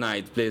throughout the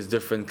night, plays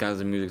different kinds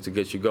of music to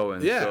get you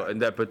going. Yeah. So in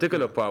that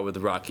particular part with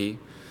Rocky,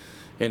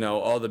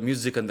 all the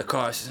music and the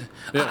cars.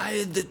 Yeah.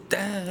 I did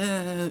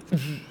that.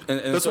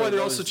 and that's why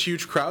they're all such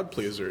huge crowd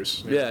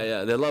pleasers.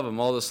 Yeah, they love them.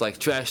 All this like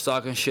trash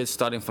talk and shit,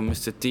 starting from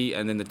Mr. T,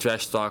 and then the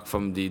trash talk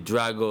from the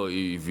Drago.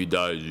 If he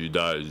dies, he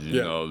dies.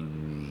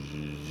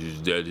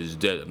 He's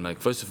dead. I'm like,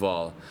 first of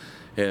all,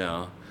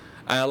 And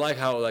I like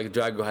how like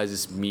Drago has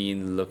this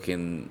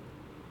mean-looking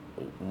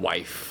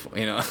wife,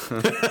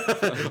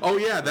 Oh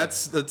yeah,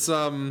 that's.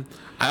 I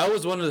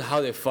always wondered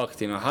how they fucked.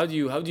 How do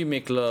you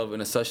make love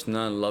in a such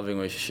non-loving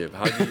relationship?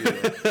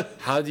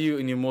 How do you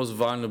in your most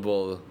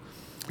vulnerable?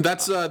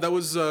 That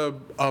was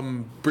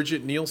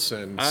Bridget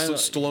Nielsen,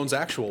 Stallone's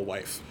actual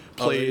wife.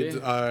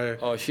 Played.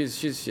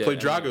 Played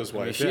Drago's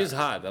wife. She's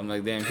hot. I'm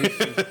like, damn,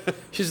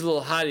 she's a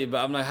little hottie.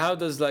 But I'm like, how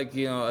does a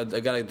guy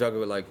like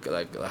Drago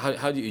like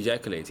how do you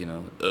ejaculate?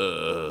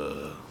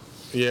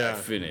 Yeah.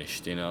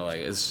 finished. You know, like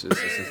it's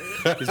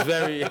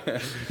very.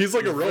 He's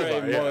like a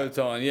robot. Very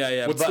monotone.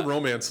 Yeah. What's the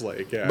romance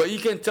like? Yeah. But you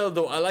can tell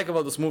though. I like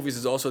about those movies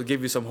is also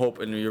give you some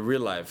hope in your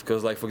real life.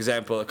 Because like for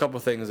example, a couple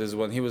things is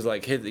when he was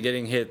like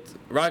getting hit.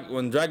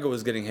 When Drago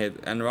was getting hit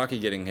and Rocky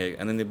getting hit,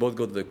 and then they both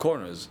go to the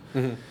corners.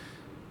 Mm-hmm.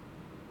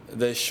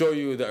 They show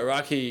you that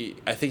Rocky.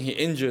 I think he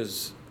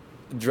injures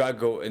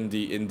Drago in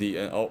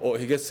the or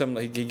he gets some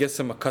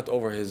a cut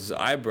over his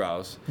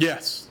eyebrows.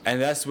 Yes. And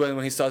that's when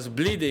he starts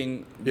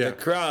bleeding. Yeah. The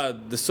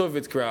crowd, the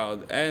Soviet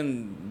crowd,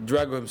 and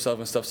Drago himself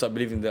and stuff start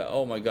believing that,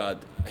 oh my God,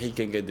 he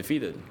can get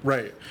defeated.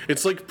 Right.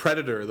 It's like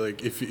Predator.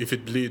 Like if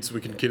it bleeds,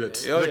 we can kill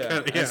it. Oh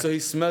yeah. And so he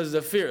smells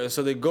the fear.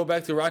 So they go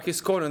back to Rocky's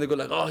corner and they go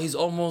like, oh, he's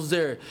almost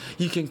there.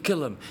 You can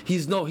kill him.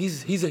 He's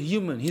a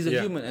human. He's a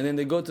human. And then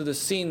they go to the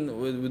scene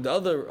with the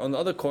other on the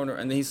other corner,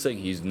 and then he's saying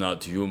he's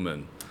not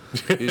human.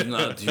 He's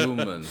not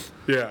human.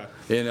 Yeah.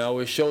 You know,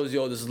 it shows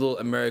you this little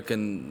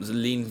American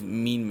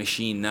lean, mean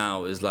machine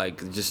now is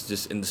like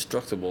just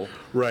indestructible.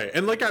 Right.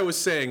 And like I was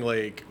saying,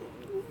 like,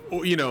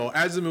 you know,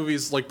 as the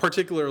movies, like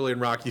particularly in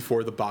Rocky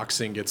IV, the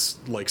boxing gets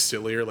like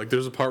sillier. Like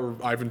there's a part where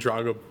Ivan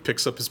Drago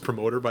picks up his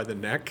promoter by the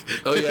neck.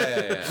 Oh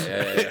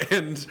yeah.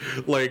 And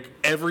like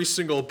every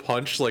single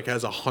punch like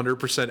has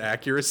 100%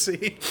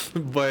 accuracy,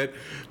 but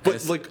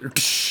like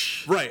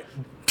right.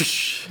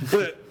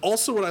 But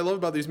also what I love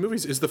about these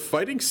movies is the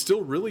fighting's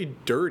still really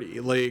dirty.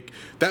 Like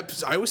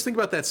that, I always think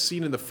about that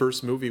scene in the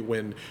first movie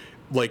when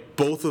like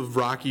both of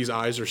Rocky's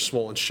eyes are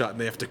swollen shut and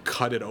they have to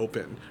cut it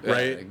open,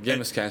 right? Game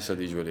is cancelled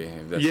usually.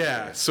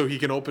 Yeah, so he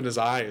can open his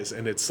eyes,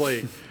 and it's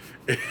like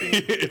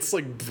it's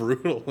like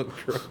brutal and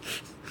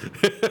gross.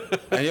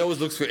 And he always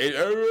looks for it.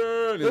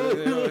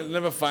 He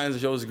never finds it.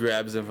 She always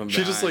grabs him from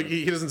behind. She just like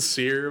he doesn't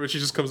see her, but she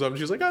just comes up and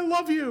she's like, "I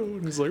love you,"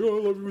 and he's like, "Oh,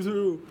 I love you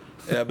too."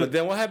 Yeah, but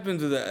then what happened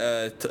to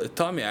the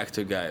Tommy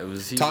actor guy?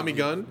 Tommy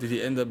Gunn? Did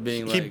he end up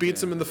being like... He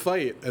beats him in the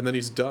fight, and then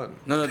he's done.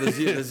 No, does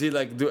he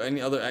like do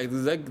any other act?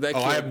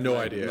 I have no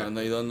idea.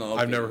 No, you don't know.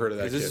 Okay. I've never heard of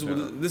that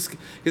kid.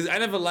 Because I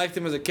never liked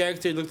him as a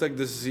character. He looked like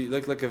this. He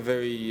looked like a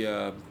very...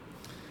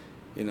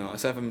 you know,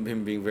 aside from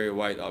him being very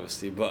white,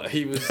 obviously, but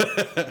he was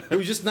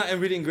just not in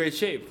really in great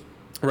shape.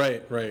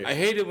 Right. I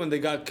hated when they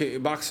got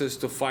boxers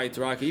to fight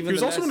Rocky. Even he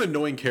was also an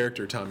annoying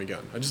character, Tommy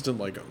Gunn. I just didn't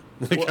like him.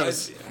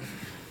 Like,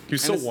 he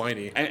was so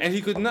whiny. And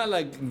he could not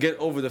like get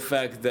over the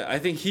fact that I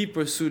think he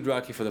pursued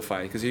Rocky for the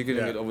fight because he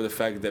couldn't get over the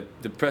fact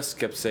that the press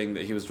kept saying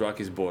that he was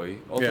Rocky's boy.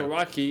 Although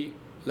Rocky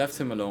left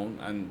him alone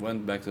and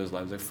went back to his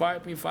life. He was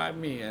like, fight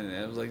me. And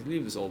I was like,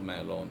 leave this old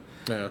man alone.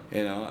 Yeah.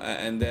 You know,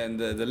 and then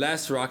the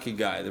last Rocky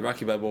guy, the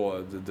Rocky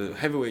Balboa, the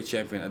heavyweight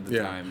champion at the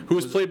time. Who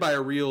was played by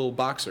a real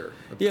boxer.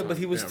 Yeah, but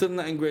he was still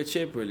not in great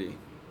shape, really.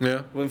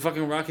 Yeah. When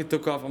fucking Rocky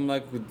took off, I'm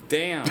like,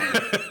 damn.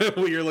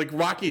 Well, you're like,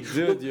 Rocky.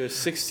 Dude, you're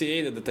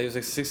 68 at the time. You're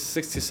like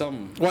 60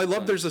 something. Well, I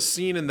love there's a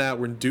scene in that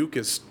when Duke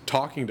is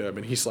talking to him,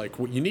 and he's like,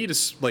 well, you need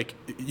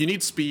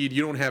speed.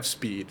 You don't have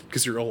speed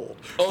because you're old.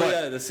 Oh, but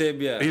yeah, the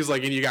same, yeah. He's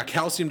like, and you got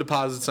calcium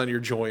deposits on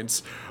your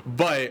joints,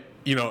 but...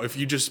 You know, if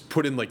you just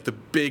put in like the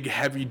big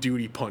heavy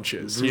duty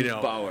punches, brute you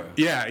know, power.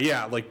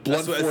 Yeah, like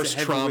blunt force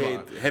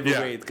trauma,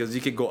 heavyweight, because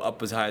you can go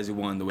up as high as you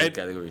want in the weight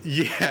category.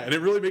 Yeah, and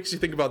it really makes you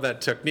think about that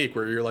technique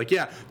where you're like,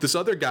 yeah, this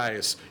other guy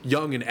is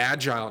young and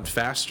agile and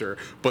faster,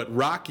 but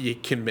Rocky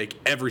can make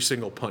every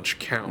single punch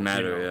count.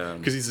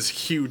 Because he's this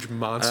huge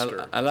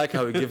monster. I like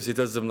how he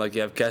does them like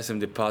you have calcium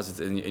deposits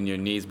in your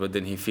knees, but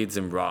then he feeds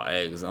him raw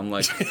eggs. I'm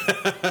like,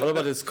 what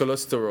about his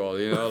cholesterol?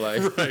 You know,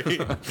 like.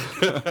 Right.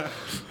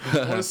 I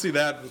want to see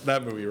that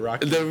movie,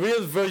 Rocky. The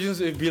real versions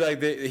would be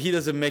like he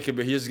doesn't make it,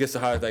 but he just gets a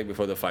heart attack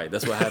before the fight.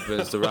 That's what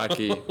happens to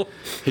Rocky.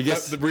 He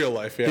gets the real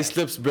life. Yeah. He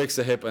slips, breaks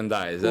a hip, and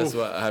dies. That's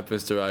what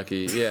happens to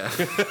Rocky. Yeah.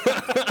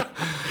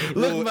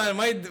 Look, man,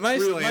 my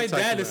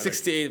dad is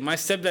 68. My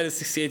stepdad is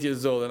 68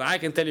 years old, and I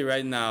can tell you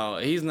right now,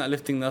 he's not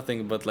lifting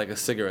nothing but like a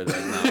cigarette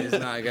right now. He's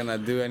not gonna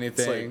do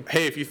anything. Like,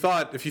 hey, if you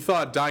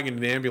thought dying in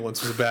an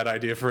ambulance was a bad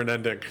idea for an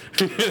ending,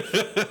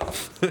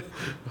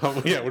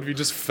 what if you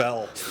just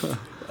fell?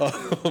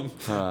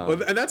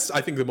 And that's, I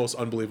think, the most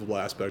unbelievable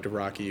aspect of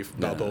Rocky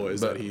Balboa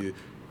is that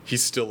he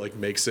still like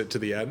makes it to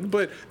the end,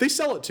 but they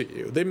sell it to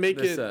you. They make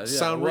it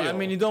sound real. I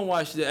mean, you don't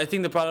watch. I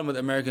think the problem with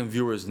American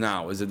viewers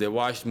now is that they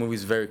watch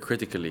movies very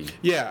critically.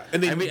 Yeah,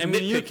 and I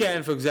mean, you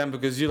can, for example,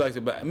 because you like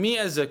to. But me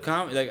as a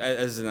comedy, like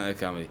as not a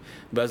comedy,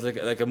 but as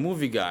like a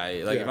movie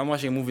guy, like if I'm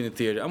watching a movie in the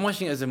theater, I'm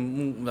watching as a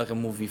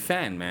movie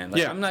fan, man.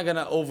 Like, I'm not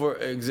gonna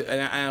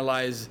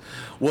analyze.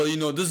 Well, you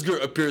know, this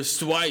girl appears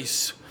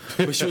twice.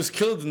 But she was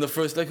killed in the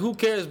first. Like, who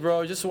cares,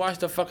 bro? Just watch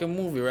the fucking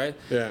movie, right?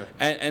 Yeah.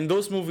 And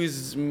those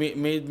movies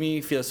made me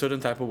feel a certain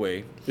type of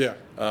way. Yeah.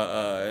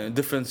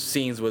 Different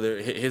scenes, whether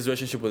his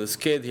relationship with his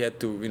kid, he had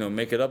to,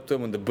 make it up to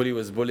him when the bully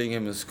was bullying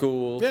him in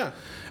school. Yeah.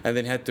 And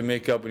then he had to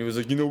make up, and he was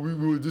like, we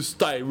were just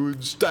tight, and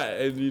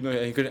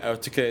and he couldn't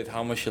articulate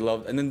how much he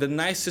loved. And then the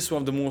nicest,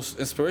 one of the most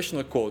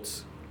inspirational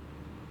quotes.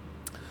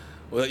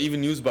 Well,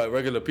 even used by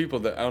regular people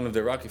that I don't know if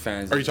they're Rocky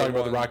fans. Are you talking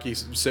about the Rocky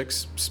VI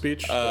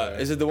speech?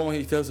 Is it the one where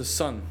he tells his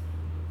son?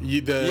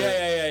 Yeah.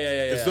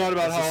 It's not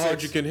about how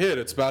hard you can hit.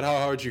 It's about how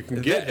hard you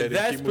can get hit.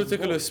 That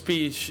particular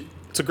speech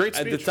It's a great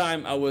speech. At the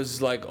time, I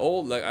was like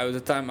old. Like at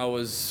the time, I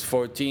was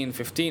 14,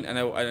 15,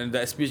 and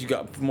that speech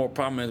got more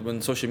prominent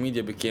when social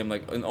media became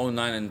like in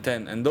 '09 and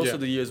 10. And those Yeah. are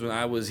the years when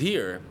I was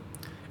here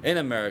in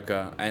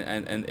America,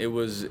 and it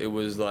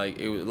was like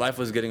life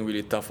was getting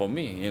really tough for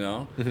me, you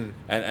know.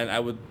 And I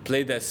would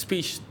play that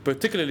speech,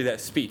 particularly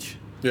that speech.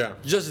 Yeah.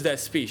 Just that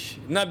speech,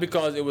 not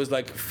because it was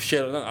like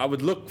shit. I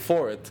would look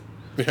for it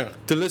Yeah.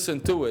 to listen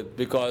to it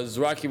because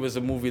Rocky was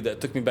a movie that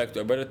took me back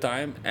to a better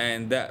time,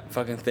 and that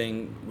fucking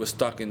thing was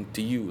talking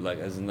to you, like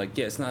as in like,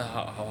 yeah, it's not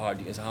how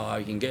hard, it's how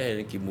you can get it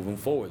and keep moving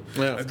forward.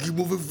 Yeah. And keep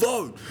moving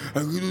forward.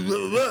 And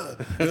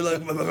you're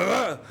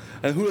like,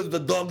 and who are the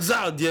dogs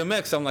out?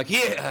 DMX. I'm like,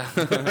 yeah,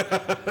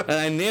 and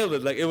I nailed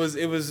it. Like it was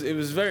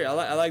very.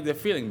 I like the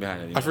feeling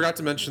behind it. You know? I forgot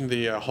to mention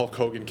the Hulk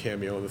Hogan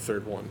cameo in the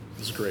third one. It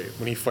was great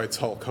when he fights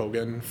Hulk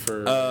Hogan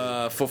for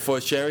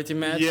a charity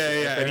match.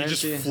 yeah, and he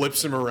just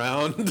flips him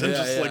around and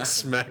just yeah. like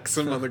smacks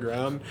him on the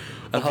ground.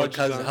 And Hulk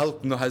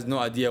has no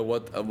idea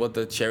what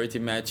the charity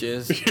match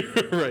is.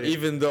 Right.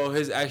 Even though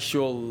his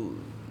actual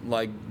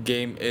like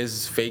game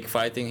is fake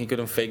fighting, he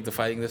couldn't fake the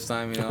fighting this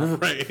time, you know.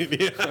 Right.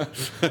 Yeah.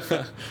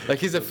 Like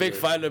he's a fake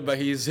fighter, but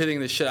he's hitting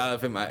the shit out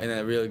of him in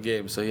a real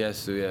game, so he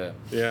has to. Yeah.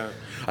 Yeah.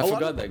 I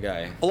forgot that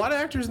guy. A lot of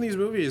actors in these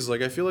movies,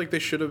 like I feel like they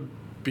should have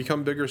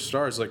become bigger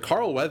stars. Like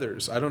Carl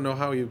Weathers, I don't know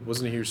how he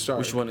wasn't a huge star.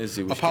 Which one is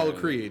he? Which Apollo guy?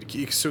 Creed.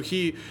 He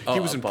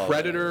was in Apollo.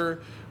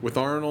 Predator with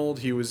Arnold.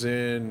 He was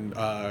in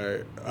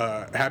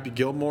Happy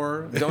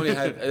Gilmore. It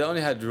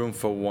only had room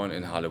for one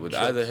in Hollywood.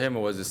 Sure. Either him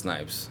or was it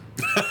Snipes?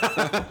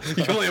 You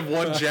can only have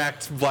one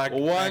jacked black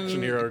One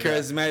action hero. guy.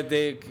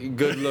 charismatic,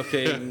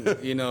 good-looking,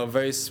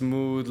 very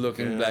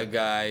smooth-looking black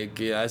guy.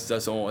 Yeah,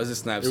 that's all. Is it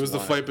Snipes? It was the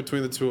one. fight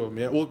between the two of them.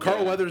 Yeah. Well,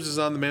 Carl Weathers is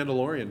on The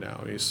Mandalorian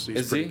now. He's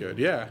Is pretty he? good.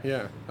 Yeah,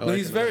 yeah. I No, like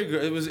he's him. very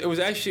good.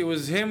 It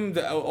was him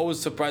that I was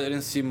surprised I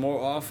didn't see more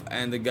of,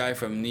 and the guy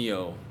from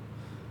Neo.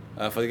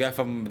 For the guy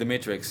from The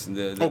Matrix.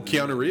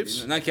 Keanu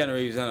Reeves? Not Keanu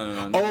Reeves.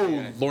 No. Oh, The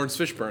guy, Lawrence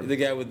Fishburne. the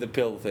guy with the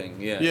pill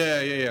thing. Yeah.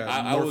 Yeah.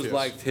 I always Morpheus.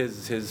 liked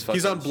his. Fucking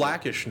He's on shit.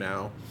 Blackish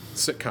now,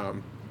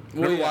 sitcom.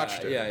 Well, Never yeah,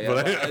 watched it. Yeah.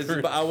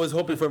 But But I was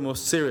hoping for more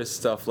serious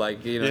stuff.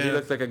 Like he Yeah.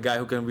 looked like a guy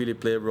who can really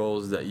play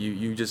roles that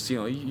you just they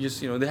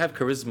have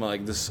charisma,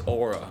 like this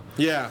aura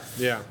yeah.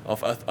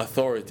 of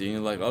authority. And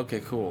you're like, okay,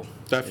 cool.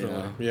 Definitely.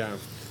 You know? Yeah.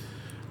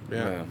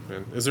 Yeah.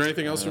 Man. Is there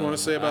anything else you want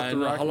to say about the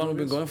Rocky How long have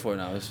we been movies? going for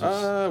now? This is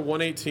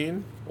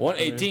 118.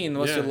 118.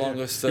 What's Yeah, your yeah.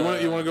 longest? You want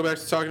to go back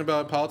to talking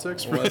about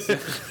politics?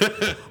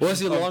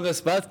 What's your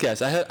longest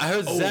podcast? I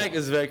heard Zach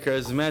is very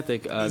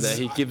charismatic. That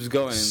he keeps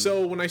going.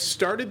 So when I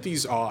started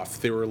these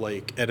off, they were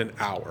like at an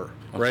hour,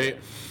 right?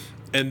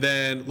 And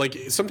then like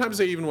sometimes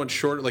they even went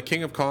shorter. Like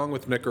King of Kong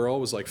with Nick Earl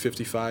was like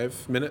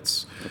 55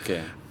 minutes.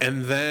 Okay.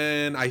 And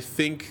then I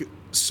think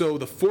so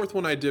the fourth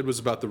one I did was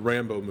about the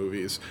Rambo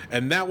movies,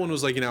 and that one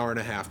was like an hour and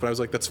a half. But I was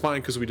like, that's fine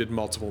because we did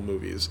multiple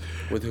movies.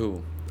 With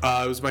who?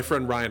 It was my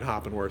friend Ryan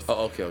Hoppenworth.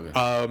 Oh,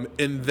 okay.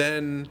 And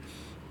then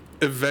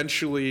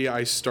eventually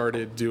I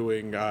started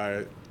doing.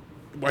 I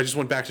just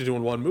went back to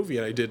doing one movie,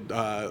 and I did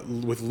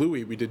with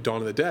Louis. We did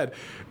Dawn of the Dead,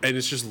 and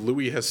it's just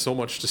Louis has so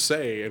much to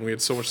say, and we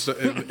had so much.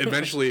 And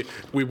eventually,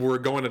 we were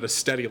going at a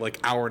steady like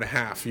hour and a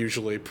half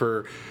usually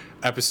per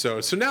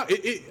episode. So now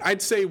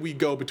I'd say we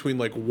go between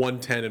like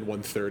 110 and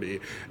 130,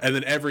 and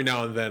then every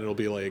now and then it'll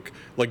be like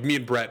me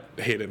and Brett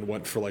Hayden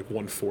went for like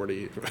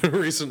 140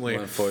 recently.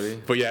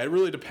 140. But yeah, it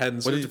really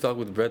depends. What did you talk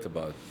with Brett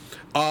about?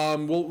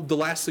 Well, the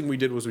last thing we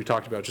did was we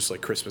talked about just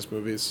like Christmas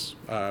movies.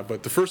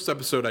 But the first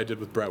episode I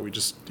did with Brett, we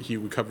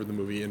covered the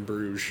movie In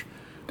Bruges.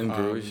 In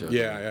Bruges. Okay.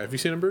 Yeah. Have you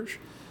seen In Bruges?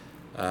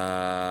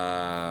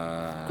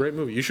 Great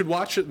movie. You should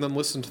watch it and then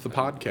listen to the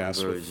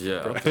podcast. Bruges, yeah.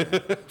 Okay.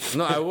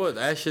 No, I would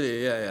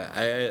actually.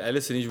 Yeah. I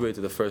listen each way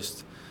to the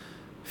first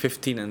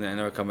 15, and then I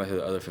never come back to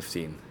the other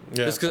 15.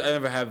 Yeah. Just because I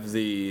never have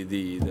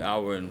the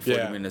hour and 40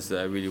 Yeah. minutes that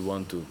I really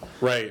want to.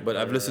 Right. But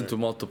I've right, listened right. to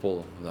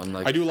multiple. I'm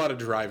like. I do a lot of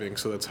driving,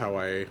 so that's how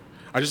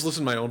I just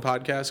listen to my own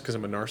podcast because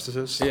I'm a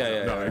narcissist.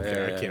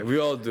 I can't. We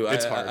all do.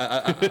 It's hard.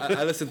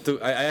 I listen to.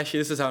 I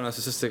actually, this is how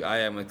narcissistic I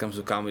am when it comes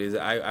to comedy. Is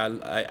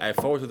I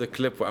forward to the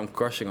clip where I'm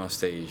crushing on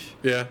stage.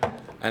 Yeah.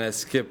 And I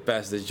skip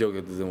past the joke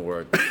that didn't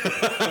work.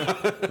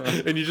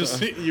 And you just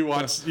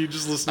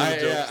listen to the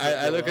jokes.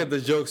 I look at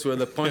the jokes where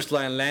the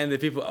punchline landed,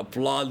 people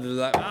applaud. They're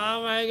like,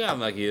 "Oh my god!" I'm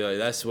like,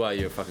 that's why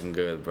you're fucking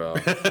good, bro.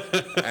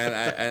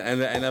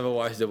 and I never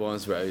watch the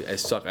ones where I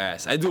suck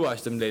ass. I do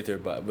watch them later,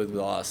 but with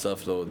a lot of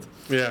self-load.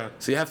 Yeah.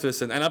 So you have to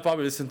listen, and I'll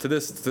probably listen to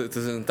this to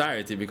the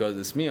entirety because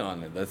it's me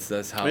on it.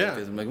 That's how Yeah. it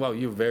is. I'm like, wow,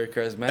 you're very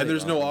charismatic. And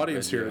there's no on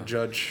audience here to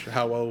radio. judge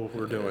how well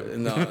we're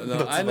doing. No,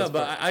 I know,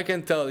 but I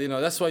can tell.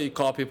 That's why you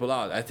call people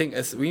out. I think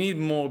we need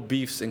more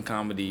beefs in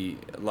comedy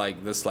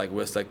like this, like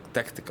where it's like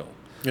tactical.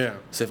 Yeah.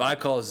 So if I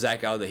call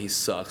Zach out that he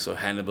sucks, or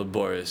Hannibal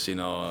Buress,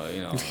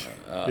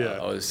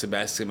 or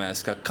Sebastian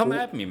Maniscalco, come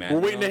at me, man. We're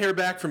waiting to hear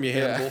back from you,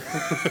 Hannibal.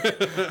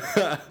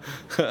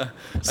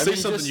 Say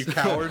something, you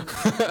coward.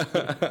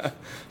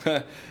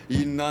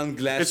 You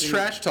non-glassing. It's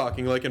trash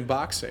talking, like in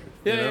boxing.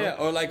 Yeah,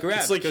 or like rap.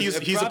 It's like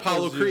he's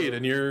Apollo Creed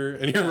and you're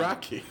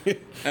Rocky. and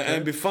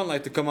it'd be fun,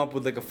 like, to come up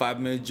with like a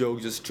 5-minute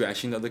joke, just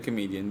trashing the other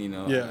comedian,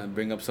 and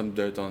bring up some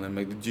dirt on him.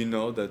 Like, did you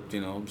know that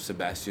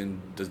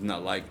Sebastian does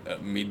not like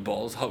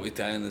meatballs? How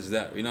Italian is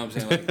that? You know what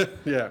I'm saying? Like,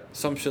 yeah,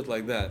 some shit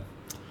like that.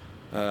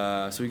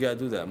 So we gotta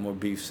do that. More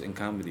beefs in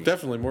comedy.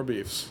 Definitely more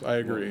beefs. I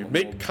agree.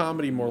 Make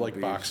comedy more like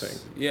beefs. boxing.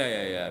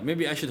 Yeah.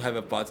 Maybe I should have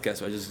a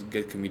podcast where I just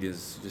get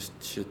comedians, just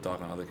shit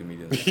talk on other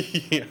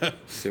comedians. Yeah.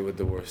 Say what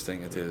the worst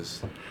thing it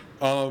is.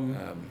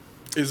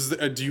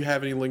 Do you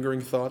have any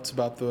lingering thoughts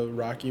about the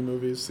Rocky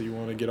movies that you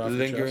want to get off your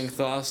chest? Lingering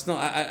thoughts? No,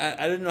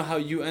 I don't know how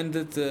you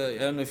ended. I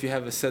don't know if you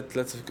have a set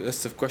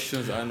list of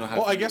questions. I don't know how.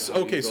 Well, I guess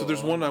okay. So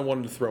there's one I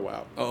wanted to throw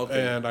out. Oh,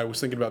 okay. And I was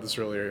thinking about this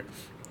earlier.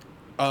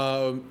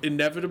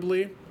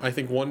 Inevitably, I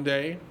think one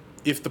day,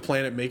 if the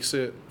planet makes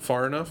it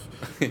far enough,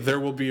 there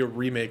will be a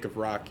remake of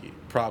Rocky.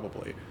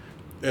 Probably.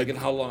 Like in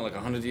how long? Like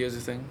 100 years, you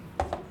think?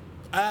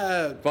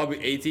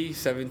 Probably 80,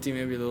 70,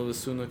 maybe a little bit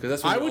sooner, because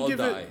that's when we all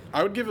die.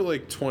 I would give it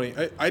like 20.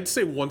 I'd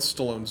say once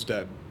Stallone's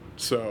dead,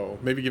 so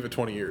maybe give it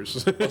 20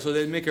 years. So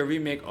they'd make a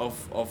remake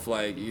of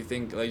like, you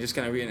think, like, just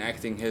kind of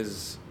reenacting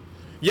his...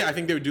 Yeah, I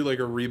think they would do like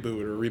a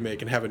reboot or a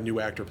remake and have a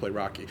new actor play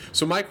Rocky.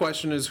 So my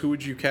question is, who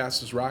would you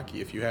cast as Rocky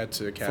if you had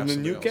to cast from the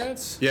new else?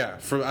 cats? Yeah,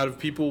 out of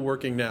people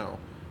working now,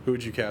 who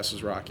would you cast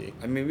as Rocky?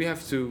 I mean, we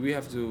have to,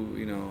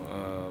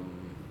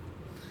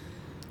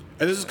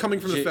 and this is coming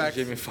from the fact...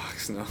 Jamie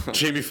Foxx, no.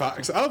 Jamie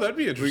Foxx. Oh, that'd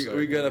be interesting.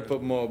 We gotta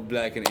put more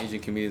black and Asian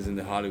comedians in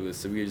the Hollywood,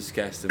 so we just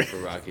cast them for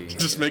Rocky.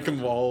 Just make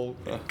them all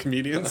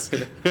comedians?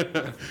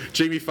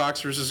 Jamie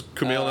Foxx versus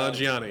Kumail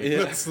Nanjiani. Yeah.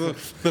 That's the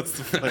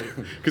fight.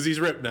 Because he's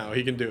ripped now.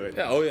 He can do it.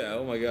 Yeah,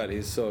 oh my God,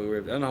 he's so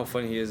ripped. I don't know how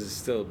funny he is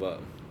still, but...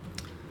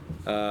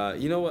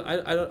 you know what?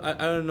 I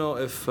don't know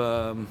if...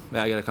 I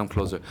gotta come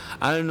closer.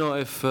 I don't know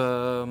if...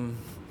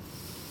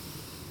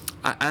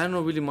 I don't know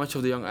really much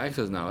of the young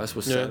actors now. That's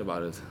what's sad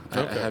about it.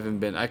 I haven't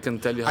been. I can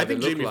tell you how I think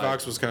they look Jamie like.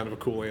 Foxx was kind of a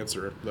cool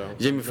answer, though.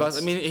 Jamie Foxx.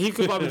 I mean, he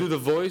could probably do the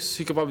voice.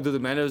 He could probably do the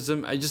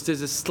mannerism.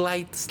 There's a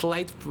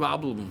slight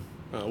problem.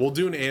 We'll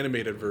do an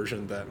animated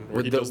version then,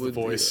 where he does the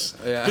voice.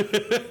 Yeah.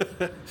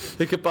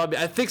 He could probably...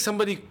 I think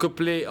somebody could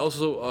play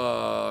also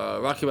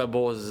Rocky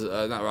Balboa's...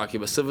 not Rocky,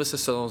 but Sylvester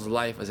Stallone's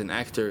life as an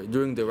actor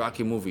during the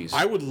Rocky movies.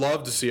 I would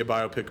love to see a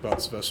biopic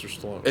about Sylvester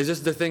Stallone. It's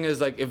just the thing is,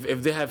 like,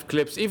 if they have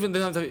clips, even they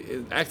don't have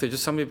an actor,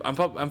 just somebody...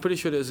 I'm pretty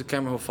sure there's a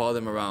camera who follow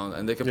them around,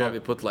 and they can probably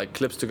put, like,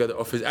 clips together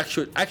of his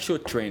actual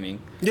training.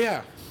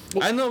 Yeah.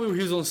 Well, I know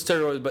he was on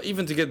steroids, but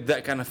even to get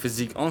that kind of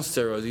physique on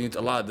steroids, you need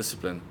a lot of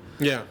discipline.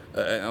 Yeah.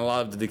 And a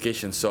lot of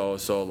dedication. So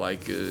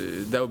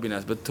that would be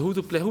nice. But who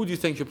to play? Who do you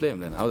think should play him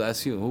then? I would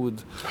ask you. Who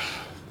would?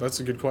 That's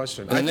a good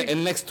question. In the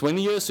next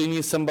 20 years, so you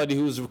need somebody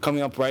who's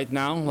coming up right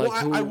now. Like,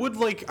 well, I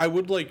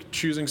would like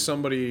choosing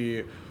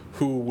somebody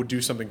who would do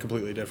something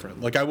completely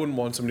different. Like, I wouldn't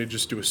want somebody to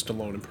just do a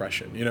Stallone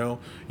impression. You know,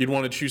 you'd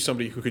want to choose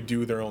somebody who could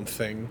do their own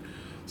thing.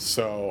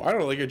 So I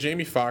don't know. Like a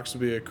Jamie Foxx would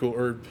be a cool.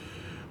 Or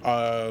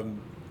I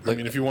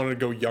mean, if you wanted to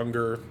go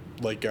younger,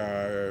 like.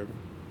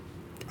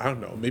 I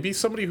don't know, maybe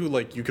somebody who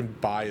like you can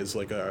buy as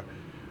like a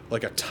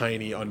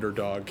tiny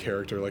underdog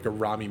character, like a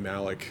Rami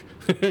Malek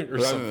or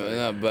something.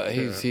 No, but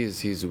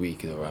he's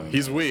weak though. Rami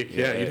he's weak.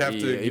 Yeah, you'd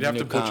have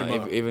to butch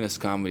him up. Even his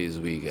comedy is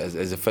weak.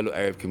 As a fellow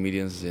Arab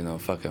comedian,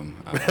 fuck him.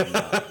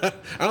 I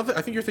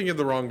think you're thinking of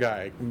the wrong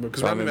guy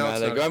because Rami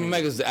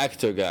Malek is the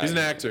actor guy. He's an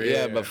actor.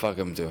 Yeah, but fuck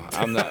him too.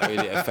 I'm not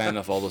really a fan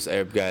of all those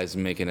Arab guys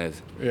making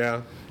it.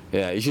 Yeah.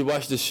 Yeah, you should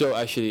watch the show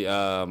actually.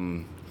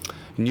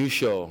 New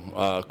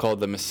show called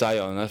The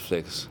Messiah on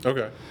Netflix.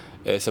 Okay.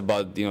 It's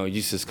about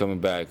Jesus coming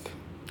back.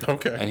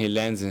 Okay. And he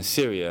lands in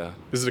Syria.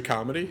 Is it a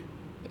comedy?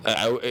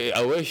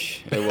 I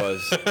wish it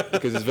was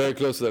because it's very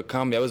close to the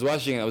comedy. I was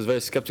watching it. I was very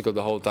skeptical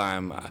the whole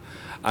time.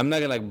 I'm not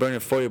gonna burn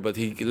it for you, but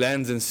he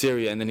lands in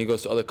Syria and then he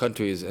goes to other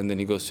countries and then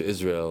he goes to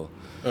Israel.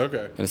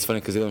 Okay. And it's funny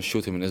because they don't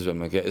shoot him in Israel.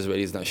 I'm like, yeah,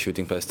 Israelis not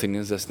shooting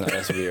Palestinians.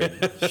 That's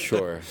weird.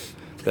 Sure.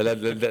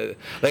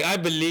 Like I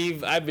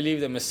believe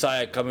the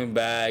Messiah coming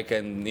back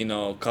and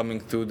coming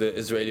through the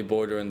Israeli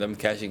border and them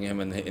catching him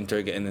and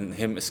interrogating and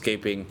him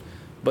escaping,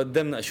 but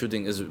them not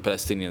shooting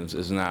Palestinians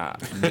is not.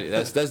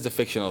 That's the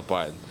fictional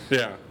part.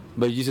 Yeah.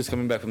 But Jesus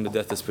coming back from the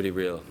death is pretty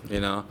real,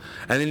 And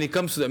then he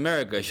comes to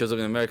America. He shows up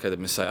in America, the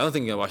Messiah. I don't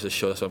think you're gonna watch the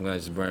show, so I'm gonna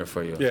just burn it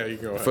for you. Yeah, you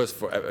can go ahead.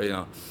 First,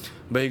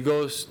 But he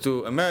goes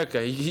to America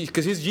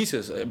because he's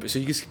Jesus, so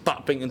he's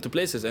popping into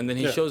places, and then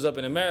he shows up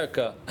in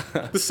America.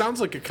 This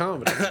sounds like a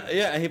comedy.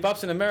 Yeah, and he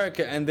pops in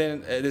America, and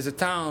then there's a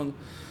town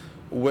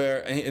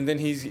where, and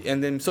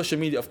then social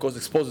media of course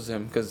exposes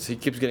him because he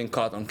keeps getting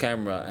caught on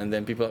camera, and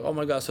then people are like, oh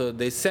my God, so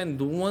they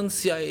send one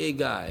CIA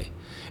guy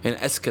in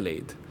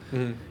Escalade.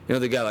 Mm-hmm.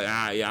 The guy like,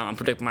 I'm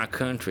protecting my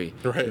country.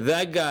 Right.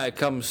 That guy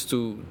comes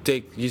to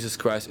take Jesus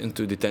Christ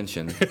into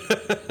detention.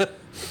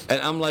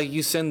 And I'm like,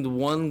 you send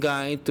one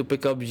guy to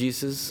pick up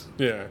Jesus,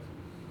 Yeah.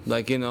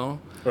 like, you know,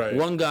 Right.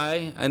 one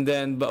guy, and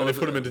then but And they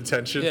put him in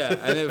detention. yeah,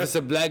 and if it's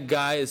a black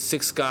guy, it's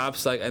 6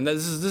 cops, like, and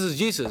this is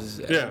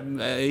Jesus. Yeah.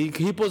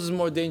 He poses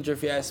more danger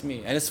if you ask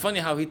me. And it's funny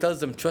how he tells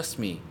them, trust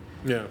me.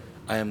 Yeah.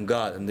 I am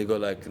God, and they go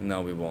like,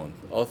 no, we won't.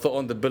 Although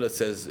on the bill it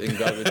says, in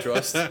God we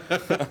trust.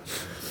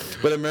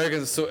 But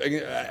Americans are so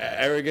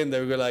arrogant,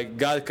 they go like,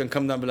 God can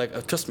come down and be like,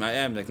 oh, trust me, I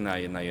am. Like, nah,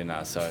 you're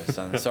not. Sorry,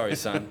 son. Sorry,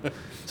 son.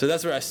 So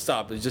that's where I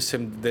stopped. It's just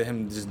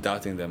him just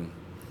doubting them.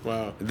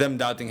 Wow. Them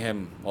doubting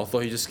him, although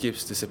he just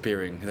keeps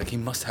disappearing. Like, he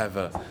must have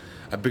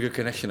a bigger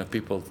connection of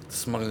people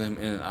smuggling him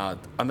in and out.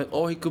 I'm like,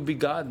 oh, he could be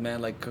God,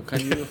 man. Like, can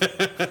you...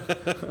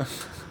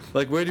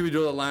 like, where do we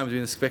draw the line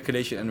between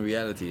speculation and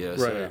reality? Yeah,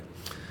 so, Right.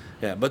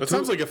 Yeah, but That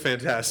sounds like a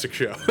fantastic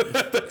show.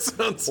 That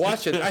sounds.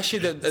 watch it.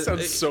 Actually, that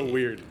sounds so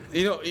weird.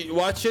 You know,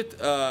 watch it.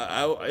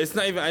 It's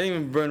not even. I didn't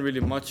even burn really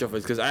much of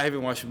it because I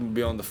haven't watched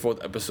beyond the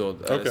 4th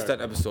episode. Okay. It's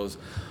 10 episodes.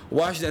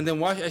 Watch it and then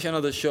watch actually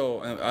another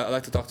show. And I'd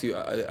like to talk to you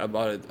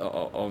about it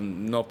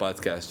on no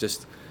podcast.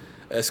 Just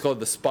it's called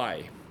The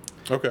Spy.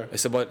 Okay.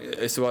 It's about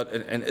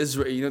an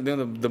Israel. You know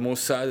the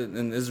Mossad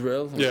in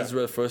Israel. When Yeah.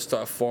 Israel first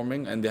started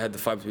forming, and they had the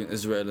fight between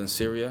Israel and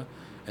Syria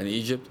and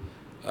Egypt.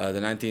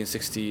 The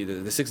 1960, the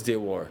 6-Day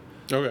War.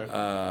 Okay.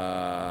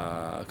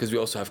 Because we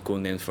also have cool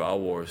names for our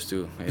wars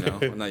too, you know.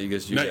 Not you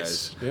guys, Nice.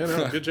 guys. Yeah,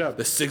 no, good job.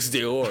 The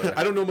 6-Day War.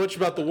 I don't know much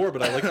about the war,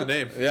 but I like the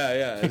name.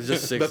 Yeah, it's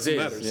just 6 That's what days.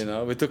 matters. You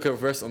know, we took a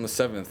rest on the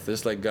 7th,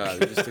 just like God.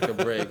 We just took a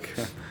break.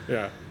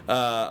 Yeah.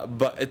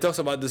 But it talks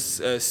about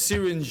this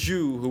Syrian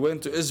Jew who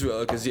went to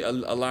Israel because he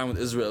aligned with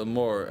Israel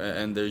more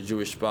and their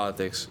Jewish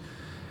politics.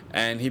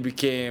 And he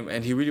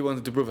really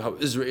wanted to prove how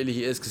Israeli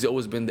he is because he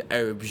always been the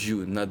Arab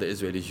Jew, not the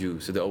Israeli Jew.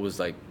 So they always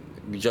like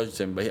judged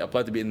him, but he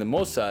applied to be in the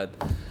Mossad,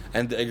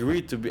 and they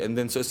agreed to be. And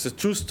then so it's a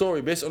true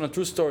story based on a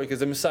true story because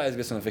the Messiah is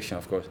based on a fiction,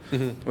 of course.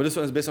 Mm-hmm. But this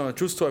one is based on a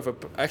true story of an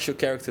actual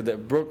character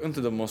that broke into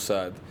the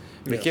Mossad,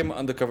 became an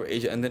undercover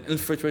agent, and then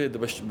infiltrated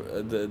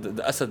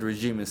the Assad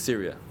regime in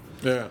Syria.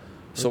 Yeah.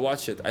 So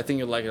watch it. I think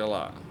you'll like it a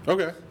lot.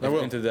 Okay. I If you're will.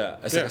 into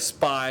that. It's Yeah. like a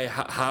spy,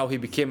 how he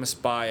became a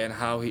spy, and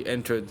how he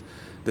entered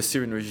the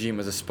Syrian regime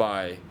as a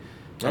spy.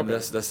 And Okay.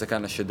 that's the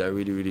kind of shit that I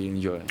really, really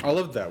enjoy. I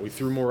love that. We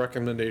threw more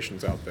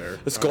recommendations out there.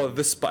 It's called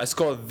The Spy. It's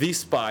called The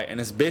Spy,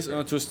 and it's based on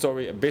a true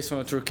story, based on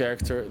a true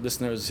character.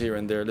 Listeners here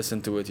and there, listen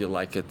to it. You'll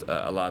like it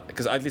a lot.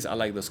 Because at least I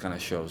like those kind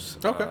of shows.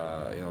 Okay.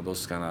 You know,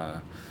 those kind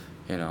of,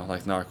 you know,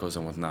 like Narcos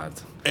and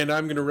whatnot. And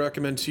I'm going to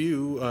recommend to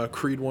you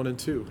Creed 1 and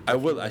 2. I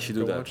will actually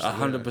do Go that. watch them,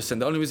 100%.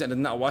 The only reason I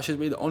did not watch it,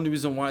 the only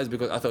reason why is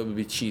because I thought it would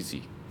be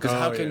cheesy. Because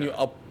how can yeah. you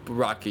up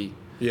Rocky?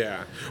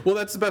 Yeah. Well,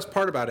 that's the best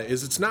part about it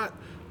is it's not.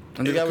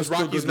 And the guy was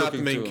because too Rocky's not the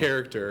main good-looking, too.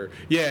 character.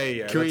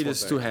 Yeah. Creed that's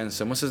is one too thing.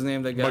 handsome. What's his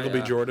name? That guy. Michael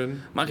B.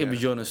 Jordan. Michael B. Yeah.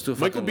 Jordan is too.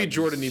 Michael fucking, B. like,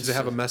 Jordan needs to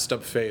have a messed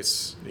up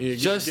face.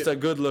 just a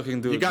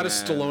good-looking dude. You got to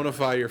man.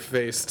 Stallonify your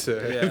face to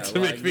Yeah, to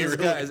like, make me this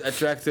really. guy is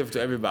attractive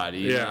to everybody.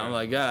 You Yeah. know? I'm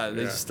like, God,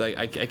 Yeah. it's just like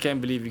I can't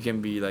believe you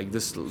can be like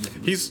this.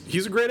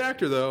 He's a great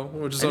actor though,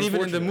 which is And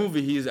even in the unfortunate.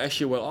 movie, he is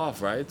actually well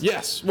off, right?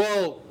 Yes.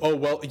 Well,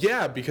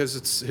 yeah, because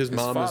it's his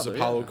mom is father,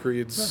 Apollo yeah.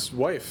 Creed's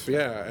wife.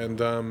 Yeah, and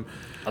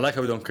I like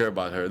how we don't care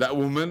about her. That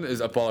woman is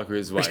Apollo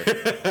Creed's wife.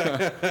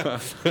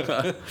 It's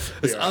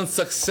Yeah.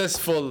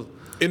 unsuccessful.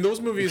 in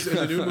those movies, in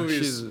the new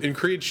movies, She's- in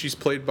Creed, she's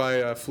played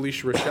by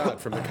Felicia Rashad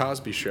from The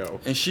Cosby Show.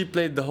 And she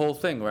played the whole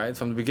thing, right?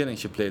 From the beginning,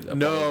 she played.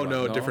 No,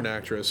 Apollo, different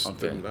actress.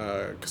 Okay.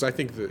 Because I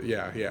think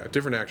that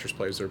different actress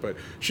plays her, but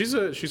she's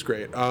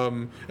great.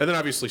 And then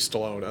obviously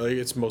Stallone. I think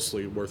it's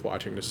mostly worth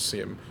watching just to see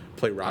him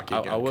play Rocky I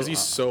again will- because he's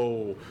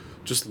so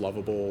just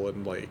lovable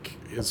and like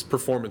his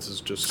performance is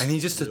just. And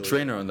he's just a really-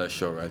 trainer on that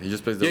show, right? He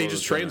just plays. The Yeah, he role of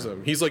just the trains trainer.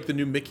 him. He's like the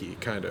new Mickey,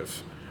 kind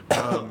of.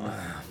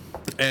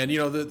 And you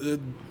know the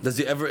Does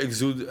he ever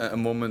exude a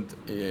moment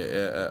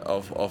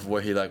of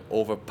where he like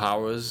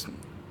overpowers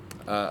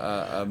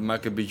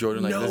Michael B.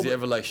 Jordan? Like, No, does he but-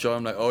 ever like show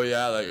him like, oh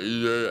yeah, like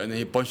yeah, and then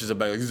he punches the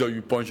back, like, this is how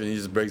you punch, and he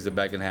just breaks the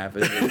back in half.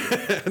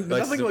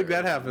 nothing like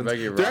that happens.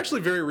 Maggie They're Rock.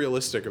 actually very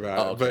realistic about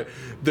Oh, it. okay. But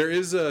there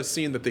is a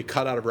scene that they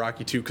cut out of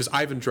Rocky 2 because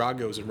Ivan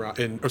Drago's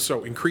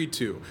in Creed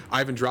 2.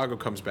 Ivan Drago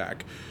comes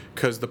back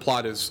because the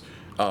plot is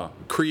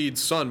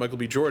Creed's son, Michael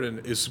B.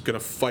 Jordan, is going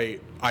to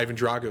fight Ivan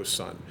Drago's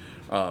son.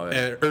 Oh,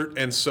 yeah.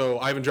 And so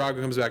Ivan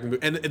Drago comes back,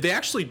 and they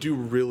actually do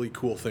really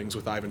cool things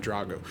with Ivan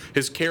Drago.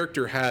 His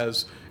character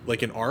has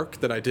like an arc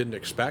that I didn't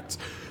expect,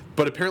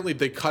 but apparently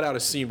they cut out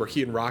a scene where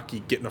he and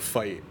Rocky get in a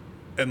fight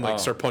and like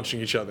start punching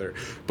each other.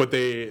 But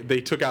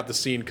they took out the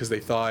scene because they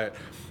thought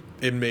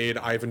it made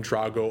Ivan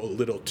Drago a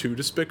little too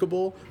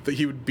despicable that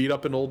he would beat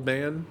up an old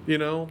man, you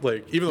know,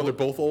 like even though they're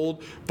both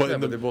old, but Yeah, in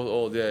but the, they're both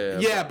old. Yeah.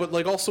 yeah, but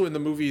like also in the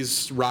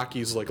movies,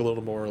 Rocky's like a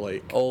little more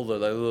like Older,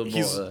 like a little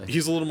more.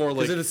 he's a little more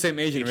like they're the same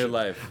age in real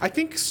life. I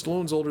think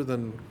Stallone's older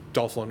than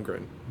Dolph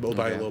Lundgren, by a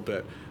Okay. little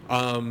bit.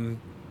 And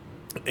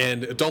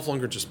Dolph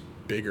Lundgren just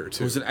bigger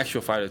too. Who's an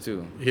actual fighter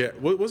too. Yeah,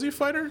 was he a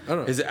fighter? I don't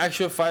know. He's an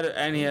actual fighter,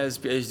 and he has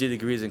PhD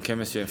degrees in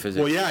chemistry and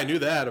physics. Well, yeah, I knew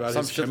that about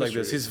some his shit like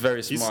chemistry. this. He's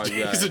very smart.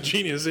 He's a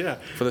genius. Yeah.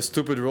 For the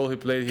stupid role he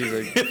played, he's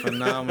a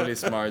phenomenally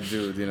smart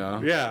dude. You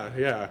know. Yeah.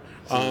 Yeah,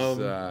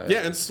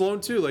 and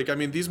Stallone too. Like, I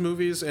mean, these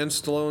movies and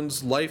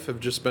Stallone's life have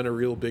just been a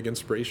real big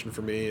inspiration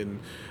for me, and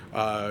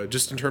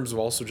just in terms of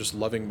also just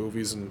loving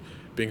movies and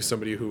being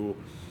somebody who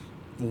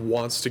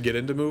wants to get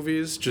into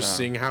movies. Just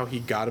seeing how he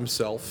got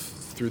himself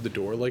through the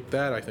door like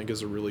that, I think,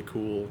 is a really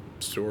cool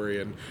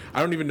story. And I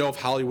don't even know if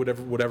Hollywood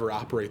would ever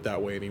operate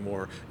that way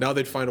anymore. Now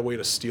they'd find a way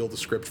to steal the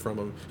script from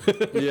him.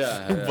 But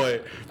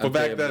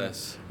back then,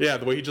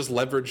 the way he just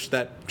leveraged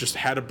that, just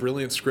had a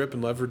brilliant script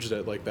and leveraged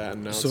it like that.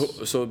 And now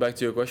so back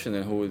to your question,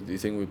 then, who do you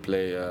think would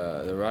play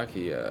the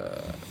Rocky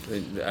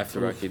after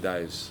Rocky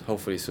dies?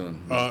 Hopefully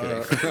soon.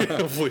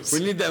 Hopefully we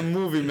need that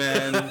movie,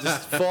 man.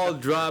 Just fall,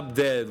 drop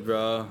dead,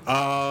 bro.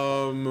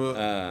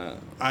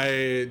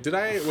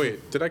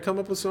 Did I come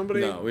up with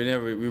somebody? No, we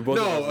never. We both.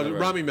 No,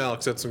 Rami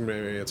Malek. That's a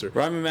great answer.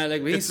 Rami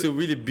Malek, he needs to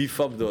really beef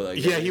up though. Like,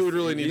 yeah, he would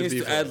really need to beef up. He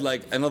needs to add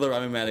like another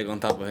Rami Malek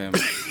on top of him.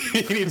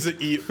 He needs to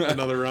eat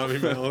another Rami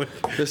Malek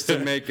just to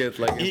make it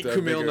like. Eat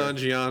Kumail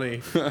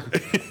Nanjiani.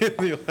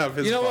 He'll have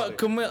his. You know body.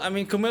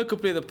 what, Kumail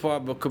could play the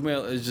part, but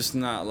Kumail is just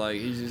not like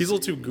he's a little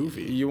too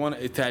goofy. You want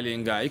an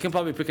Italian guy? You can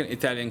probably pick an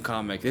Italian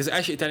comic. There's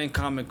actually an Italian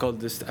comic called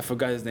this. I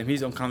forgot his name.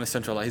 He's on Comedy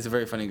Central. He's a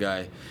very funny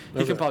guy.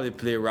 He can probably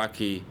play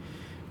Rocky.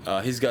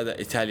 He's got that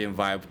Italian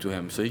vibe to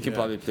him, so he can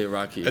probably play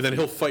Rocky. And then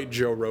he'll fight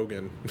Joe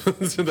Rogan.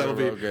 So Joe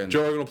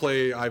Rogan will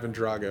play Ivan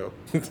Drago.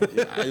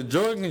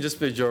 Joe Rogan can just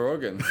play Joe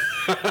Rogan.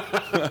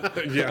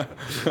 Yeah.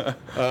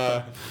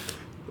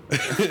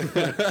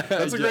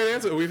 That's a great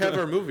answer. We have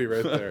our movie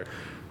right there.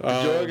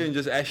 Joe Rogan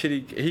just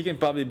he can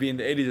probably be in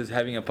the 80s just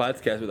having a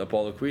podcast with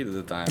Apollo Creed at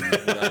the time.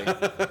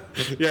 Like,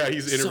 yeah,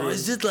 he's interviewing. So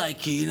is it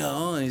like,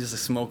 and he's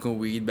just smoking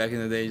weed back in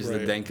the day, just the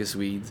dankest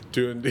weed.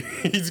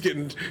 He's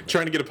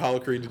trying to get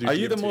Apollo Creed to do. Are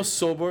you the most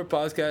sober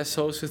podcast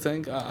host, you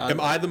think? Am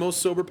I the most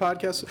sober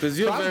podcast? Because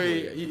you're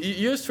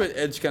a straight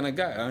edge kind of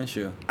guy, aren't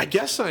you? I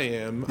guess I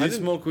am. Do you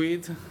smoke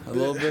weed a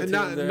little bit?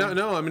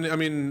 No. I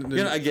mean,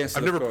 you're not against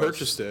I've it, never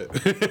purchased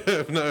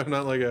it. No, I'm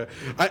not like a.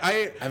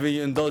 Have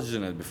you indulged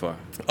in it before?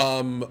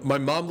 My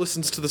mom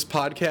listens to this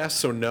podcast,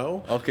 so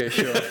no. Okay,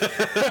 sure.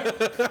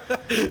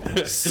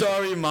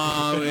 Sorry,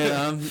 Mom.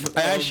 Yeah.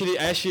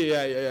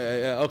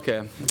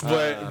 Okay.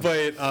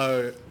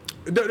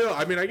 No.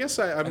 I mean, I guess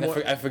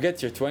I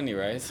forget you're 20,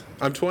 right?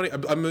 I'm 20.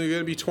 I'm going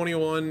to be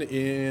 21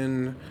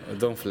 in.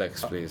 Don't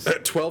flex, please.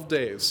 12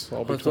 days.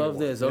 I'll be 12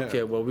 days. Okay.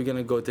 Yeah. Well, we're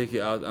gonna go take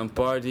you out and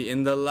party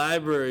in the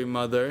library,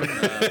 mother.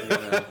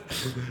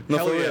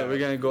 We're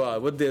gonna go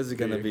out. What day is it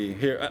gonna be?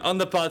 Here on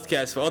the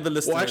podcast for all the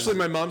listeners. Well, actually,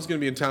 my mom's gonna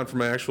be in town for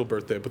my actual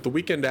birthday, but the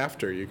weekend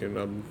after, you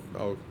can.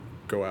 I'll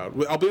go out.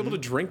 I'll be able to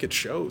drink at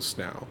shows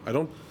now. I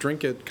don't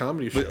drink at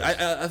comedy shows. But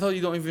I thought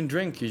you don't even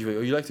drink usually.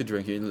 Or you like to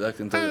drink. You like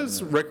to.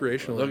 It's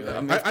recreational.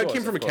 I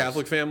came from a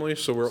Catholic family,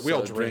 so we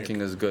all drink.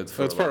 Drinking is good.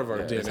 That's part of our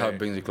DNA. It's how it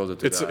brings you closer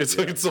to God.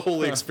 It's a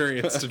whole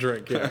experience to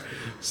drink. Yeah.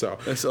 So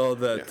it's all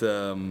that.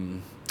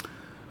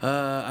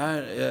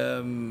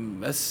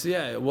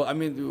 Well, I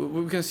mean,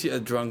 we can see a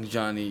drunk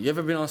Johnny. You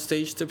ever been on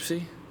stage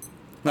tipsy?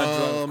 Not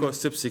drunk, of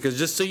course, tipsy. Because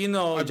just so you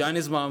know,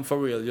 Johnny's mom, for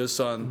real, your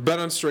son. Been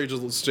on stage a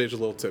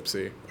little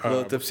tipsy.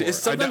 Tipsy. It's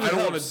sometimes I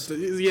don't want to.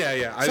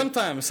 Yeah.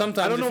 Sometimes. I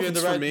don't know if you're it's in the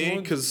for right me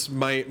mood. because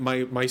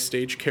my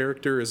stage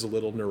character is a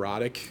little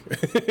neurotic.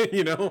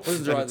 You know. What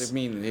does neurotic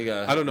mean?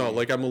 I don't know.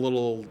 Like I'm a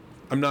little.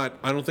 I'm not.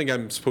 I don't think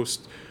I'm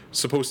supposed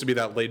to be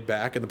that laid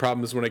back. And the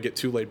problem is when I get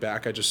too laid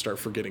back, I just start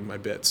forgetting my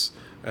bits,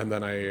 and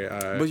then I.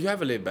 But you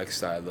have a laid back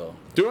style, though.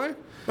 Do I?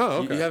 Oh,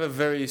 okay. You have a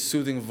very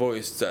soothing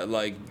voice that,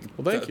 like.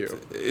 Well, thank you.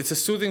 It's a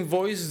soothing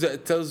voice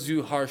that tells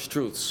you harsh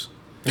truths.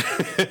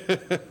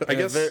 I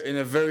guess in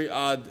a very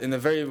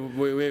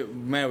way,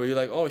 man, where you're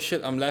like, oh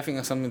shit, I'm laughing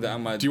at something that I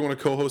might. Do you want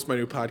to co-host my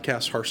new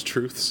podcast, Harsh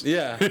Truths?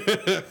 Yeah.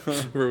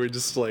 Where we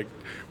just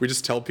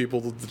tell people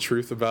the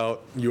truth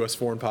about U.S.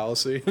 foreign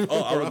policy.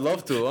 Oh, I would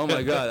love to. Oh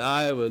my god,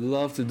 I would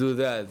love to do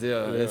that.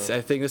 Yeah. I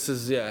think this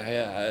is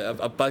a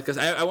podcast.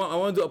 I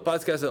want to do a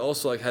podcast that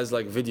also like has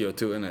like video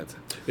too in it.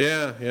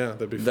 Yeah,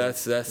 that'd be fun.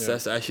 That's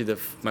actually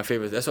my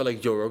favorite. That's why I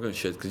like Joe Rogan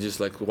shit, because you just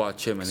like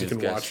watch him and his guests. You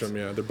can watch them,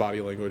 their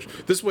body language.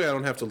 This way I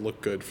don't have to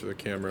look good for the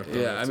camera.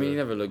 Yeah, I mean, you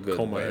never look good.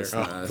 Comb my hair.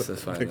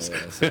 That's fine.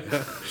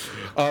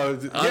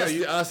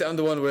 Honestly, I'm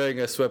the one wearing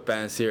a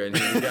sweatpants here, and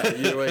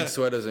you're wearing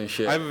sweaters and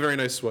shit. I have a very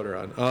nice sweater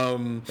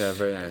on. Yeah,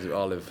 very nice.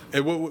 Olive.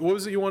 And what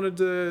was it you wanted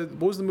to?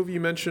 What was the movie you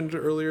mentioned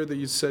earlier that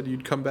you said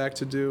you'd come back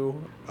to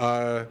do?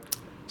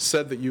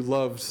 Said that you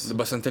loved the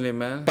Bicentennial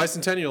Man.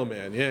 Bicentennial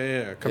Man,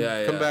 yeah.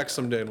 Come back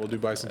someday and we'll do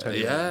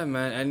Bicentennial. Yeah,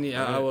 man.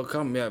 I will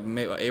come. Yeah,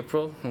 maybe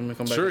April when we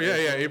come back. Sure,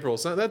 April.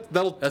 So we'll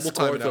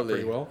time it out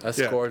pretty well.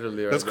 That's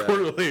quarterly. That's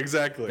quarterly,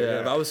 exactly.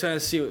 Yeah, but I was trying to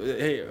see.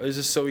 Hey, is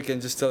this so we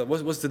can just tell?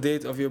 What's the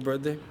date of your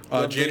birthday?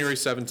 January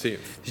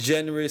 17th.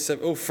 January 7th.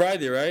 Oh,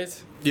 Friday,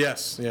 right?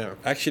 Yes. Yeah.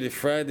 Actually,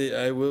 Friday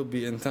I will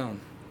be in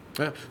town.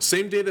 Yeah.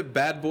 Same day that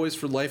Bad Boys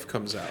for Life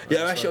comes out.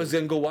 Yeah, actually, I was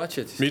gonna go watch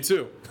it. Me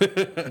too.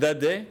 That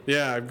day?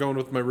 Yeah, I'm going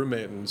with my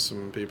roommate and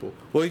some people.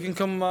 Well, you can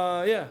come.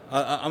 Yeah,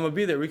 I'm gonna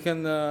be there. We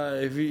can.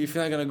 If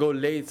you're not gonna go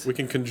late. We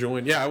can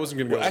conjoin. Yeah, I wasn't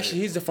gonna go. Well, actually,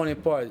 here's the funny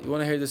part. You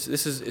wanna hear this?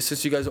 This is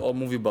since you guys are all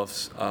movie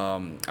buffs.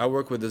 I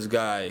work with this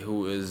guy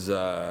who is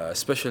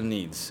special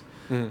needs.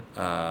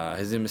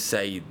 His name is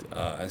Saeed,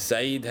 and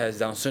Saeed has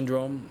Down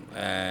syndrome,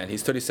 and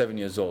he's 37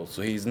 years old.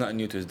 So he's not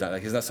new to his Down.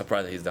 Like he's not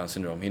surprised that he's Down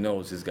syndrome. He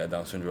knows he's got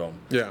Down syndrome.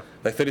 Yeah.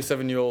 Like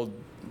 37-year-old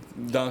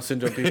Down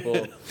syndrome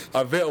people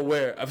are very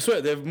aware. I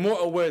swear they're more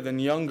aware than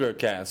younger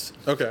cats.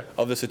 Okay.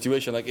 Of the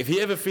situation. Like if he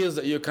ever feels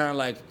that you're kind of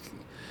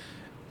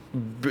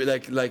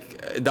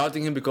like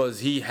doubting him because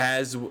he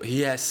has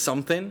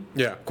something.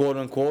 Yeah. Quote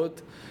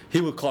unquote. He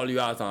will call you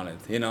out on it.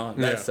 You know.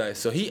 That's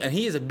so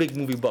he is a big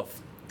movie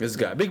buff. This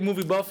guy, big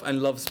movie buff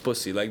and loves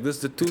pussy. Like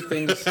this, the two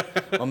things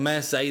a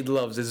man Saeed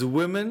loves is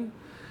women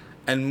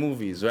and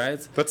movies,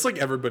 right? That's like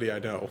everybody I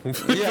know.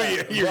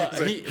 Yeah,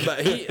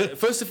 but he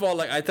first of all,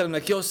 like I tell him,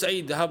 like, yo,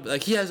 Saeed,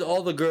 like he has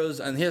all the girls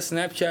and he has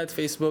Snapchat,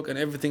 Facebook, and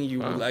everything you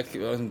would like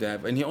him to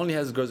have, and he only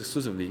has girls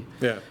exclusively.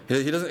 Yeah.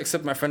 He doesn't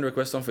accept my friend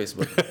request on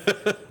Facebook.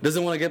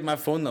 Doesn't want to get my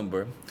phone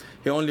number.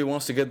 He only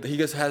wants to get. He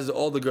just has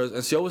all the girls,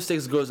 and she always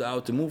takes girls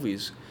out to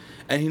movies,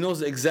 and he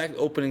knows the exact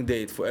opening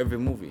date for every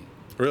movie.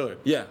 Really?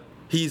 Yeah.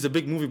 He's a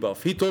big movie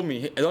buff. He told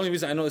me the only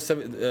reason I know is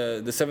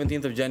the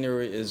 17th of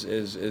January is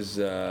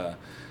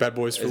Bad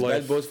Boys for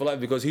Life. Bad Boys for Life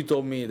because he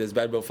told me there's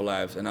Bad Boys for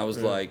Life, and I was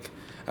like,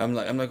 I'm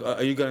like,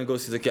 are you gonna go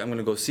see the kid? I'm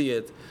gonna go see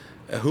it.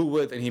 Who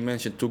with? And he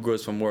mentioned 2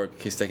 girls from work.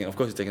 He's taking, of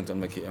course, he's taking. I'm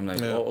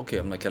like, oh, okay.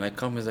 I'm like, can I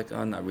come? He's like,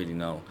 oh, not really,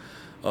 no.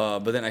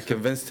 But then I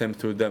convinced him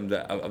through them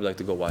that I would like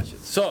to go watch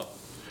it. So.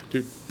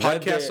 Dude,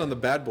 podcast on the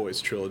Bad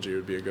Boys trilogy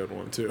would be a good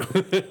one too.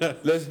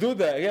 Let's do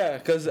that, yeah.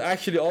 Because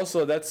actually,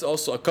 also that's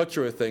also a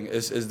cultural thing.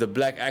 Is the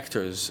black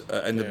actors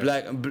and the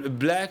black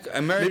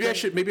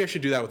American. Maybe I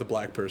should do that with a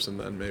black person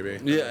then. Maybe.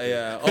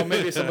 Yeah. Or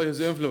maybe somebody who's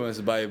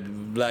influenced by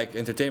black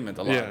entertainment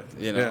a lot. Yeah.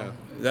 You know. Yeah.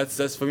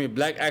 That's for me.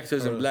 Black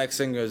actors and black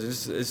singers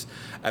is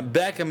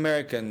black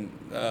American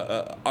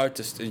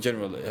artists in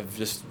general have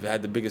just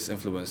had the biggest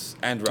influence,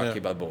 and Rocky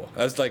Balboa.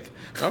 That's like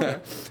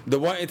the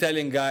one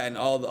Italian guy and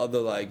all the other,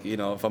 like, you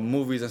know, from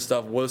movies and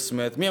stuff. Will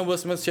Smith. Me and Will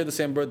Smith share the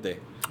same birthday.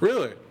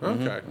 Really?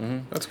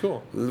 Okay. That's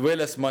cool. Way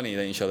less money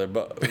than each other,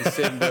 but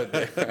same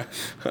birthday.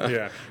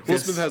 Yeah. Will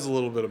Smith has a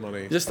little bit of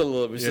money. Just a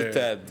little bit, just a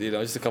tad, you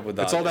know, just a couple of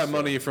dollars. It's all that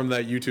money from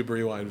that YouTube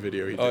Rewind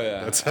video he did. Oh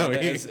yeah. That's how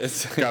he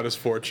got his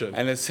fortune.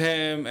 And it's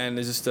him, and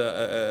it's just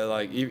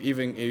like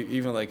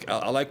even like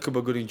I like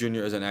Cuba Gooding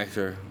Jr. as an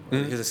actor. He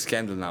has a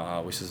scandal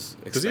now, which is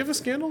expected. Does he have a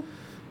scandal?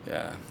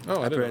 Yeah.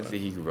 Oh, apparently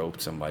he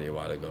roped somebody a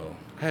while ago.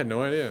 I had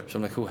no idea. So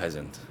I'm like, who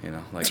hasn't? You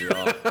know, like you're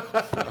all.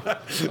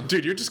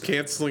 Dude, you're just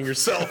canceling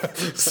yourself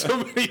so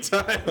many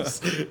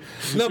times.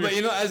 No, but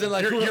you know, as in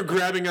like you're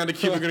grabbing onto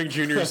Cuba Gooding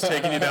Jr. He's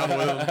taking you down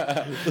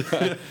with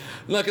him.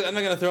 Look, I'm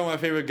not gonna throw my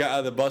favorite guy out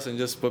of the bus and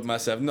just put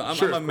myself. No,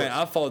 I'm a man.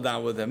 I'll fall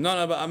down with him.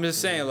 No, but I'm just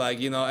saying, like,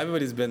 you know,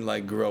 everybody's been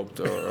like groped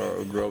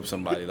or groped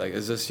somebody. Like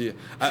it's just you.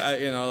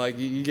 You know, like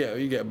you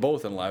get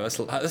both in life.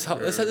 That's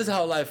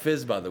how life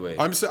is, by the way.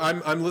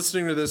 I'm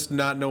listening to this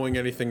not knowing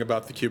anything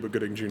about the Cuba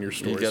Gooding Jr.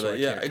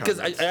 story. Because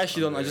I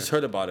actually don't. I just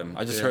heard about him.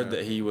 I just heard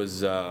that he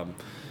was.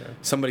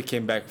 Somebody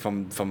came back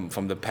from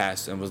the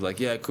past and was like,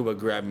 yeah, Cuba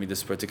grabbed me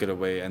this particular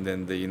way, and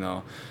then you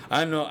know,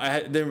 I don't know.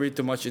 I didn't read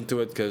too much into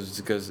it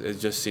because it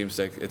just seems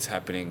like it's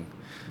happening.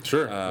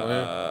 Sure.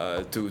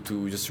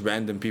 To just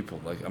random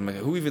people. Like I'm like,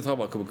 who even thought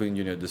about Cuba Gooding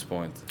Jr. at this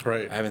point?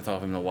 Right. I haven't thought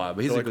of him in a while,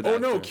 but he's a good actor.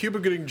 actor. No, Cuba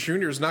Gooding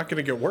Jr. is not going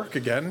to get work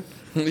again.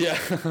 Yeah.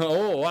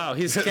 Oh wow,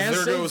 he's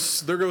canceled.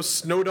 There goes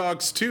Snow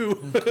Dogs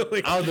 2.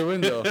 Out the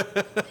window.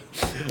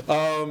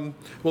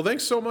 Well,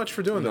 thanks so much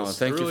for doing this. No,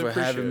 thank you for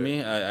having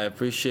me. I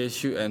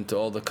appreciate you, and to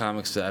all the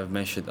comics that I've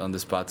mentioned on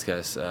this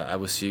podcast, I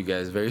will see you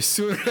guys very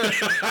soon.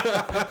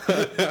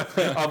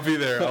 I'll be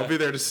there. I'll be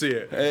there to see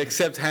it.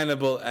 Except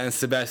Hannibal and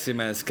Sebastian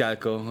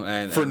Maniscalco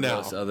and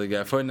those other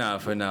guys. For now.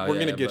 We're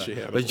gonna get you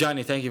Hannibal. But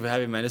Johnny, thank you for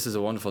having me, man. This is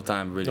a wonderful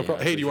time. Really. No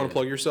problem. Hey, do you want to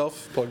plug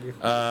yourself?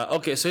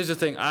 Okay, so here's the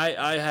thing.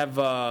 I have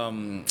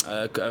a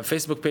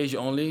Facebook page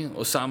only,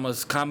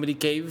 Osama's Comedy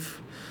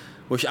Cave,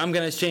 which I'm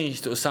gonna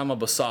change to Osama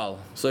Basal.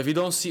 So if you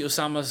don't see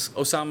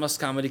Osama's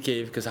Comedy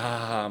Cave, because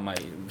my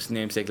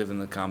namesake lives in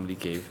the Comedy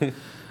Cave,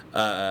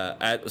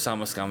 at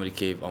Osama's Comedy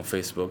Cave on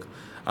Facebook,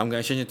 I'm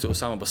gonna change it to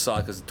Osama Basal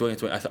because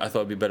 2020. I thought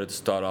it'd be better to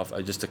start off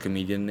as just a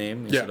comedian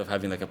name instead of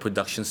having like a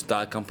production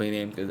style company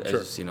name.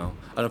 Cause you know,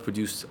 I don't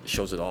produce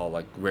shows at all,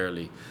 like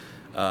rarely.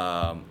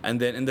 And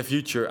then in the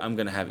future, I'm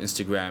gonna have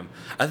Instagram.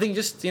 I think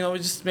just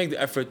make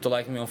the effort to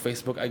like me on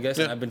Facebook, I guess.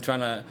 And I've been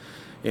trying to,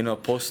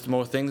 post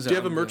more things. Do you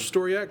have a merch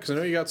store yet? Because I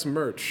know you got some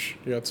merch.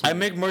 I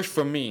make merch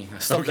for me,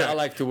 stuff that I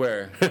like to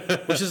wear,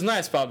 which is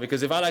nice, probably,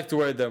 because if I like to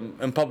wear them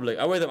in public,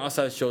 I wear them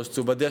outside shows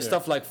too. But there's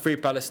stuff like Free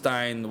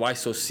Palestine, Why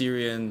So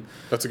Syrian.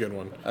 That's a good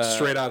one.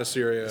 Straight out of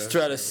Syria.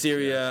 Straight out of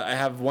Syria. I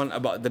have one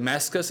about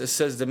Damascus. It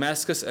says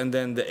Damascus, and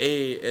then the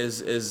A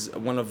is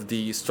one of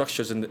the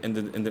structures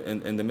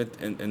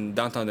in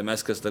downtown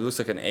Damascus that looks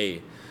like an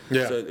A.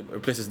 Yeah. So it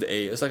replaces the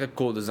A. It's like a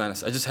cool design.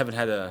 I just haven't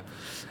had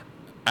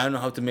I don't know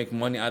how to make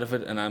money out of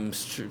it, and I'm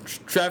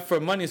strapped for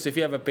money. So if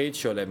you have a paid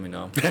show, let me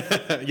know.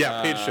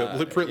 Yeah, paid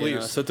show.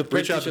 Please. So to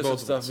print t-shirts and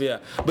stuff, yeah.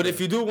 But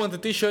if you do want a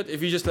t-shirt,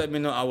 if you just let me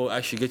know, I will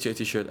actually get you a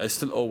t-shirt. I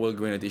still owe Will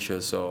Green a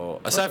t-shirt.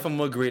 So aside from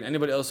Will Green,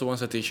 anybody else who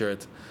wants a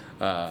t-shirt,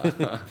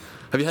 have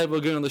you had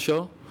Will Green on the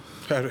show?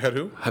 Had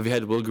who? Have you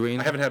had Will Green?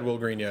 I haven't had Will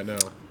Green yet. No.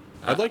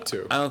 I'd like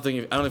to. I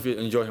don't know if you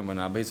enjoy him or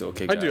not, but he's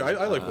okay guy. I do.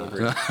 I like Will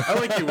Green. I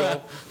like you,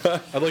 Will.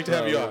 I'd like to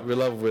have you on. We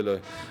love Willow.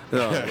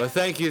 No, but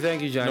thank you,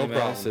 Johnny. No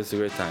problem. It's a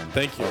great time.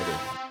 Thank you. Okay.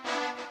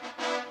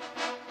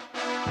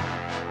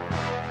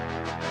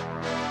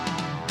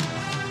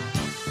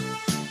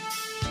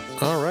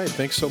 All right.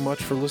 Thanks so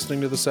much for listening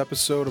to this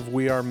episode of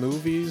We Are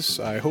Movies.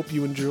 I hope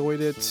you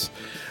enjoyed it.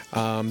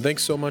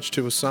 Thanks so much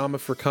to Osama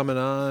for coming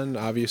on.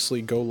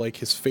 Obviously, go like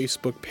his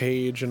Facebook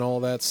page and all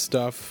that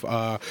stuff.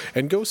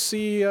 And go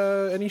see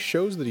any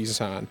shows that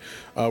he's on.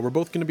 We're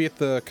both going to be at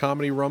the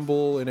Comedy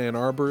Rumble in Ann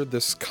Arbor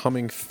this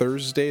coming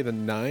Thursday, the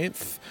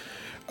 9th.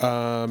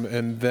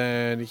 And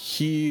then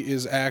he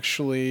is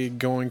actually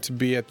going to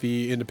be at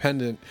the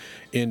Independent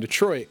in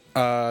Detroit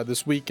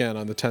this weekend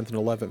on the 10th and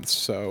 11th.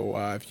 So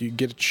if you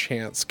get a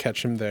chance,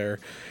 catch him there.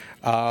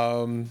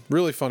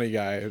 Really funny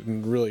guy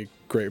and really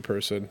great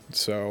person.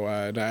 So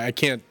I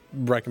can't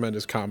recommend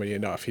his comedy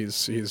enough.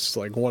 He's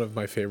like one of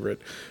my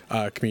favorite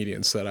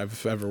comedians that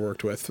I've ever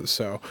worked with.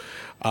 So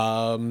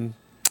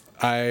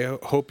I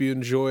hope you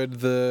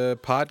enjoyed the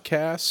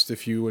podcast.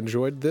 If you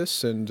enjoyed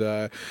this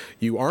and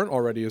you aren't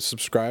already a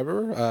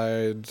subscriber,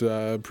 I'd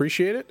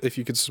appreciate it if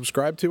you could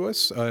subscribe to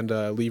us and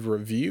leave a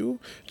review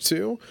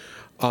too.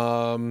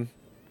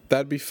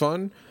 That'd be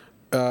fun.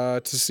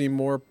 To see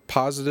more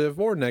positive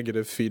or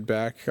negative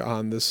feedback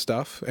on this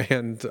stuff.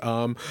 And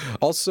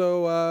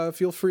also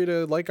feel free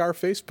to like our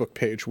Facebook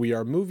page, We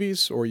Are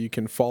Movies, or you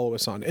can follow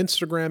us on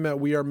Instagram at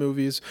We Are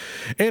Movies.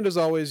 And as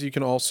always, you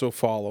can also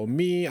follow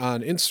me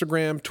on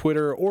Instagram,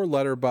 Twitter, or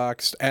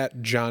Letterboxd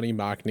at Johnny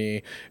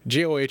Mockney,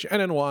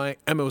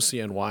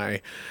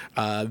 JohnnyMocny.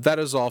 That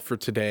is all for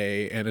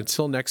today. And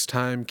until next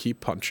time,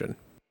 keep punching.